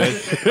see what you did.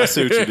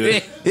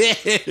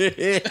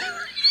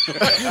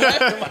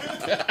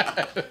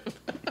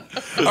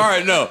 All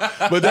right, no.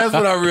 But that's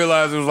what I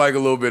realized. It was like a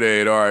little bit of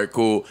hate. All right,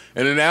 cool.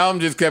 And then the album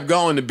just kept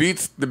going. The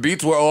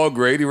beats were all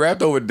great. He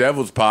rapped over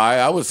Devil's Pie.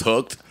 I was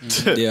hooked.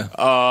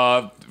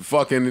 Yeah,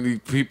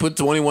 Fucking, he put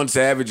 21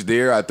 Savage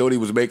there. I thought he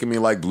was making me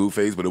like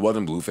Blueface, but it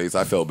wasn't Blueface.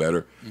 I felt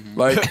better.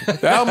 Like,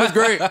 the album was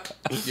great.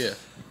 Yeah.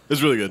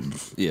 It's really good.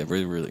 yeah,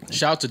 really, really.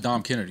 Shout out to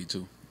Dom Kennedy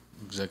too,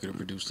 executive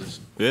produced this.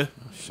 Yeah.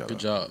 Good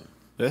job.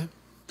 Yeah.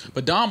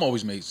 But Dom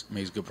always makes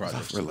good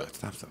projects. Relax.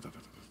 Stop.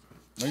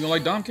 You don't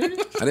like Dom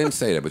Kennedy? I didn't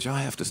say that, but y'all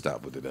have to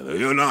stop with it.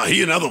 You know,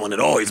 he another one that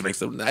always makes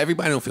them.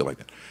 Everybody don't feel like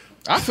that.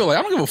 I feel like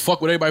I don't give a fuck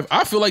with everybody.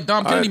 I feel like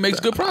Dom Kennedy makes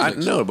good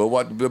projects. I know,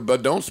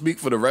 but don't speak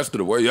for the rest of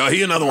the world. Yo,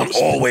 he another one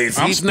always.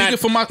 I'm He's speaking not.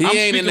 for my. He I'm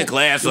ain't in the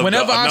class of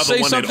whenever I another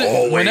say one something. that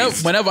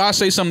always. Whenever I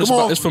say something,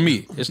 it's for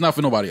me. It's not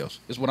for nobody else.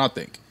 It's what I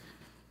think.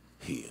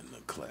 He in the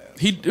class.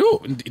 He do.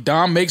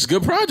 Dom makes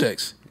good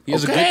projects. He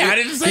has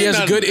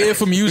a good ear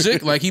for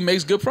music. Like he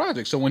makes good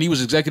projects. So when he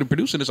was executive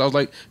producing this, I was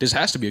like, this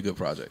has to be a good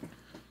project,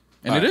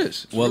 and it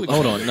is. Well, really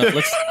hold on. No,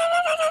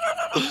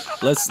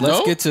 let's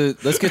get to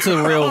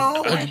the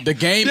real. The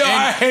game. Yo,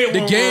 I hate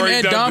the game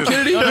and Dom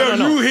Kennedy. Yo,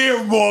 you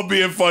hear more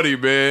being funny,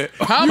 man.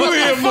 How you am I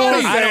hear more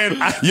funny?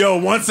 saying, yo,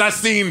 once I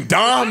seen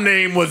Dom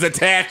name was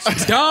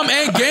attached. Dom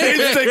and game.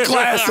 Instant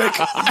classic.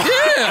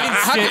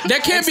 Yeah,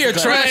 that can't be a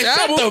trash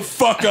album. Shut the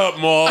fuck up,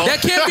 Maul.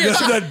 That can't be a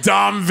the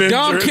Dom Ventures.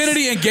 Dom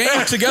Kennedy and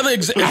Game together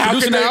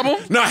producing the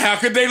album. No, how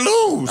could they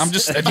lose? I'm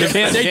just they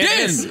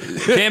didn't.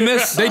 Can't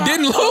miss. They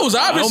didn't lose.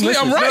 Obviously,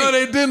 I'm right. No,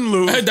 they didn't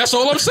lose. That's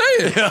all I'm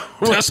saying.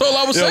 That's all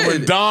I was saying.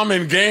 When Dom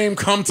and Game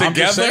come together, I'm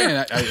just saying,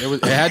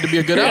 it had to be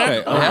a good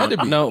album. It had to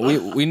be. No,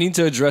 we need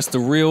to address the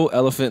real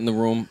elephant in the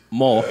room,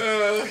 Maul.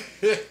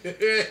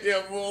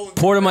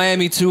 Port of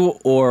Miami 2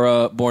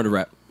 or Born to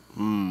Rap?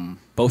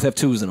 Both have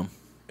 2s in them.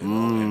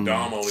 And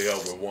Dom only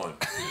helped with one.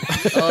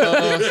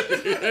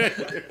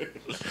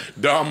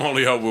 Dom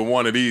only helped with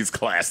one of these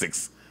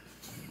classics.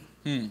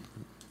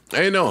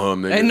 Ain't no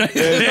hum,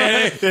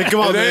 nigga. Come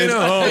on, man.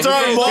 It's all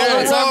right, Maul.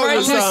 It's all right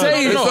to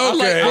say. It's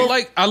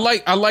okay.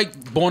 I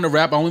like Born to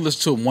Rap. I only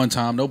listened to it one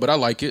time though, but I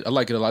like it. I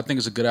like it a lot. I think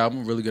it's a good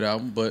album, really good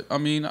album. But I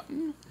mean,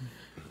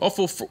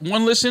 for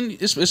one listen,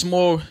 it's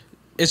more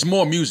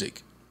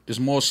music. There's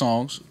more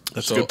songs.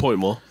 That's a good point,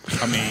 Maul.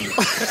 I mean,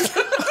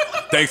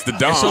 thanks to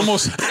Dom. it's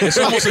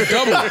almost a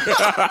double.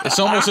 It's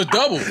almost a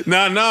double.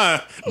 Nah.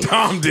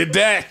 Dom did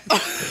that.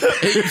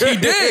 He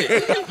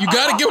did. You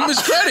got to give him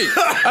his credit.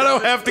 I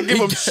don't have to give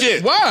him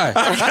shit. Why?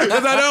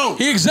 Because I don't.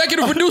 He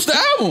executive produced the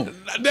album.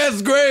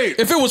 That's great.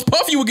 If it was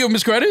Puff, you would give him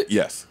his credit?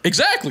 Yes.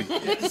 Exactly.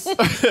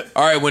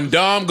 All right, when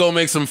Dom go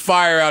make some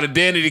fire out of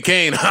Danny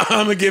Kane,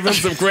 I'm going to give him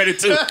some credit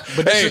too.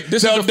 But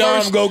tell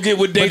Dom go get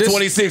with Day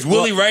 26.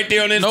 Willie right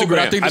there on Instagram. No, but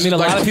I think I mean, a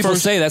like lot of people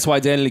first... say that's why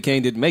Danny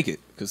Kane didn't make it,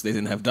 because they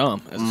didn't have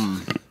Dom.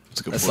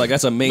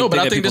 That's a main no, but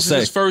thing I think that people this say.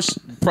 is his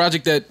first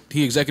project that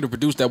he executive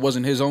produced that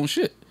wasn't his own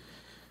shit.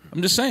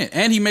 I'm just saying.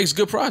 And he makes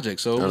good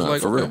projects, so it was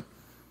like, for real.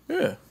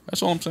 Yeah,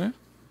 that's all I'm saying.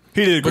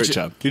 He did a great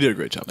job. He did a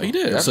great job. He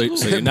did. So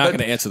you're not going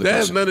to answer the That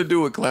has question. nothing to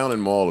do with clowning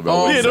Maul about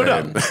what yeah, he's no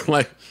saying. doubt.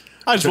 Like,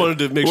 I just wanted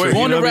to make sure.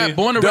 Born you to know Rap.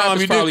 Born to Rap Dom,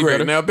 is you did probably great.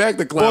 better. Now back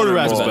to Born clowning to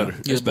Rap is Maul. better.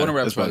 Yes, Born to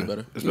Rap is probably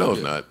better. No,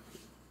 it's not.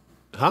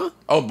 Huh?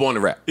 Oh, Born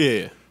to Rap.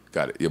 Yeah.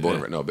 Got it. Yeah, Born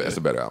to Rap. No, that's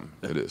a better album.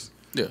 It is.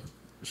 Yeah,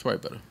 it's probably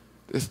better.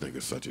 This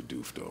nigga's such a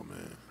doof, though,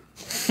 man.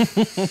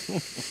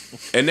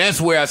 And that's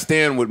where I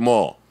stand with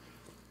Maul.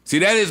 See,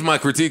 that is my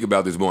critique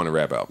about this Born to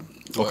Rap album.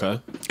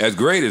 Okay. As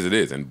great as it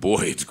is, and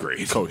boy, it's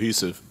great.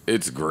 Cohesive.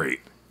 It's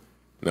great.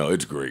 No,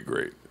 it's great.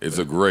 It's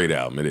a great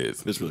album. It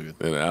is. It's really good.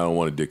 And I don't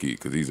want to dick eat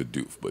because he's a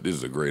doof, but this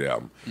is a great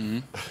album. Mm-hmm.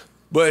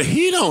 But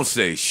he don't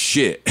say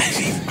shit.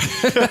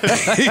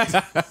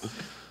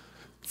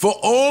 For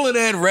all of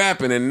that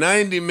rapping and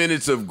 90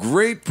 minutes of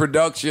great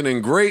production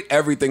and great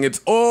everything,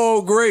 it's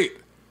all great.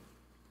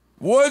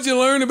 What'd you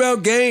learn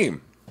about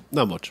Game?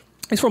 Not much.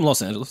 He's from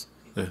Los Angeles.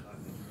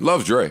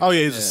 Loves Dre. Oh,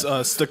 yeah. He's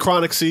the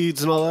Chronic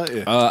Seeds and all that.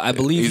 Yeah. I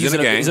believe He's in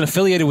a gang. He's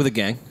affiliated with a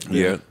gang.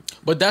 Yeah.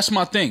 But that's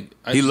my thing.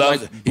 He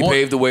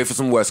paved the way for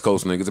some West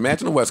Coast niggas.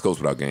 Imagine the West Coast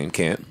without Game.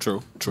 Can't.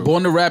 True.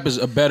 Born to Rap is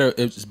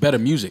better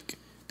music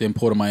than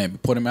Port of Miami.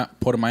 Port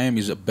of Miami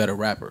is a better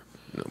rapper.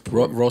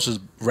 Ross is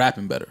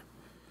rapping better.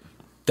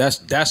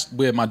 That's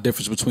where my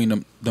difference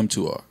between them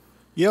two are.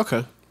 Yeah,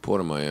 okay.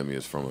 Port of Miami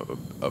is from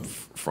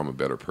a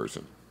better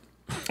person.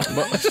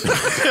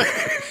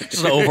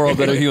 Just an overall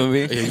better human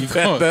being.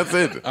 Yeah, that's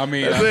it. I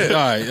mean, all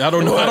right. I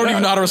don't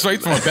even know how to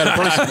respect from a better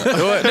person.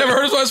 Never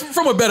heard of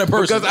from a better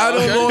person. Because I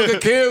don't longer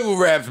care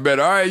who raps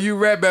better. All right, you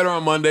rap better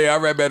on Monday. I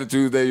rap better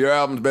Tuesday. Your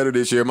album's better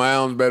this year. My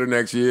album's better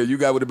next year. You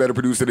got with a better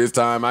producer this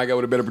time. I got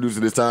with a better producer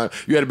this time.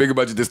 You had a bigger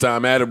budget this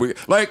time.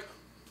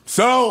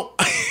 So,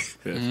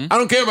 I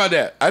don't care about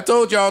that. I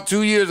told y'all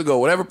 2 years ago,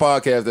 whatever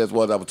podcast that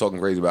was, I was talking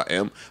crazy about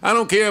M. I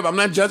don't care. I'm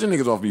not judging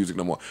niggas off music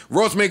no more.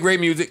 Ross make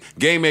great music.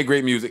 Game make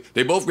great music.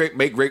 They both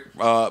make great.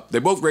 They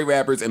both great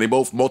rappers, and they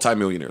both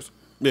multimillionaires.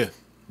 Yeah.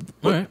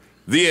 All right.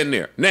 The end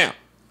there. Now,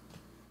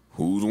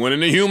 who's winning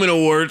the Human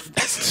Awards?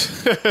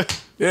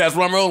 Yeah, that's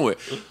what I'm rolling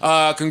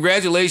with.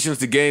 Congratulations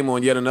to Game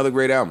on yet another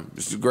great album.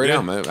 It's a great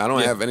album, man. I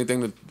don't have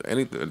anything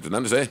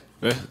to say.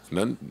 Yeah.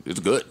 It's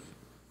good.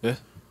 Yeah.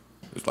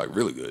 It's like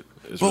really good.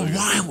 It's But really good.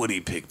 why would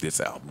he pick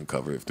this album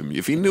cover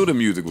if he knew the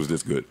music was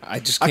this good? I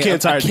can't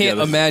tie it can't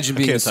together. imagine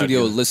being in I the can't tie it studio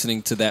together.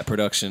 listening to that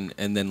production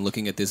and then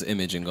looking at this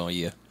image and going,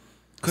 yeah.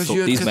 Because So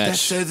these that match.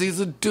 says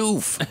he's a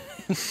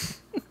doof.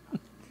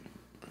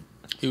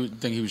 He would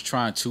think he was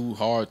trying too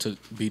hard to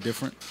be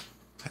different.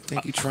 I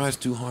think he tries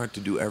too hard to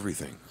do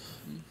everything.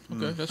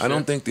 Okay, that's I don't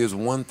fair. think there's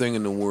one thing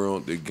in the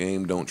world that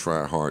Game don't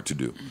try hard to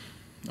do.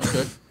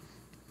 Okay.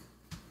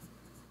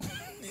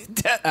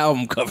 That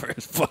album cover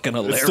is fucking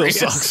It hilarious.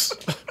 still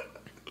sucks.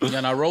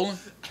 Y'all not rolling?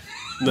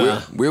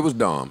 Nah. Where was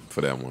Dom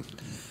for that one?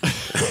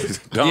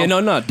 Yeah,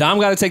 no. Dom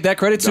got to take that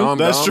credit too.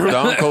 That's true.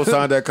 Dom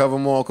co-signed that cover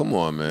more. Come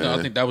on, man. No,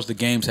 I think that was the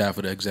game's half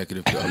of the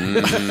executive.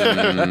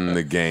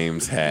 The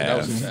game's half. That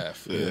was his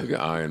half. Look at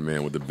Iron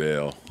Man with the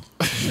bell.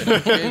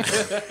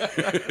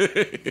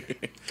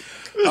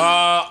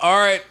 All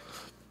right.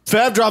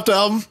 Fab dropped the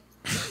album.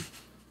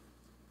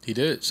 He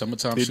did.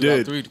 Summertime He Shootout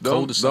did. 3. The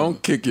coldest summer.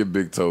 Don't kick your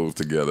big toes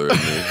together.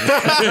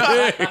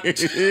 I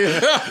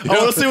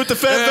want to see what the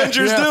Fab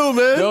Vengers do,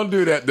 man. Don't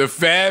do that. The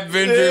Fab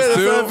Vengers Yeah, the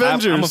too. Fab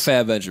Vengers. I'm a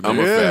Fab Venger. I'm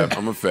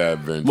Man. a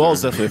Fab Venger.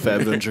 Maul's definitely a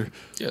Fab Venger.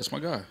 Yeah, it's my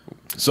guy.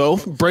 So,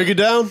 break it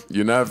down.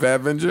 You're not a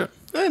Fab Venger?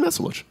 Not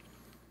so much.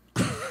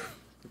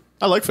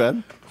 I like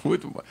Fab.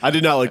 What- I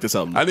did not like this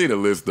album. I need a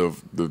list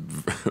of the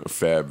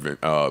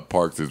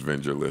Parks'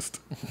 Venger list.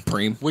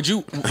 Preem. Would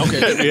you?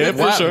 Okay. Yeah, for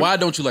why, sure. why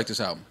don't you like this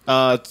album?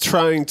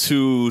 Trying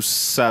to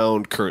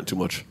sound current too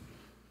much.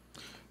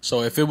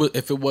 So if it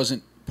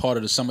wasn't part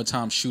of the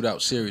Summertime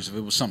Shootout series, if it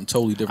was something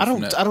totally different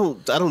from that. I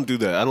don't do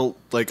that. I don't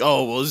like.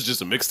 Oh well, this is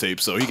just a mixtape,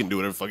 so he can do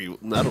whatever fuck he.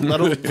 I don't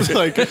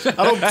like.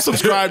 I don't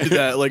subscribe to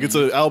that. Like it's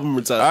an album.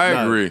 It's I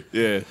agree.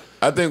 Yeah,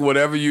 I think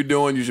whatever you're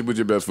doing, you should put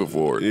your best foot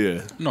forward.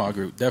 yeah. No, I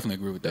agree. Definitely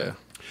agree with that.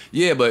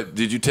 Yeah, but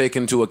did you take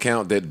into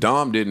account that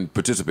Dom didn't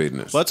participate in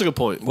this? Well, that's a good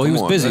point. Well, he was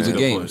Come on, busy man. with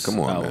games. Come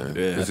on, Oh, man. yeah,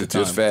 This at is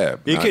just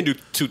Fab. You not- can't do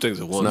two things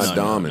at It's once. not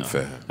Dom and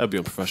Fab. That'd be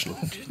unprofessional.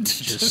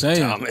 Just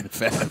saying. Dom and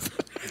Fab.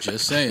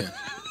 Just saying.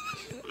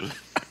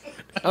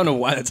 I don't know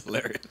why that's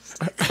hilarious.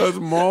 Because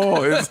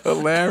Maul is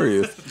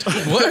hilarious.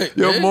 What?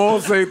 Yo, man? Maul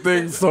say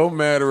things so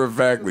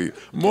matter-of-factly.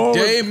 Maul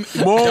Dame-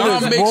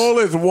 Maul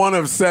is one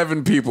of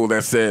 7 people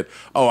that said,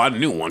 oh, I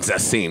knew once I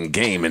seen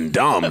Game and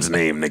Dom's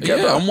name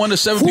together. Yeah, I'm one of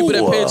 7 people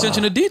that pay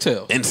attention to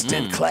detail.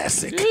 Instant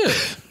classic. Yeah,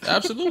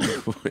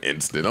 absolutely.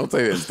 Instant. Don't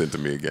say instant to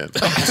me again.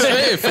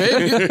 Say it,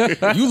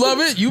 fam. You love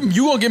it. You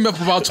gonna give me up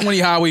about 20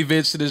 highway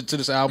vids to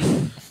this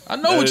album. I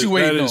know what you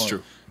waiting on. That is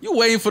true. You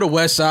waiting for the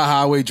West Side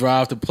Highway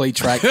Drive to play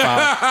track 5.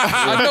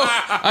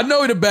 I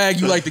know the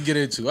bag you like to get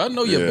into. I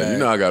know your bag. You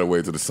know I gotta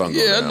wait till the sun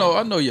goes Yeah, down.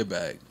 I know your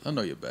bag. I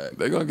know your bag.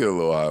 They're gonna get a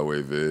little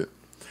highway vid.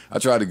 I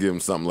tried to give him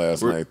something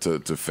last night to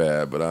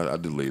Fab, but I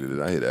deleted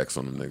it. I hit X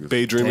on them niggas.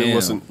 Daydreaming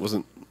Damn.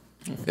 wasn't.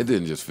 It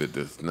didn't just fit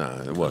this.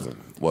 Nah, it wasn't.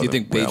 Do you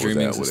think where I was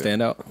Daydreaming's at a with it.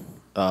 standout?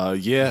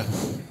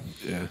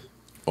 Yeah.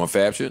 On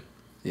Fab shit?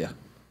 Yeah.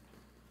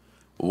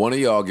 One of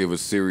y'all give a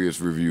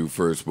serious review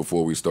first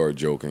before we start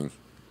joking.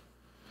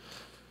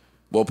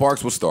 Well,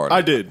 Parks will start.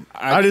 I did.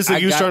 I just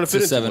think he was got trying to fit to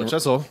in too 7. much.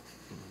 That's all.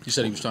 You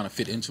said he was trying to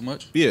fit in too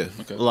much? Yeah.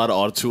 Okay. A lot of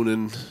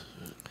auto-tuning.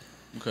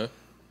 Okay.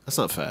 That's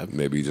not Fab.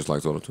 Maybe he just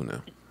likes auto-tune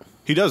now.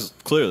 He does,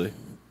 clearly.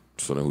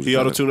 So then who's He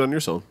trying to- auto-tuned on your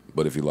song.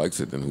 But if he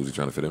likes it, then who's he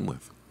trying to fit in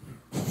with?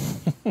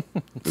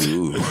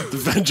 Ooh. The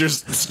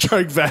Avengers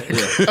strike back.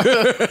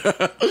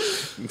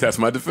 That's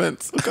my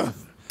defense.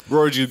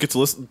 Rory, did you get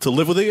to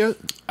live with it yet?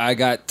 I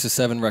got to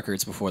 7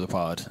 records before the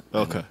pod.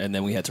 Okay. And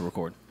then we had to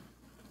record.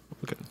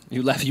 Okay.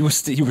 You left. You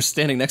were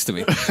standing next to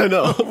me. I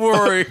know.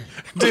 Rory,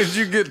 did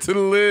you get to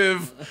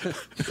live?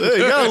 Hey,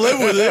 you gotta live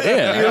with it.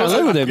 Yeah, I gotta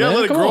live with it, You gotta man.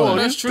 let it Come grow on. on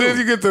That's you. true. Did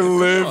you get to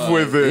live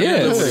with it?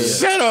 Yeah.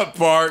 Shut up,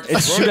 Parks.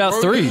 It's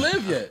Shootout Rory 3. didn't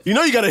live yet. You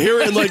know you gotta hear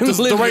it in like the right I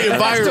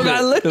still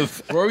gotta environment.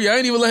 live. Rory, I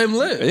ain't even let him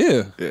live.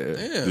 Yeah.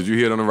 Yeah. Did you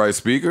hear it on the right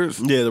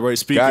speakers? Yeah, the right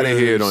speakers. Gotta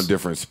hear it on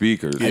different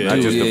speakers, not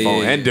do. just the Yeah,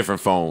 phone, yeah, and yeah.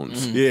 different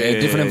phones. Yeah,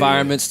 And different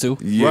environments too.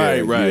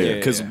 Yeah, right. yeah.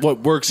 Because what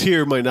works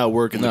here might not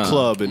work in the Nah.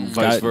 club, and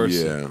vice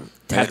versa. Yeah.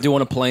 Have to do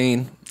on a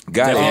plane.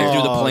 Got Have to it.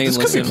 do the plane This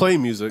could be listen.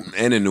 plane music.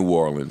 And in New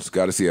Orleans.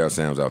 Got to see how it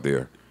sounds out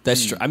there.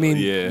 That's true. I mean,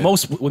 Yeah.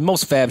 with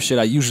most Fab shit,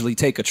 I usually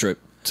take a trip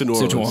To New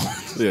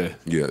Orleans. Yeah.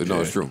 Yeah, no,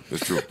 it's true.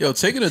 It's true. Yo,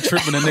 taking a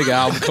trip when a nigga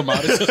album come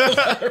out is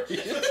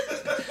hilarious.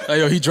 Like,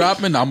 yo, he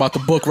dropping. I'm about to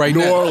book right New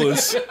now.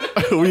 Orleans.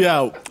 We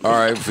out. All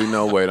right, so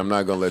no, wait. I'm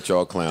not gonna let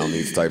y'all clown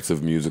these types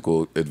of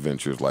musical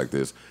adventures like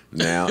this.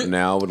 Now,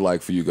 I would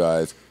like for you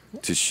guys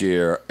to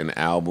share an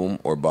album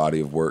or body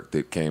of work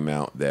that came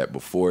out that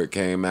before it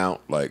came out,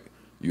 like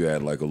you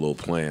had like a little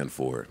plan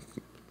for it.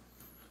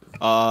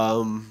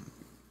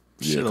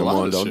 Shit, Yeah, a come lot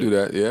on, of don't shit. do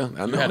that. Yeah,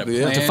 I know. had a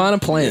Yeah, plan? Define a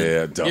plan.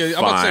 yeah, Yeah,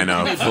 I'm about to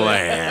define say, a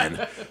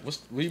plan. What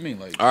do you mean?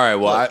 Like, All right,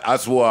 well, I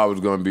swore I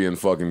was gonna be in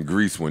fucking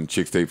Greece when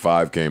Chicks Tape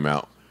 5 came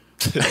out.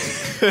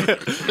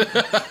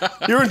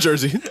 You're in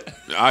Jersey.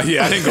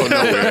 Yeah, I didn't go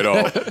nowhere at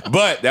all.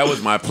 But that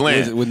was my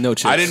plan. With no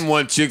chicks. I didn't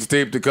want Chicks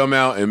Tape to come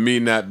out and me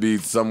not be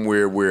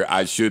somewhere where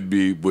I should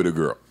be with a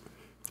girl.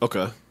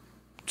 Okay.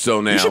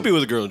 So now, You should be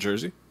with a girl in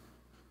Jersey.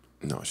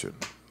 no, I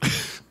shouldn't.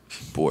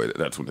 Boy,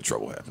 that's when the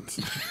trouble happens.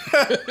 go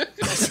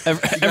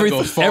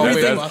far away.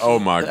 Everything. That's- Oh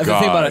my Think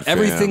god! about it. fam.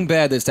 Everything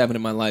bad that's happened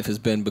in my life has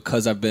been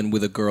because I've been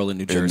with a girl in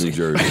New in Jersey. New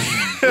Jersey.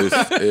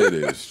 It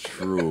is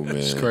true, man.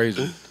 it's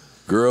crazy.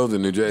 Girls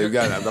in New Jersey.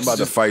 I'm about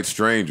to fight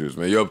strangers,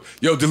 man. Yo,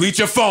 delete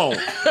your phone.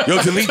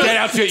 Yo, delete that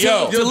out your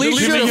yo. Delete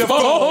give me your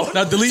phone.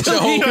 Now delete your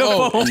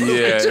whole phone.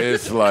 Yeah,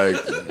 it's like.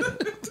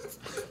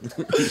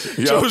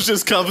 Yo, Joe's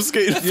just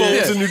confiscating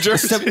phones in New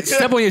Jersey.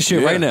 Step on your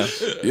shit right now.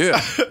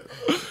 yeah.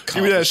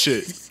 Give me that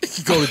shit.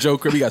 You go to Joe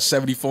crib, he got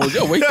 70 phones.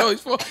 Yo, wait, yo,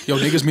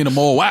 niggas me in the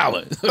mall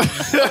wilding.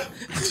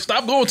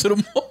 Stop going to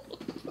the mall.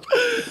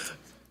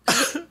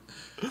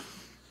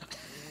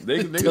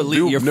 They Delete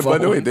do, your by the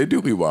phone. way, they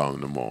do be wild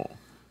in the mall.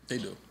 They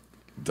do.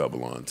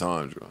 Double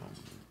entendre.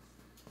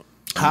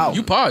 How?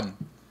 You pardon.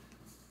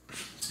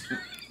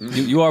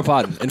 You are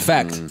podding. In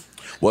fact,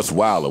 What's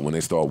wilder, when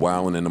they start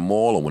wilding in the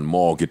mall or when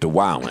mall get to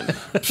wilding?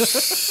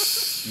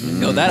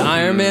 yo, that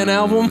Iron Man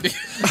album,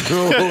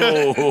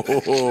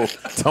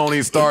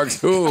 Tony Stark's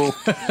who?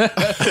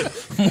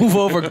 Move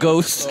Over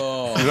Ghost.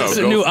 No, It's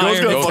a new Iron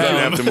Man Ghost doesn't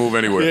album. have to move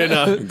anywhere. Yeah,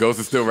 no. Ghost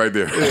is still right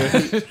there.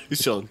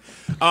 He's chilling.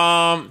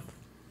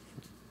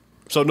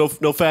 So no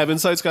Fab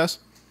Insights, guys?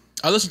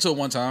 I listened to it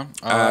one time.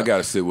 I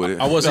gotta sit with it.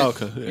 I wasn't. Oh,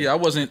 okay, yeah. Yeah, I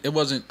wasn't. It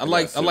wasn't. I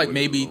like sit with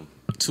maybe it.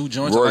 2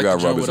 joints. Rory I like got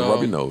the joint rub his with,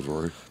 rubby nose,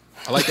 Rory.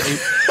 I like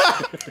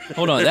the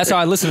Hold on, that's how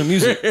I listen to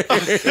music.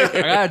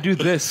 I gotta do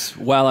this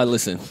while I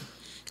listen.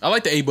 I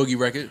like the A Boogie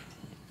record.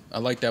 I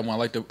like that one. I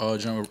like the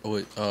joint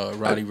with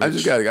Roddy Ricch. I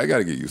just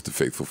gotta get used to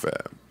Faithful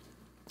Fab.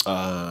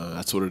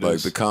 That's what it is. Like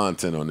the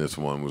content on this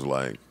one was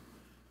like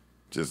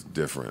just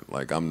different.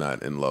 Like I'm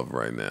not in love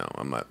right now.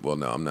 I'm not. Well,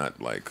 no, I'm not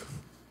like.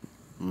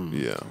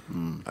 Yeah,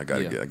 I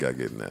gotta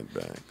get in that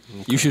bag.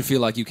 You should feel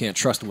like you can't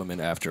trust women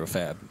after a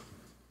Fab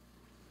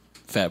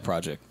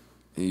project.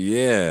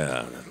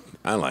 Yeah,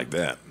 I like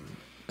that.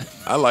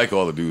 I like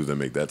all the dudes that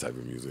make that type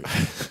of music.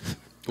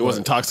 It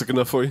wasn't toxic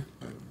enough for you?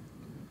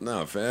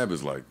 No, Fab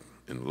is like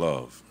in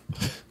love.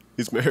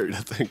 He's married, I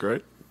think,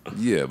 right?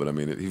 Yeah, but I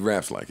mean, he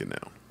raps like it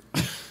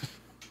now.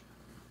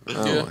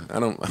 I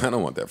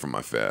don't want that from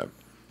my Fab.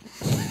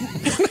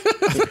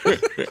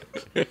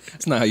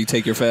 It's not how you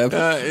take your Fab.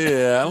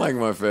 Yeah, I like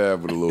my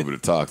Fab with a little bit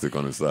of toxic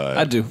on the side.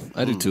 I do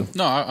too.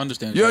 No, I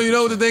understand. Yo, you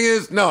know what the thing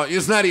is? No,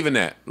 it's not even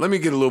that. Let me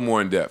get a little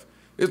more in depth.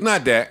 It's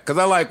not that, because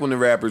I like when the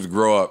rappers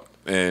grow up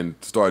and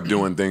start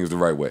doing things the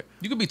right way.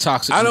 You could be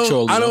toxic. I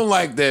controlling, don't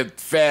like that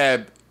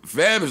Fab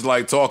is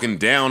like talking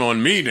down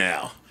on me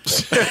now.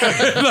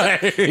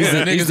 Like, He's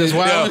the niggas that's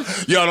wild.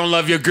 Y'all don't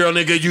love your girl,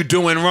 nigga. You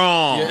doing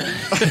wrong.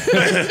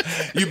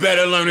 You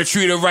better learn to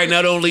treat her right,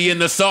 not only in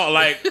the salt.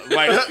 Like,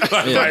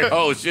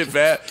 oh shit,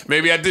 Fab.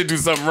 Maybe I did do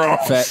something wrong.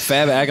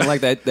 Fab acting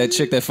like that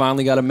chick that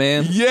finally got a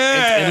man.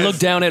 Yeah, And looked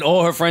down at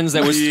all her friends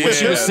that was when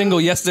she was single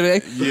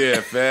yesterday.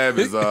 Yeah, Fab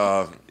is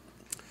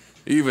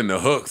even the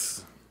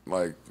hooks.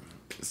 Like,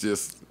 it's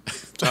just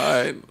all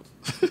right.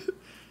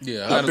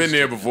 Yeah, I've been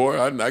there before.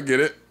 I get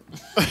it.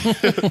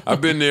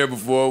 I've been there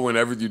before.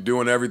 Whenever you're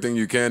doing everything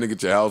you can to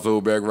get your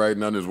household back right,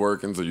 none is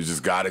working, so you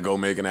just got to go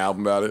make an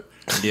album about it.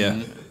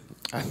 Yeah.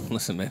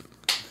 Listen, man.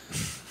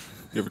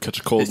 You ever catch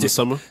a cold in the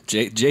summer?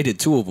 Jay did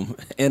 2 of them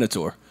and a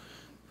tour.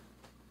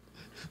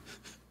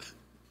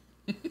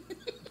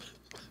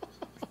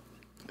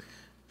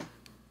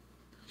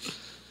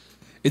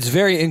 It's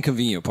very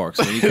inconvenient, Parks,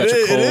 when you catch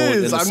a cold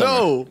in the I summer.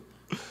 know.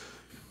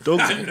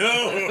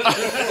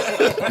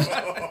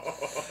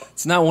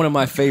 It's not one of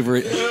my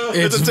favorite.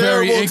 It's a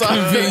very terrible time.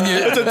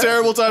 inconvenient. It's a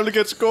terrible time to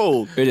catch a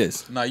cold. It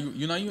is. Nah,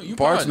 you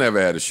Parks pardon. never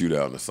had a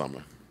shootout in the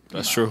summer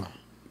That's true.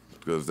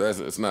 because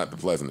it's not the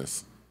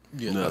pleasantness.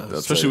 Yeah. No, I'll tell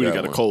especially when you that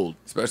got a one. cold.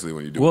 Especially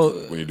when you do Well-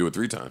 it, when you do it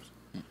 3 times.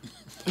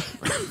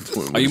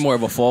 Are you more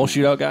of a fall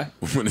shootout guy?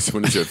 when it's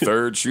your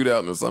 3rd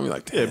shootout in the summer? You're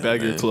like, Yeah, damn, bag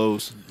man, your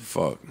clothes.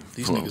 Fuck.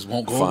 These niggas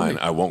won't go Fine,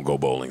 away. I won't go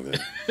bowling then.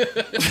 Yo,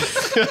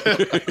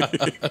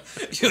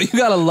 you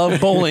gotta love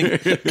bowling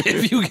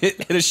if you get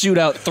in a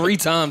shootout 3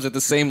 times at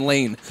the same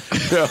lane.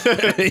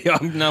 Yo,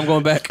 now I'm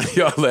going back.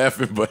 Y'all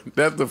laughing, but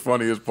that's the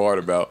funniest part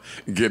about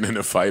getting in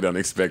a fight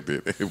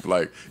unexpected.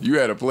 Like you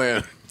had a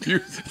plan. You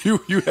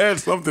had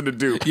something to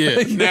do.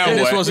 Yeah. Now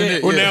This what? wasn't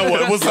it. Well, Yeah. now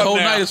what? What's The up whole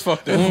now? night is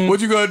fucked up.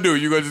 What you gonna do?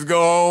 You gonna just go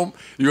home?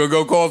 You gonna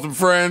go call some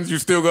friends? You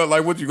still got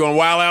like what? You gonna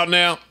wild out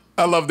now?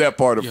 I love that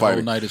part of Your whole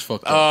fighting. night is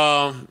fucked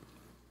up.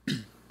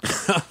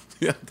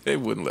 Yeah, they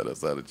wouldn't let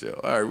us out of jail.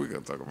 All right, we're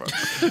gonna talk about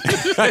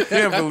it. I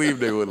can't believe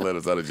they wouldn't let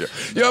us out of jail.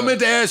 Yo, I meant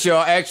to ask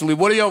y'all, actually,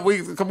 what are y'all,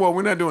 come on,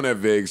 we're not doing that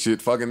vague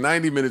shit. Fucking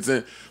 90 minutes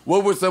in.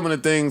 What were some of the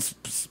things,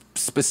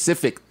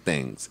 specific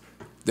things,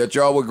 that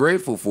y'all were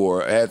grateful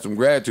for, had some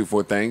gratitude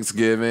for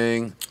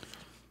Thanksgiving?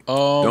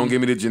 Don't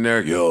give me the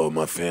generic, yo,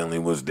 my family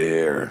was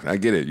there. I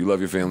get it. You love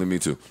your family, me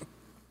too.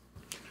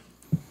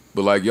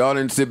 But like y'all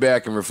didn't sit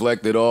back and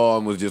reflect at all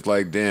and was just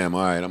like, damn,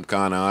 all right, I'm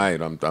kind of all right.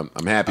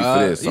 I'm happy for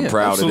this. I'm yeah,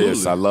 proud of this.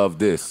 absolutely. I love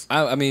this.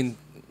 I mean,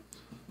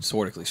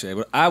 sort of cliche,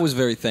 but I was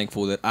very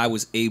thankful that I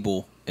was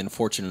able and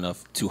fortunate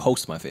enough to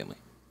host my family.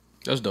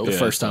 That's dope. The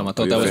first time I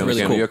thought Your that was family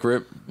really came cool. to your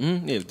crib? Yeah,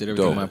 did everything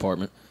Dope. in my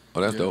apartment.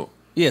 Oh, that's dope.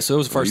 Yeah, so it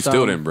was the You first time.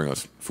 still didn't bring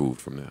us food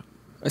from there.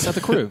 It's at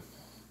the crib.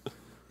 You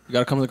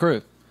gotta come to the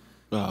crib.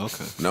 Oh,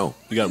 okay. No.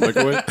 You got a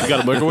microwave? You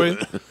got a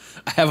microwave?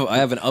 I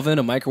have an oven,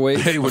 a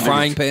microwave, a when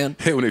frying niggas- pan.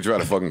 Hey, when they try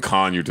to fucking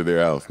con you to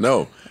their house.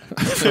 No.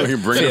 So you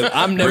bring Yeah,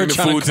 I'm never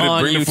trying to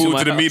con bring you the to food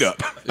my to the house.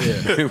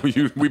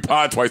 meetup. we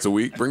pod twice a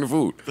week. Bring the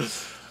food.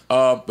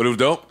 But it was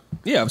dope.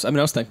 Yeah, I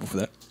was thankful for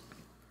that.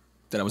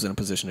 That I was in a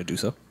position to do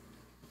so.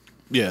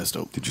 Yeah, it's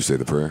dope. Did you say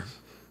the prayer?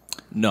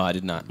 No, I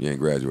did not. You ain't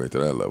graduate to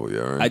that level yet,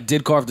 right? I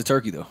did carve the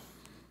turkey though.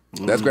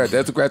 That's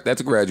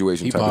a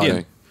graduation He type of popped.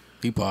 thing.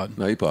 He podding.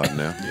 No, he podding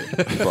now.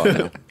 He podding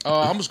now.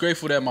 I was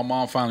grateful that my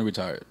mom finally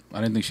retired. I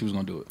didn't think she was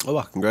gonna do it. Oh,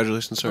 wow.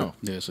 Congratulations, sir. Oh,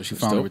 yeah, so she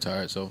finally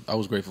retired. So I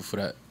was grateful for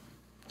that.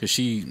 Cause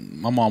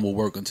my mom will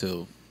work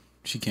until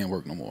she can't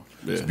work no more.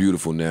 Yeah. It's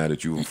beautiful now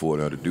that you afford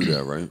her to do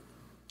that, right?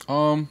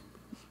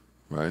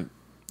 Right.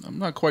 I'm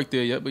not quite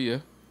there yet, but yeah.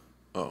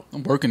 Oh,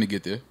 I'm working to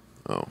get there.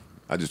 Oh,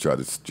 I just tried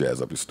to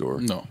jazz up your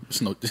story. No,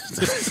 it's no.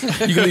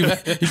 You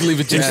can leave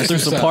it jazz.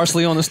 There's some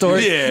parsley on the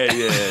story. Yeah.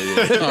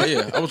 Oh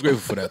yeah, I was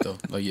grateful for that though.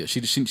 Like yeah, she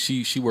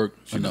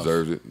worked. She enough.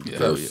 deserves it. Yeah,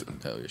 hell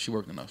yeah, she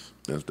worked enough.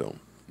 That's dope.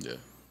 Yeah.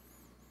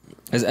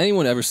 Has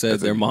anyone ever said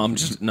their mom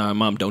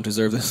mom don't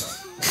deserve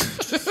this?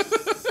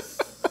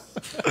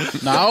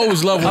 Nah, I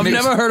always love when I've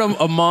niggas, never heard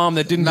a mom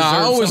that didn't deserve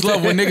I always something.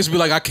 love when niggas be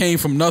like, I came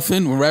from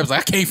nothing. When rappers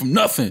like, I came from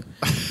nothing.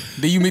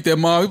 Then you meet that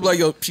mom, you be like,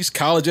 yo, she's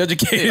college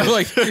educated.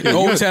 Like, you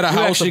always had a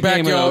house, a came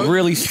in backyard. a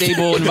really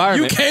stable You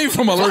environment. came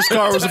from a First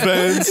car was a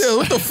Benz. Yeah,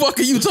 what the fuck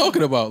are you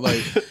talking about?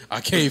 Like,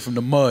 I came from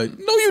the mud.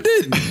 No, you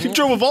didn't. You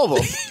drove a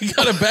Volvo. You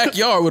got a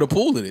backyard with a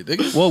pool in it,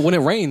 nigga. Well, when it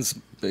rains,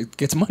 it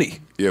gets muddy.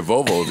 Yeah,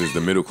 Volvo's is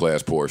the middle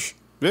class Porsche.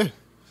 Yeah.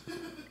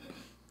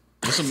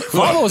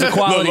 Volvo's a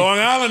quality. The Long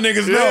Island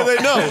niggas know. Yeah, they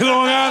know.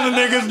 Long Island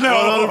niggas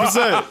know.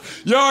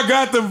 100%. Y'all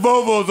got them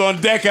Volvos on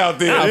deck out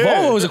there. Nah,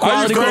 Volvo's a I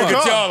quality used to look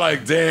car. at y'all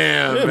like,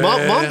 damn, Yeah,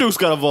 man. Mom Duke's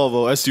got a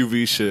Volvo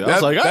SUV shit. I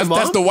was like, hey, Mom.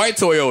 that's the white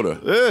Toyota.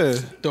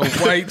 Yeah. The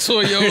white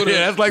Toyota.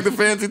 Yeah, that's like the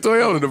fancy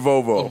Toyota, the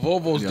Volvo.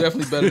 Volvo's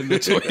definitely better than the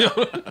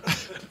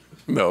Toyota.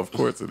 No, of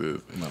course it is.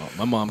 No,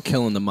 my mom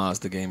killing the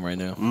Mazda game right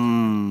now.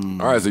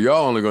 All right, so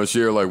y'all only gonna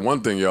share like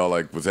one thing y'all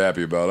like was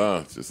happy about,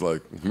 huh? Just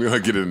like we gonna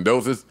get it in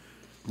doses.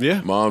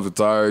 Yeah. Mom's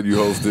retired, you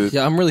hosted.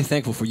 Yeah, I'm really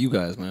thankful for you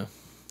guys, man.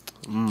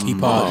 He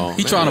pod.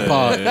 He trying to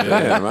pod.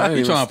 Damn, I,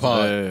 He trying to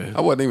pod. I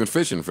wasn't even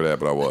fishing for that,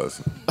 but I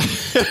was.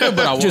 But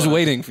I Just was.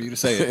 waiting for you to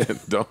say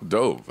it.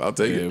 Dope. I'll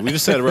take Yeah, it. we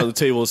just sat around the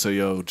table and said,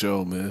 yo,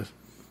 Joe, man,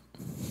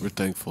 we're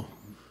thankful.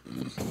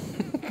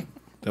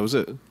 That was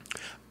it.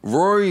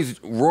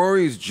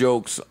 Rory's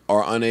jokes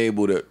are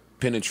unable to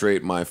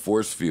penetrate my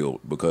force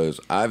field because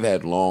I've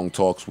had long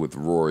talks with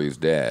Rory's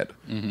dad,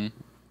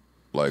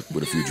 like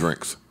with a few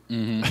drinks.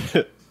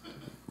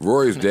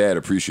 Rory's dad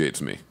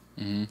appreciates me,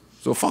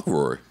 so fuck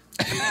Rory.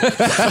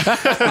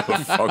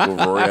 Fuck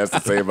what Rory has to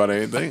say about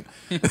anything.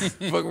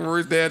 Fuck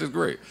Rory's dad is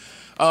great.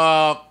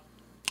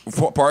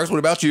 Parks, what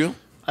about you?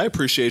 I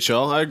appreciate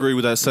y'all. I agree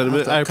with that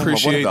sentiment. I What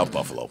appreciate. about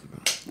Buffalo?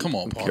 Come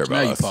on, Care Parks. about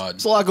Now you us. pod.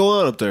 There's a lot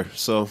going on up there.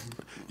 So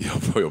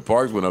Yo,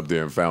 Parks went up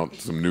there and found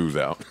some news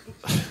out.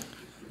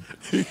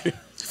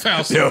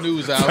 Found some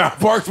news out.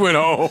 Parks went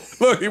home.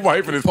 Look, he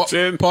wiping his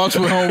chin. Parks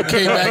went home,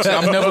 came back, said,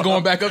 I'm never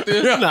going back up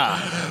there. Nah.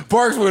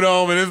 Parks went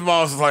home and his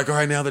mom was like, all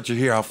right, now that you're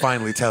here, I'll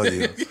finally tell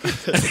you.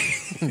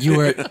 You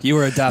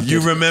were adopted. You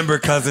remember,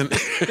 cousin.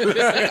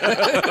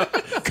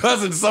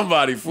 Cousin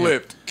somebody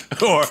flipped.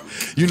 Or,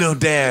 you know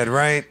dad,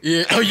 right?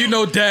 Yeah. Oh, you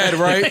know dad,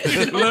 right?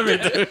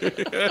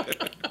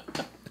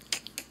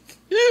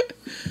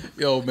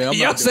 Yo, man.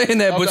 Y'all saying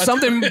that, but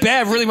something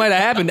bad really might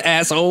have happened,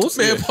 assholes.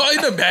 Man, probably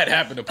nothing bad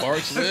happened to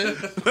Parks, man.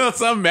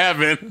 Something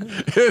happened.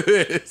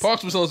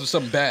 Parks was telling us if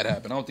something bad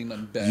happened. I don't think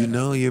nothing bad You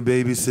know your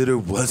babysitter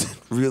wasn't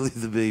really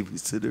the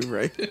babysitter,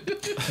 right?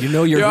 You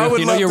know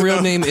your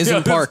real name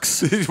isn't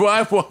Parks.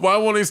 Why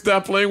won't he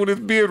stop playing with his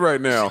beard right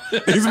now?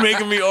 He's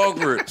making me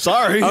awkward.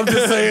 sorry. I'm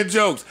just saying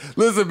jokes.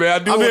 Listen,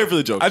 man, I'm here for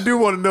the jokes. I do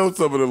want to know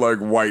some of the like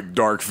white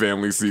dark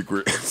family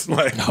secrets.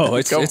 Like, Oh,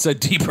 it's a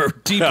deeper,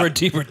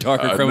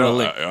 darker criminal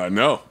link. I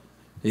know.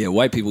 Yeah,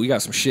 white people, we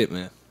got some shit,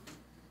 man.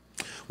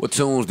 What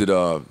tunes did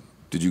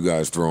you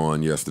guys throw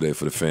on yesterday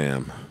for the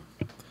fam?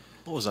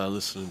 What was I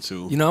listening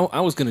to? You know,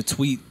 I was gonna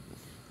tweet,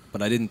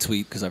 but I didn't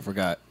tweet because I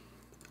forgot.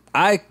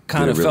 I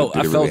kind of Did felt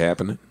it really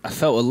happen? I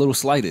felt a little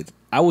slighted.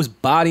 I was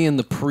bodying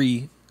the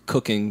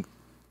pre-cooking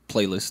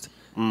playlist,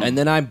 and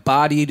then I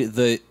bodied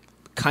the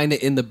kind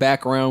of in the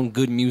background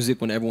good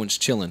music when everyone's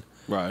chilling.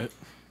 Right.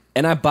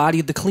 And I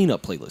bodied the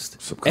cleanup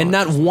playlist. And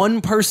not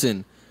one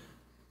person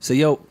said,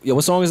 yo,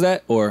 what song is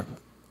that? Or,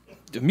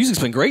 the music's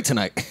been great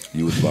tonight.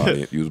 You was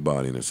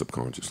bodying it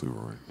subconsciously,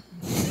 Rory.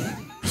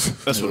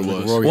 That's what it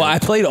was. Rory Well, I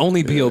played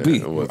only B.O.B.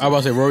 It was- I was about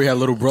to say, Rory had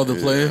little brother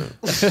playing.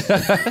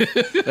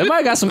 They might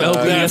have got some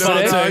LP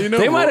yesterday.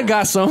 They might have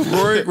got some.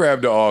 Rory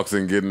grabbed the aux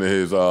and get into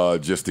his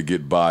just to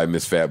get by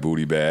Miss Fat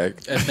Booty bag.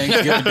 At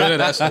Thanksgiving dinner,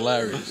 that's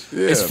hilarious.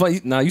 Yeah. It's funny.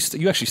 Nah, you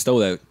actually stole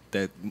that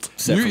set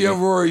from me.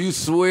 Rory, you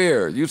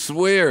swear.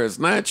 It's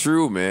not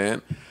true,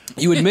 man.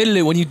 You admitted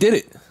it when you did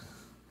it.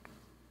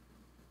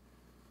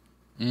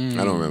 I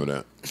don't remember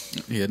that.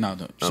 Yeah, no. I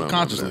don't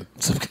Subconsciously. remember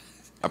that.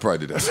 I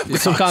probably did that.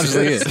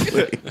 Subconsciously,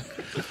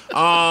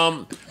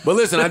 yeah. But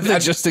listen, I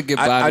Just to get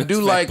by. I with do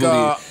fat like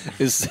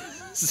booty is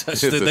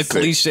such it's the a sick-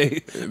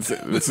 cliche. it's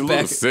a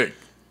little sick.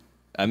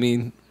 I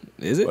mean,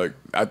 is it? Like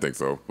I think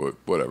so, but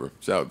whatever.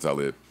 Shout out to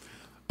Talib.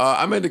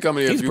 I meant to come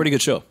in here. He's a pretty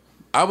good show.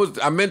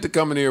 I meant to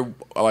come in here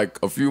like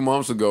a few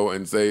months ago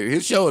and say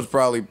his show is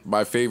probably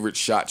my favorite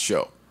shot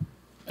show.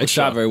 It's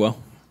shot very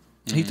well.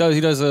 He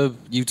does a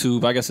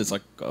YouTube. I guess it's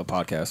like a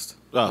podcast.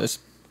 Oh. It's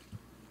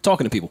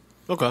talking to people,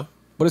 Okay.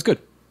 but it's good.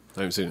 I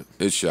haven't seen it.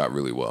 It's shot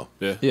really well.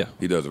 Yeah. Yeah.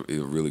 He does a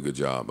really good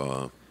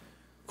job.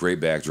 Great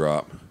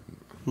backdrop.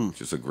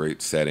 Just a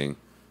great setting.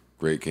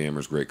 Great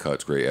cameras, great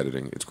cuts, great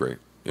editing. It's great.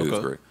 It is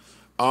great.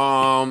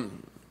 All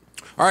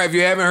right, if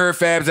you haven't heard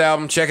Fab's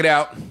album, check it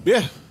out.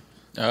 Yeah.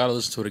 I gotta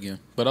listen to it again.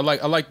 But I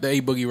like the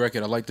A Boogie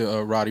record. I like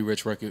the Roddy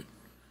Ricch record.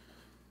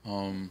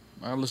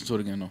 I listened to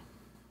it again though.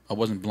 I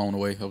wasn't blown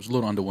away. I was a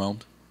little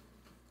underwhelmed.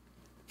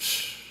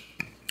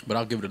 But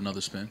I'll give it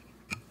another spin.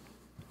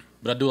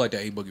 But I do like the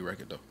A Boogie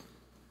record though.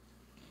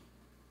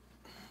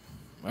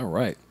 All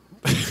right.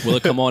 Will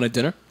it come on at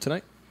dinner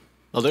tonight?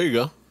 Oh, there you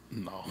go.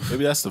 No.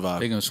 Maybe that's the vibe.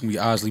 They're gonna be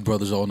Osley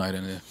Brothers all night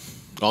in there.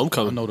 Oh, I'm I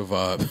coming. know the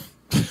vibe.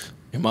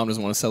 Your mom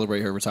doesn't want to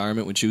celebrate her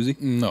retirement with Choosy?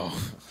 No.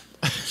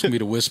 It's gonna be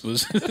the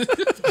Whispers.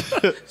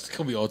 It's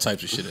gonna be all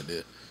types of shit in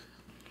there.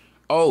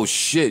 Oh,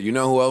 shit. You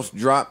know who else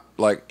dropped?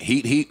 Like,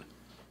 Heat?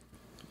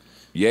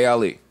 Ye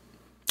Ali.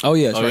 Oh,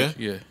 yeah. That's right.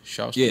 Yeah.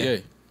 Shouts Yeah. to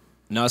Ye.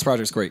 No, this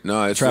project's great.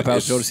 No, it's Trap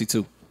House it's- Jodeci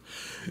too.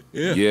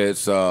 Yeah,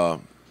 it's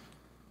I'm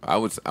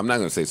not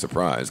gonna say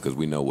surprised because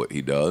we know what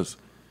he does.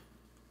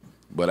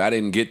 But I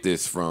didn't get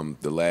this from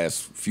the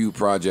last few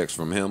projects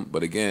from him.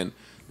 But again,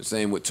 the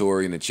same with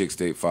Tory and the Chick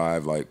State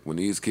 5. Like when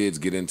these kids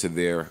get into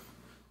their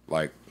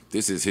like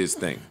this is his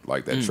thing,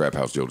 like that Trap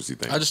House Jodeci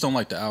thing. I just don't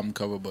like the album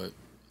cover, but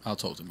I'll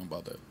talk to him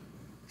about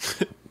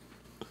that.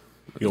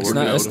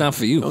 It's not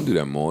for you. Don't do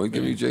that more.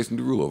 Give me Jason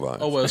Derulo vibes.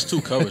 Oh well, it's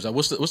two covers.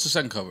 What's the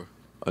second cover?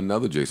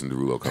 Another Jason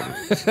Derulo cover.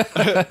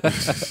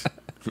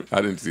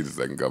 I didn't see the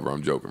second cover.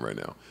 I'm joking right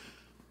now.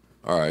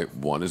 All right,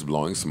 one is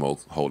blowing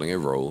smoke, holding a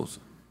rose,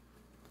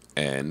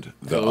 and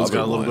the That one's other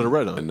got a little one, bit of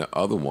red on it. and the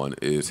other one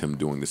is him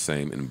doing the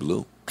same in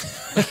blue.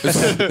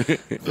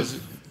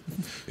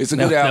 It's a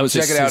That good album. was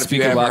Check his it out if you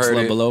Speaker haven't Box heard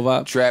Love it. Below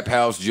vibe? Trap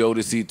House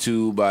Jodeci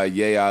 2 by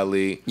Ye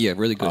Ali. Yeah,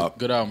 really good.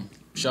 Good album.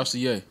 Shouts to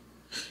Ye.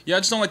 Yeah, I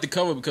just don't like the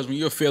cover because when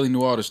you're a fairly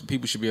new artist,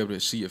 people should be able to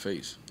see your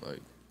face.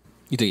 Like,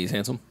 You think he's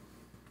handsome?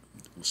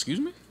 excuse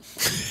me?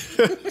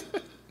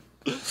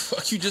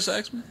 Fuck, you just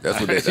asked me? That's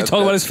what You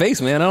talking about his face,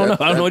 man. I don't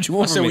know. I don't know what you I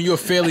want said from when me. you're a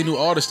fairly new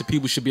artist, the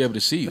people should be able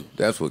to see you.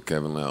 That's what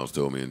Kevin Lowndes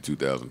told me in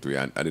 2003.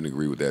 I didn't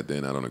agree with that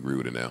then. I don't agree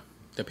with it now.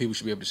 That people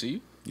should be able to see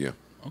you? Yeah.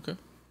 Okay.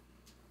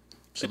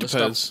 So It let's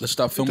depends. let's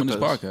stop filming this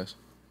depends. podcast.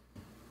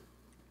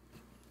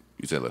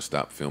 You said let's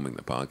stop filming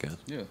the podcast.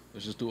 Yeah,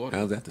 let's just do audio.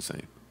 How's that the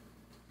same?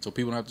 So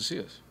people don't have to see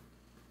us.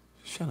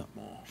 Shut up,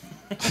 Mom.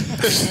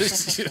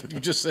 You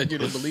just said you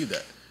didn't believe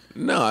that.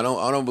 No,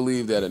 I don't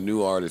believe that a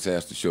new artist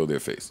has to show their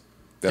face.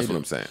 That's They what do.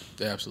 I'm saying.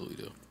 They absolutely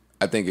do.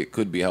 I think it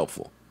could be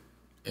helpful.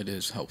 It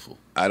is helpful.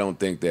 I don't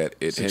think that it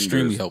It's hinders.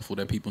 extremely helpful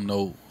that people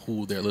know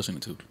who they're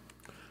listening to.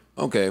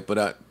 Okay,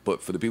 but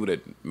for the people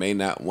that may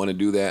not want to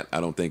do that,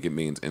 I don't think it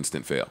means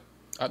instant fail.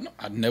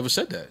 I never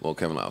said that. Well,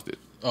 Kevin Lowndes did.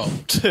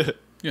 Oh,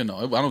 you know,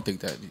 I don't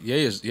think that.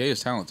 Ye is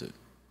talented.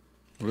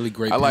 Really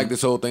great. I like pen.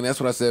 this whole thing. That's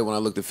what I said when I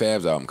looked at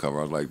Fab's album cover.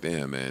 I was like,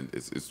 damn, man,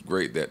 it's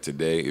great that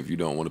today, if you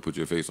don't want to put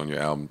your face on your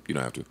album, you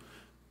don't have to.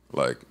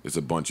 Like, it's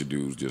a bunch of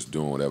dudes just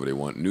doing whatever they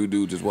want. New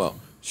dudes as well.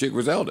 Shit,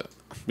 Griselda.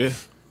 Yeah.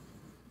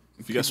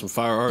 If you got some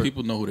fire art.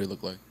 People know who they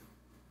look like.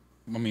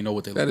 I mean, know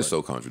what they look That like. is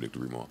so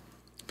contradictory, Mark.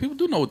 People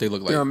do know what they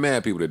look like. There are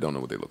mad people that don't know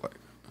what they look like.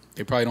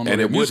 They probably don't know And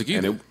their it would, music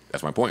either.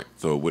 that's my point.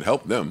 So it would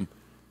help them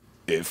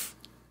if,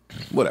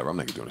 whatever, I'm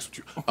not doing this with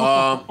you.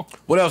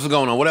 What else is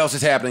going on? What else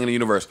is happening in the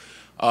universe?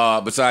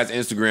 Besides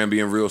Instagram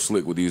being real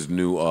slick with these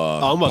new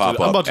I'm about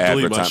pop-up to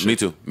delete my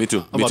advertisements. shit. Me too.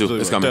 I'm Me about to too.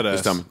 delete It's my coming. dead It's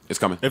ass. coming. It's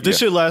coming. If this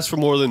Yeah. shit lasts for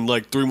more than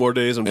like 3 more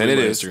days, I'm And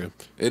deleting it my is. Instagram.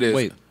 It is.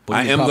 Wait, what do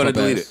I you mean am pop going to up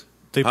delete as? it.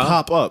 They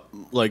pop up.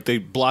 Like they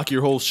block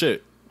your whole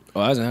shit. Oh,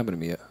 that hasn't happened to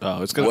me yet.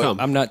 Oh, it's going to Well, come.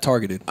 I'm not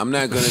targeted. I'm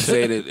not going to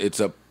say that it's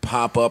a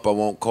pop-up. I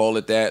won't call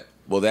it that.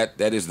 Well, that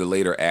is the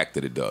later act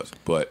that it does.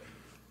 But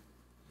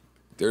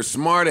there's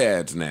smart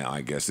ads now,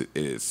 I guess it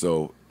is.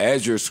 So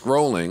as you're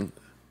scrolling,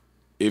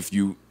 if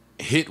you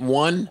hit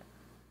one,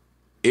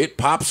 it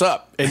pops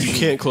up. And you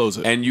can't close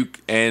it. And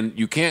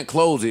you can't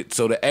close it,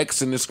 so the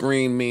X in the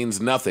screen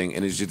means nothing,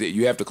 and it's just that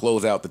you have to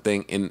close out the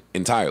thing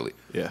entirely.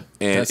 Yeah.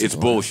 And That's it's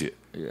annoying. bullshit.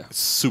 Yeah. It's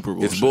super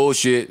bullshit. It's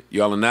bullshit.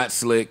 Y'all are not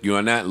slick. You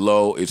are not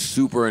low. It's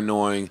super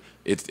annoying.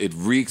 It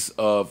reeks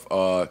of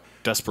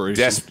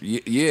Desperation.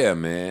 yeah,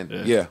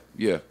 man.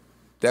 Yeah.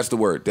 That's the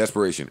word.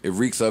 Desperation. It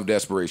reeks of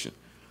desperation.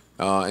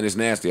 And it's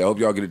nasty. I hope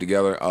y'all get it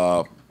together.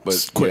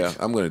 But quick. yeah,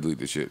 I'm gonna delete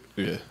this shit.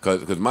 Yeah.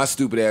 Cause my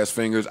stupid ass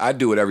fingers, I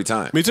do it every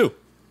time. Me too.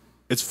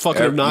 It's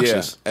fucking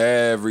obnoxious. Yeah,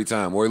 every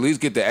time. Or at least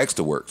get the X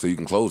to work so you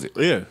can close it.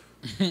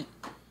 Yeah.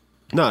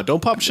 Nah,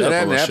 don't pop shit That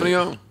up on hadn't my happened, shit.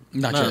 y'all?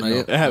 Not No, yet. not No.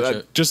 yet. It had- Not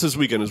yet. just this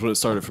weekend is when it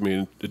started for me,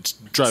 and it's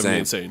driving Same. me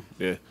insane.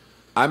 Yeah.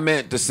 I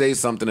meant to say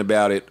something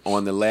about it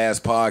on the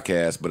last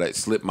podcast, but it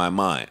slipped my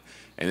mind.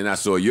 And then I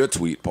saw your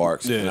tweet,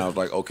 Parks, and Yeah. I was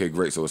like, okay,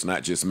 great. So it's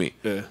not just me.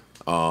 Yeah.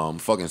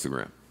 Fuck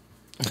Instagram.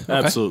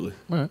 Absolutely.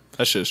 All right.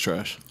 That shit is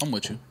trash. I'm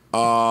with you.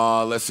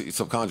 Let's see,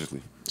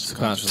 subconsciously.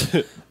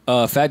 Subconsciously.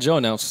 Fat Joe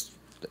announced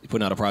that he's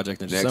putting out a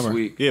project in Next December.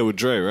 week. Yeah, with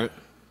Dre, right?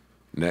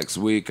 Next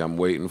week, I'm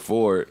waiting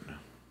for it.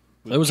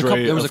 There was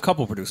Dre a of-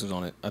 couple producers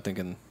on it, I think,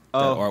 in that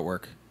Oh.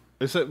 artwork.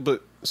 It said,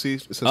 but see,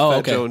 it says Oh, Fat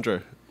okay. Joe and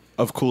Dre.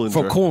 Of Cool and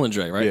For Dre. Cool and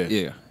Dre, right? Yeah.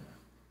 Yeah.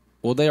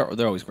 Well, they're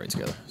always great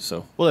together.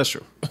 So Well, that's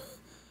true.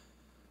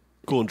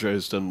 Cool and Dre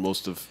has done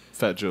most of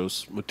Fat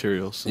Joe's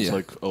material since Yeah.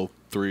 like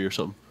 03 or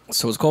something.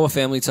 So it's called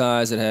Family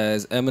Ties. It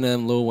has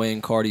Eminem, Lil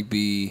Wayne, Cardi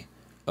B.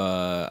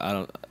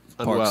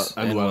 Parks,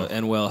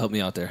 Anuel, help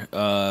me out there.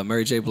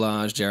 Mary J.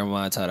 Blige,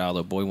 Jeremiah, Ty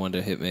Dolla, Boy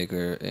Wonder,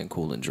 Hitmaker, and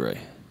Cool and Dre.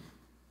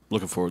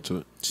 Looking forward to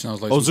it.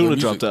 Sounds like some Ozuna good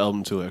dropped the music.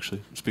 album too.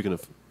 Actually, speaking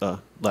of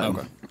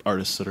Latin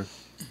artists that are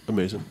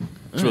amazing,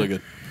 it's really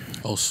good.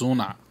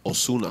 Ozuna.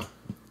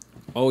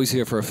 Always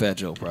here for a Fat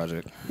Joe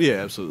project. Yeah,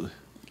 absolutely.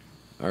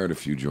 I heard a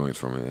few joints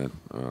from it.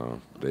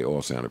 They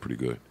all sounded pretty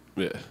good.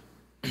 Yeah.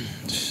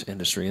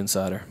 Industry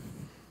insider.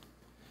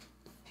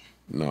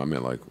 No, I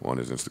meant like on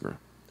his Instagram.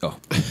 Oh.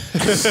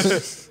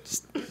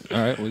 All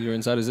right. Well, you're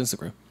inside his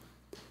Instagram.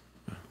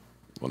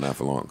 Well, not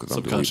for long because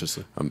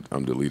Subconsciously.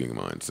 I'm deleting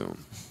mine soon.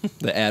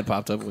 The ad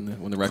popped up when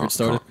the record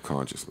started.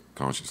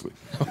 Consciously.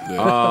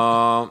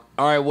 All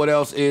right, what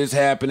else is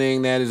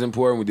happening that is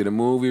important? We did a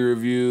movie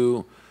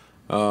review.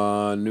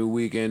 New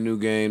weekend, new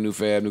game, new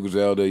Fab, new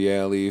Griselda,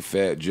 Yali,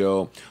 Fat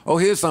Joe. Oh,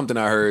 here's something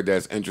I heard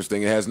that's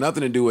interesting. It has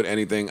nothing to do with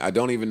anything. I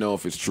don't even know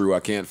if it's true.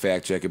 I can't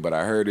fact check it, but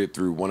I heard it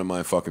through one of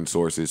my fucking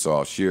sources, so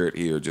I'll share it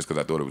here just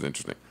because I thought it was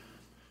interesting.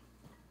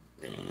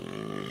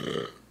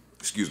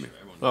 Excuse me.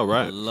 All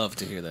right. I'd love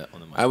to hear that on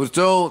the mic. I was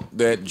told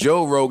that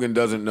Joe Rogan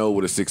doesn't know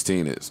what a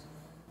 16 is.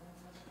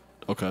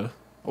 Okay.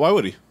 Why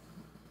would he?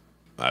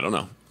 I don't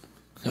know.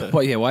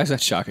 Well, yeah. Why is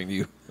that shocking to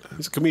you?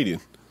 He's a comedian.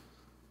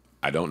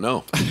 I don't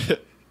know.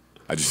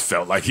 I just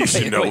felt like he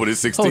should know Wait, what a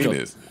 16 hold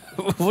on. is.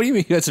 What do you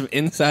mean you had some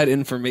inside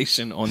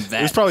information on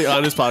that? He's probably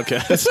on his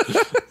podcast.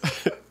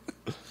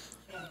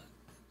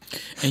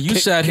 And you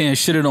sat here and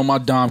shitted on my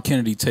Dom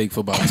Kennedy take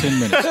for about 10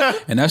 minutes.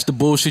 And that's the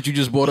bullshit you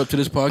just brought up to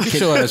this podcast. Get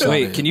your ass out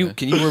Wait, of can here, you man.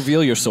 can you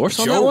reveal your source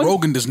on that Joe one?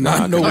 Rogan does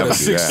not know what a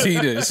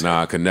 16 is.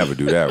 Nah, I could never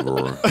do that,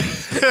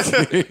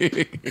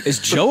 Rory. Is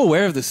Joe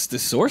aware of this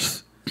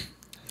source?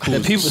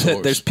 That people,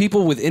 source? there's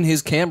people within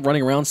his camp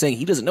running around saying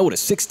he doesn't know what a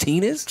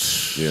 16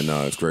 is. Yeah,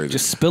 no, it's crazy.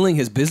 Just spilling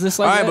his business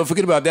like All right, that. but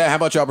forget about that. How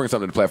about y'all bring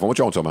something to the platform? What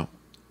y'all talking about?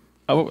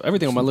 Oh,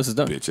 everything on my list is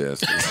done. Bitch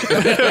ass.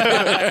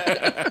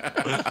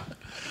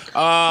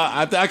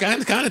 I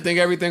kind of think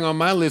everything on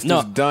my list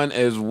is done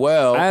as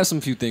well. I have some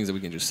few things that we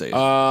can just say.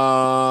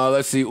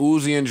 Let's see.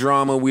 Uzi and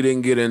drama we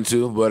didn't get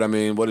into, but I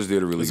mean, what is there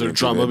to really Is get there into?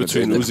 drama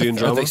between Uzi and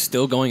Are drama? they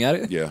still going at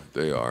it? Yeah,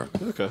 they are.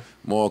 Okay.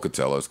 Maul could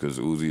tell us because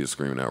Uzi is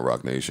screaming out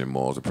Rock Nation.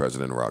 Maul's the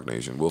president of Rock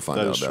Nation. We'll find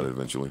That out is about true. it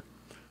eventually.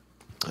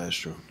 That's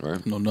true.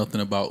 Right? Know nothing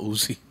about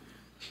Uzi.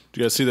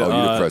 Do you guys see that? Oh,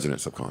 you're the president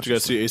Did you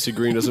guys subconsciously. see AC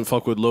Green doesn't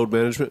fuck with load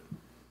management?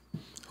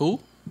 Who?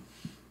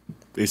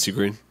 AC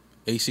Green.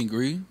 AC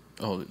Green?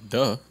 Oh,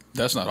 duh.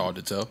 That's not hard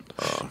to tell.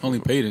 Only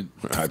paid in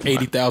I-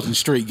 80,000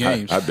 straight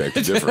games. I beg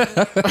to differ.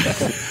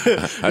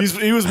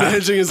 He was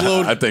managing his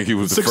load. I think he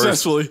was the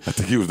successfully. first. I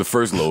think he was the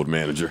first load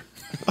manager.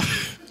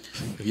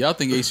 If y'all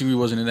think AC Green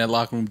wasn't in that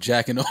locker room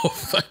jacking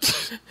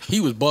off, he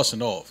was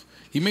busting off.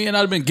 He may not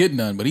have been getting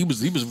none, but he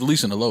was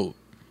releasing the load.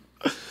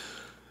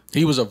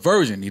 He was a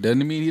virgin. He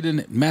doesn't mean he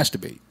didn't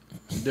masturbate.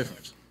 There's a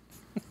difference.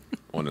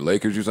 On the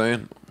Lakers, you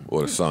saying?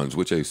 Or the Suns?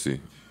 Which AC?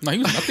 No, I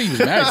think he was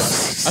married. I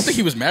think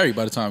he was married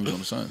by the time he was on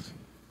the Suns.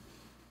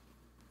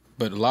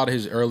 But a lot of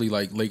his early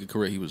Laker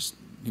career, he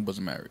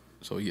wasn't married.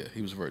 So yeah,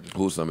 he was a virgin.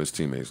 Who's some of his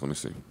teammates? Let me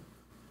see.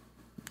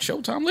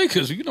 Showtime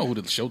Lakers. You know who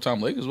the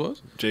Showtime Lakers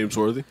was? James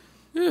Worthy.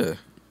 Yeah.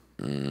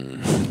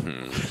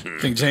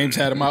 Think James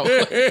had him out.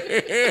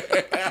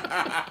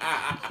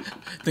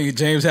 Think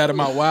James had him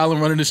out wild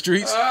and running the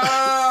streets.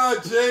 Ah,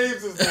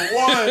 James is the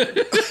one.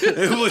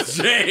 It was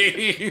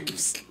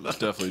James. That's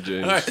definitely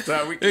James.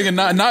 Nigga,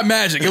 not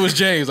Magic. It was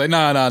James. Like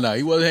nah.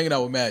 He wasn't hanging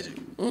out with Magic.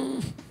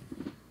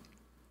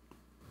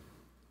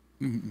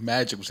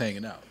 Magic was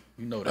hanging out.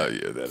 You know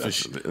that. For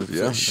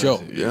sure.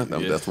 Yeah,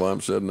 that's why I'm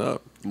shutting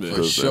up.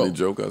 Because sure. any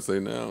joke I say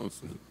now,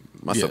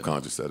 my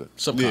subconscious said it.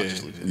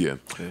 Subconsciously. Yeah.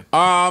 No,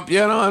 I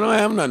don't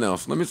have nothing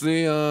else. Let me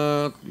see. You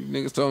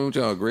niggas told me what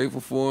y'all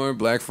grateful for.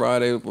 Black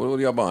Friday. What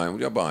are y'all buying?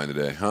 What y'all buying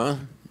today? Huh?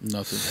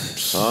 Nothing.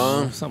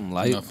 Something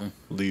light. Nothing.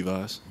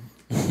 Levi's.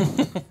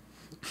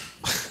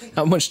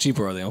 How much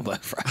cheaper are they on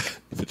Black Friday?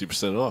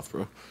 50% off,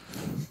 bro.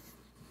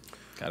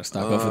 Got to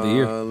stock up for the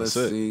year. Let's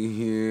That's it. see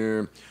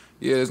here.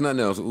 Yeah, there's nothing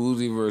else.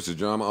 Uzi versus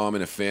drama. Oh, I'm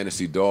in a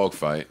fantasy dog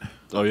fight.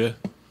 Oh, yeah?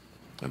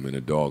 I'm in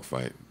a dog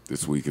fight.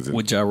 This week is in.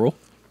 With Ja Rule?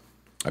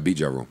 I beat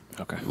Ja Rule.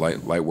 Okay.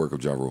 Light work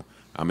of Ja Rule.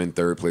 I'm in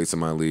third place in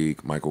my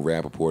league. Michael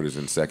Rappaport is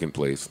in second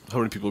place. How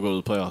many people go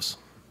to the playoffs?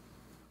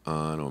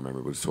 I don't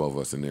remember, but it's 12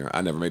 of us in there.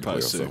 I never made the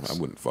Probably playoffs, 6. so I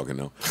wouldn't fucking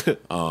know.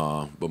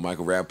 But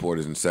Michael Rappaport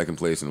is in second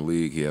place in the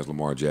league. He has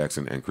Lamar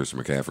Jackson and Christian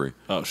McCaffrey,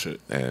 Oh,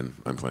 shit. and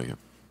I'm playing him.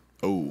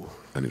 Oh,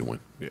 I need to win.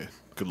 yeah.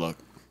 Good luck.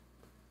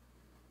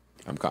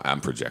 I'm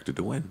projected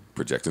to win.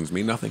 Projections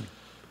mean nothing.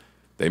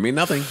 They mean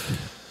nothing.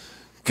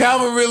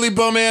 Calvin really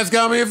bum ass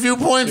got me a few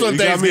points on He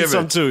got me Thanksgiving.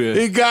 some too, yeah.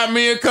 He got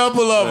me a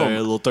couple of A them.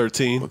 little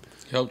 13.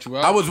 Helped you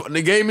out.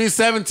 They gave me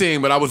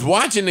 17, but I was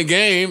watching the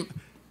game,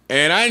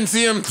 And I didn't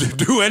see him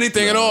do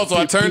anything at all, so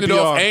I turned it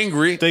off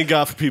angry. Thank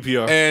God for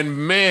PPR.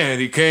 And man,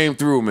 he came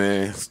through,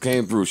 man.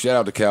 Came through. Shout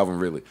out to Calvin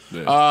Ridley.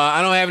 Yeah.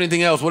 I don't have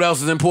anything else. What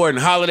else is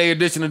important? Holiday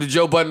edition of the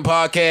Joe Budden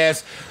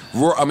podcast. The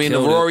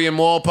Rory and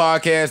Maul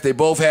podcast. They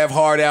both have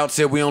hard out.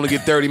 Said we only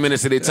get 30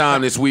 minutes of their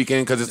time this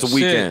weekend because it's a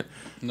weekend.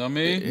 You know what I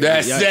mean?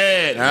 That's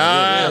it.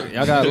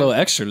 Y'all got a little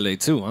extra today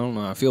too. I don't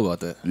know how I feel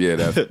about that. Yeah,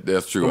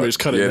 that's true. Just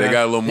cut it they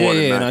got a little more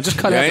than that. No, just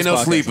cut it. Ain't no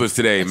sleepers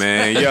today,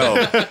 man. Yo,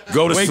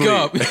 go to sleep. Wake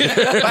up.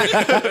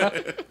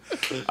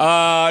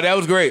 That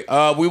was great.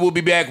 We will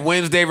be back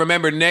Wednesday.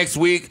 Remember, next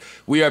week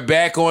we are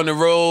back on the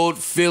road,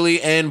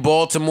 Philly and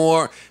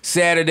Baltimore,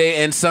 Saturday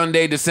and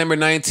Sunday, December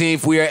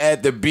 19th. We are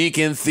at the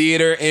Beacon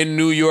Theater in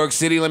New York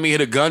City. Let me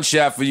hit a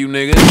gunshot for you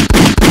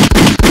niggas.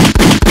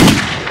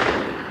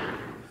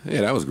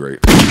 Yeah, that was great.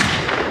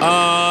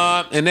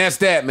 And that's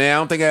that, man. I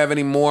don't think I have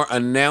any more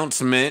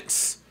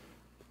announcements.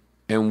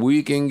 And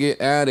we can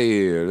get out of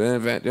here.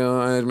 What do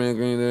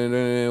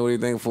you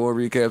think? 4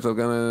 recaps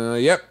of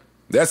Yep,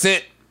 that's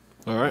it.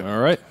 All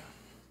right.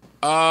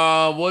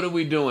 What are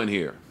we doing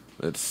here?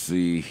 Let's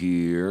see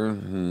here.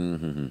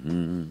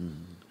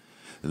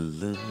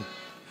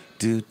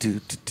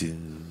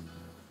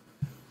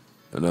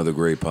 Another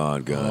great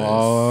pod, guys.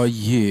 Oh,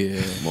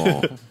 yeah. Come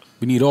on.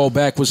 We need all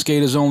backward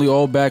skaters only,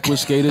 all backward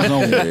skaters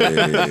only.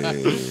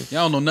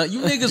 Y'all don't know nothing. You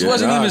niggas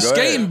wasn't even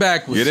skating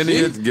backwards. Get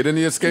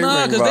into your skate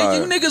ring because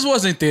you niggas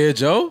wasn't there,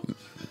 Joe.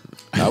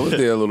 I was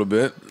there a little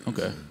bit.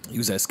 Okay.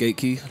 Use that skate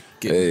key.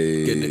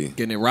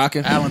 Getting it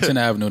rocking. Allenton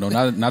Avenue,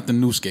 though. Not the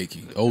new skate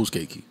key. Old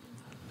skate key.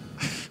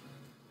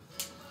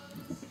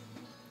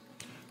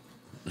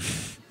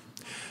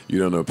 You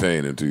don't know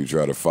pain until you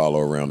try to follow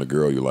around the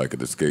girl you like at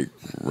the skate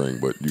ring,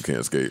 but you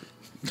can't skate.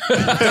 You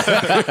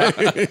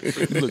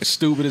look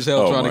stupid as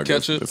hell trying to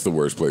catch it. It's the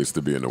worst place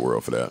to be in the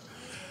world for that.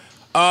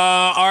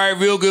 All right,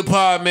 real good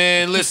pod,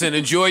 man. Listen,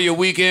 enjoy your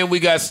weekend. We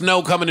got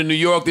snow coming to New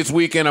York this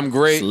weekend. I'm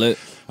great.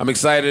 I'm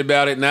excited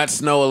about it. Not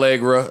Snow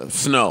Allegra,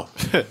 snow.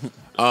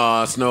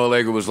 Snow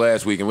Allegra was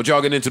last weekend. What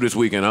y'all getting into this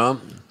weekend, huh?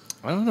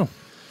 I don't know.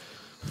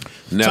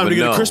 Never Time to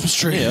know. get a Christmas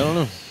tree. Yeah, I don't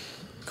know.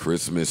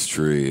 Christmas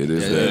tree. It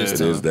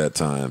is that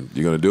time.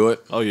 You gonna do it?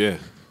 Oh yeah,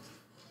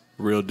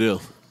 real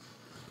deal.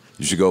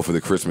 You should go for the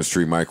Christmas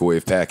tree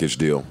microwave package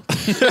deal.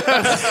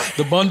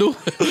 The bundle?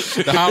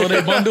 The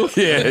holiday bundle?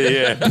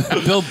 Yeah.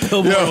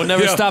 Billboard will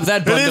never stop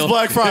that bundle. It is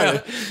Black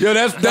Friday. Yo,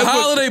 that's The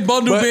holiday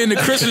bundle being the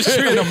Christmas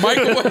tree and the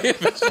microwave.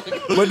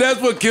 But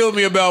that's what killed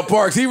me about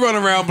Parks. He run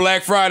around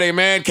Black Friday,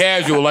 man,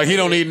 casual, like he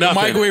don't need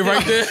nothing. Microwave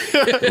right there.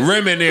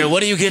 Rim in there.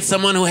 What do you get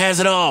someone who has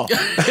it all?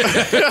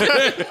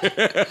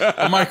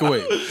 A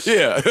microwave.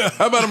 Yeah.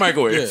 How about a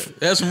microwave? Yeah,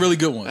 that's some really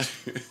good ones.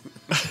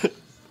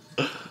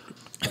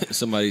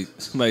 Somebody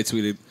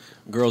tweeted,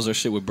 girls are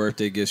shit with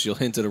birthday gifts. You'll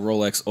hint at a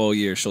Rolex all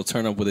year. She'll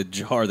turn up with a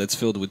jar that's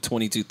filled with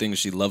 22 things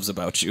she loves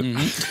about you.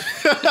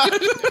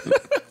 Mm-hmm.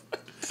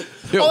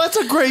 Oh, that's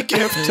a great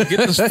gift. Get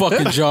this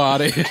fucking jar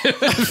out of here.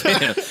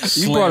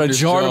 You brought a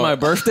jar to my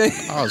birthday?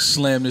 I'll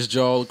slam this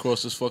jar all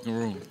across this fucking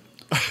room.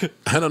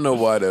 I don't know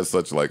why that's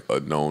such like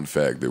a known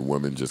fact that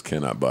women just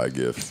cannot buy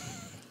gifts.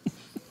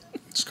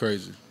 It's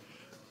crazy.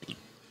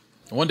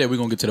 One day we're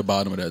going to get to the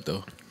bottom of that,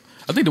 though.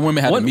 I think the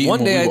women had to meet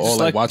one day when we I were all just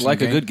like watching like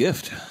the a game. good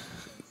gift.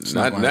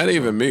 Not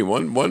even me.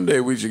 One day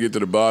we should get to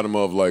the bottom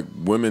of like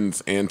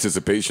women's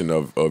anticipation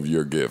of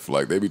your gift.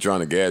 Like they be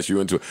trying to gas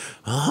you into it.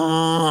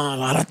 Oh, a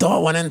lot of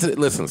thought went into it.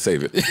 Listen,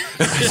 save it.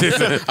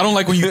 I don't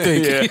like when you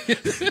think. Yeah.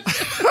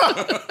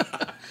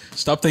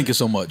 Stop thinking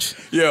so much.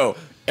 Yo,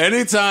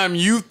 anytime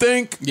you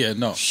think,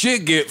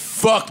 shit get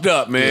fucked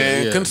up,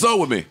 man. Yeah.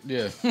 Consult with me.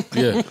 Yeah.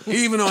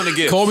 Even on the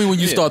gift. Call me when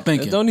you start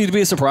thinking. It don't need to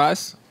be a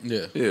surprise.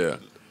 Yeah.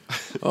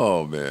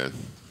 Oh man.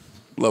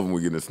 Love when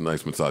we get this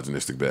nice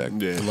misogynistic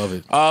bag. Yeah. Love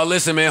it.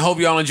 Listen, man, hope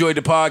y'all enjoyed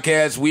the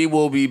podcast. We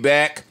will be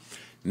back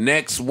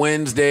next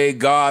Wednesday,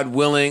 God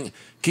willing.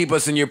 Keep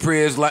us in your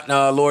prayers.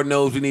 Lord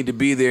knows we need to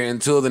be there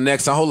until the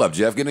next time. Hold up,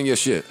 Jeff. Get in your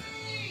shit.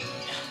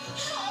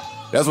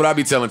 That's what I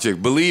be telling chicks.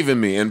 Believe in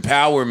me.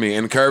 Empower me.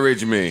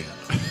 Encourage me.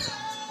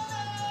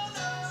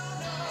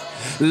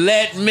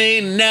 Let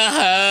me know.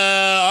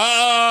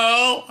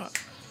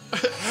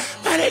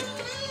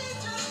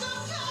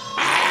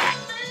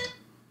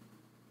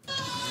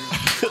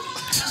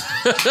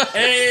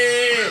 Hey.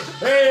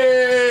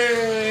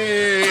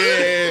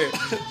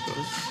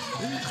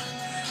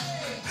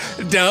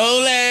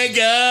 Don't let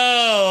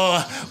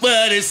go,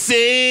 but it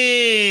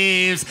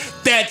seems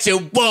that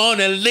you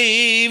wanna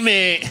leave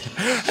me.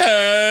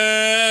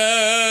 Oh.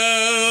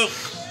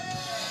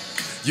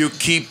 You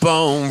keep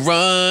on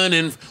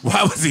running.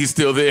 Why was he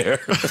still there?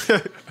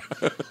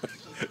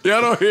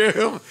 Y'all don't hear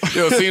him?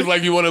 Yo, it seems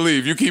like you want to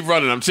leave. You keep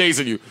running. I'm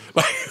chasing you.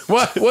 Like,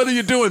 what? What are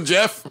you doing,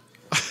 Jeff?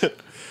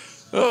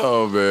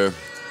 Oh, man.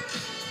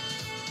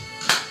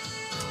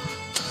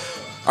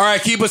 All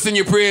right, keep us in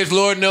your prayers.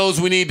 Lord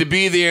knows we need to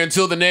be there.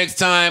 Until the next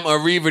time,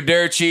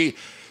 arrivederci.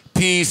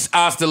 Peace.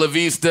 Hasta la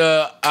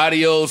vista.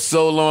 Adios.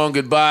 So long.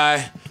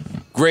 Goodbye.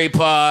 Great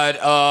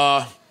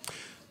pod.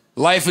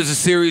 Life is a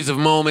series of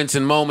moments,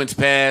 and moments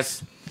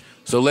pass.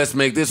 So let's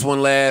make this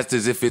one last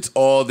as if it's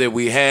all that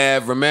we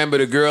have. Remember,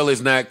 the girl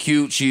is not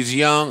cute. She's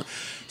young.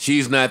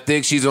 She's not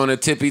thick. She's on a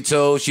tippy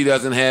toe. She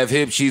doesn't have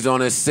hips. She's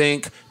on a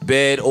sink,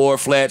 bed, or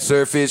flat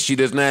surface. She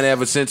does not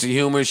have a sense of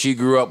humor. She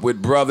grew up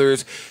with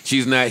brothers.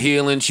 She's not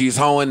healing. She's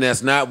hoeing.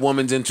 That's not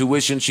woman's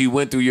intuition. She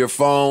went through your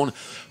phone.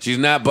 She's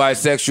not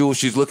bisexual.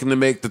 She's looking to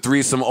make the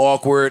threesome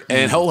awkward.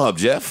 And hold up,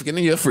 Jeff. Get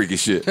into your freaky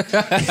shit.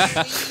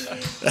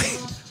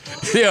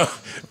 Yo,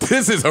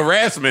 this is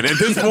harassment at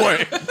this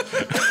point.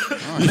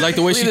 He like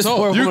the way she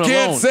talks. You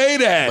can't say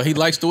that. But he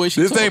likes the way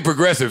she talks. This ain't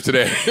progressive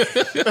today.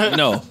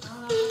 No.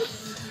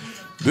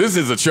 This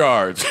is a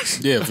charge.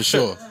 Yeah, for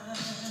sure.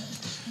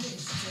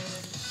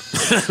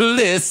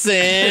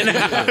 Listen.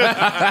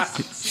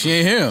 She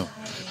ain't him.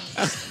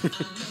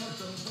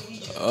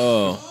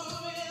 Oh.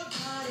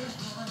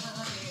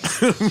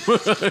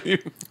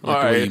 All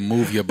right.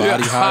 Move your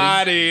body,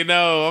 hottie.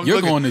 No,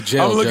 You're going to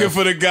jail. I'm looking Jeff.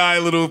 for the guy,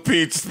 little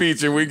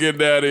speech, and we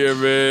get out of here,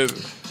 man.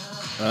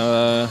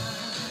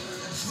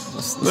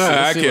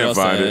 I can't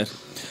find it.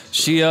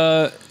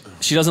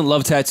 She doesn't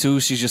love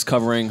tattoos. She's just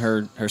covering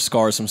her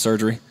scars from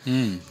surgery.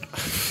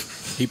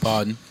 He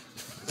pardon.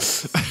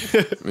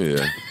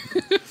 Yeah,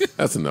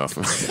 that's enough.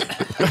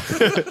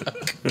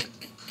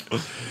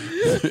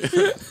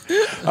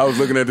 I was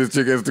looking at this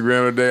chick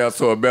Instagram today. I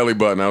saw a belly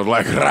button. I was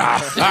like,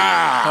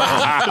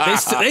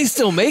 They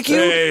still make you?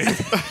 Hey.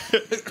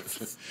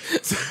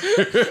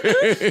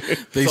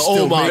 They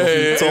still make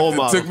It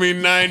took me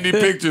 90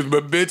 pictures,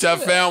 but bitch, I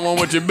found one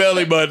with your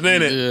belly button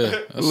in it. Yeah,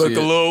 Looked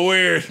a little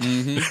weird.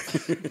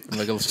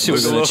 Like She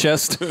was in the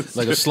chest.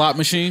 like a slot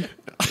machine.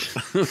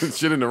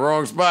 Shit in the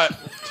wrong spot.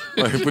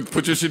 Like,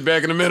 put your shit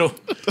back in the middle.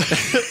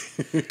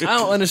 I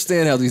don't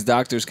understand how these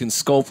doctors can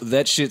sculpt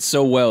that shit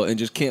so well and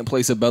just can't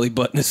place a belly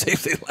button to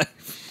save their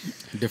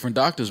life. Different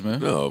doctors, man.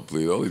 No,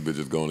 please. All these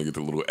bitches going to get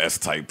the little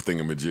S-type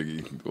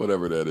thingamajiggy.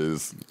 Whatever that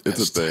is. It's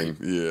S-type. A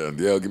thing.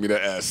 Yeah, give me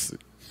that S.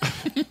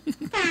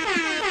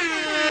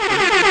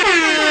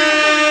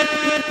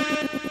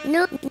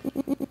 No.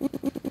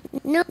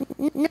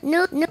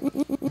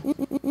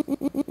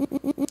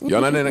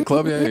 Y'all not in the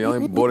club yet? Y'all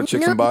ain't bought a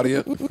chick some body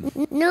yet?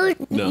 No.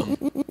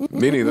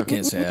 Me neither.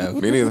 Can't say I have.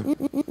 Me neither.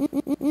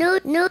 No,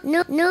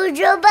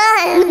 Joe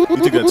Budden. You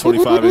think at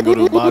 25 and go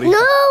to a body? No,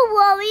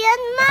 Rory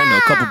and Ma. I know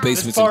a couple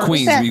basements in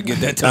Queens where you get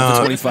that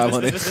time for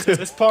 $2,500.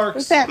 It's Parks.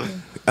 What's that?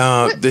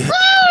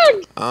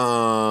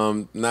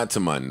 Not to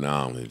my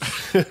knowledge.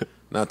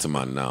 Not to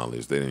my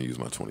knowledge. They didn't use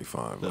my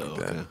 25 like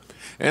that. Okay.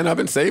 And I've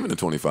been saving the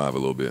 25 a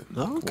little bit.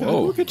 Oh, okay.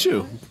 Whoa. Look at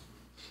you.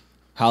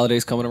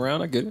 Holidays coming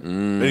around, I get it.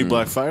 Any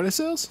Black Friday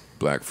sales?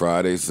 Black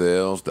Friday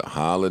sales, the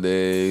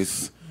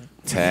holidays,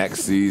 tax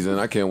season.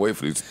 I can't wait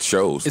for these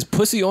shows. Is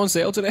pussy on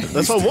sale today?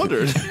 That's what I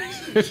wondered.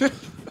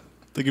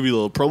 They give you a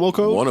little promo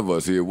code? One of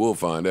us here will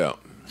find out.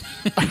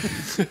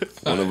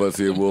 One of us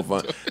here will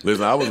find.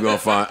 Listen, I was gonna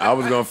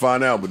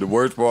find out, but the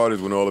worst part is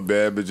when all the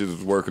bad bitches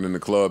was working in the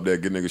club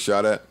that get niggas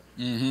shot at.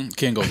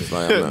 Can't go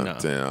there. Like, I'm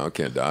not, damn, I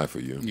can't die for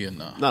you. Yeah,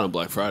 no. Not on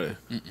Black Friday.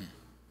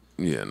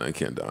 Yeah, no, I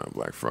can't die on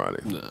Black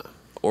Friday. Nah.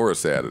 Or a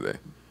Saturday.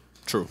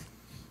 True.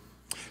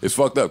 It's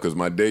fucked up because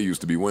my day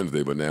used to be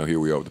Wednesday, but now here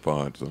we are with the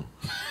pod, so.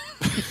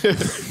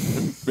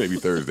 Maybe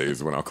Thursday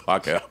is when I'll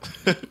clock out.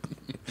 All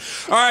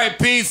right,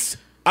 peace.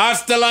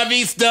 Hasta la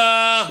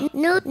vista.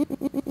 No,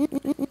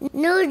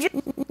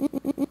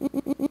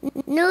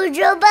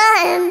 Joe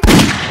Budden.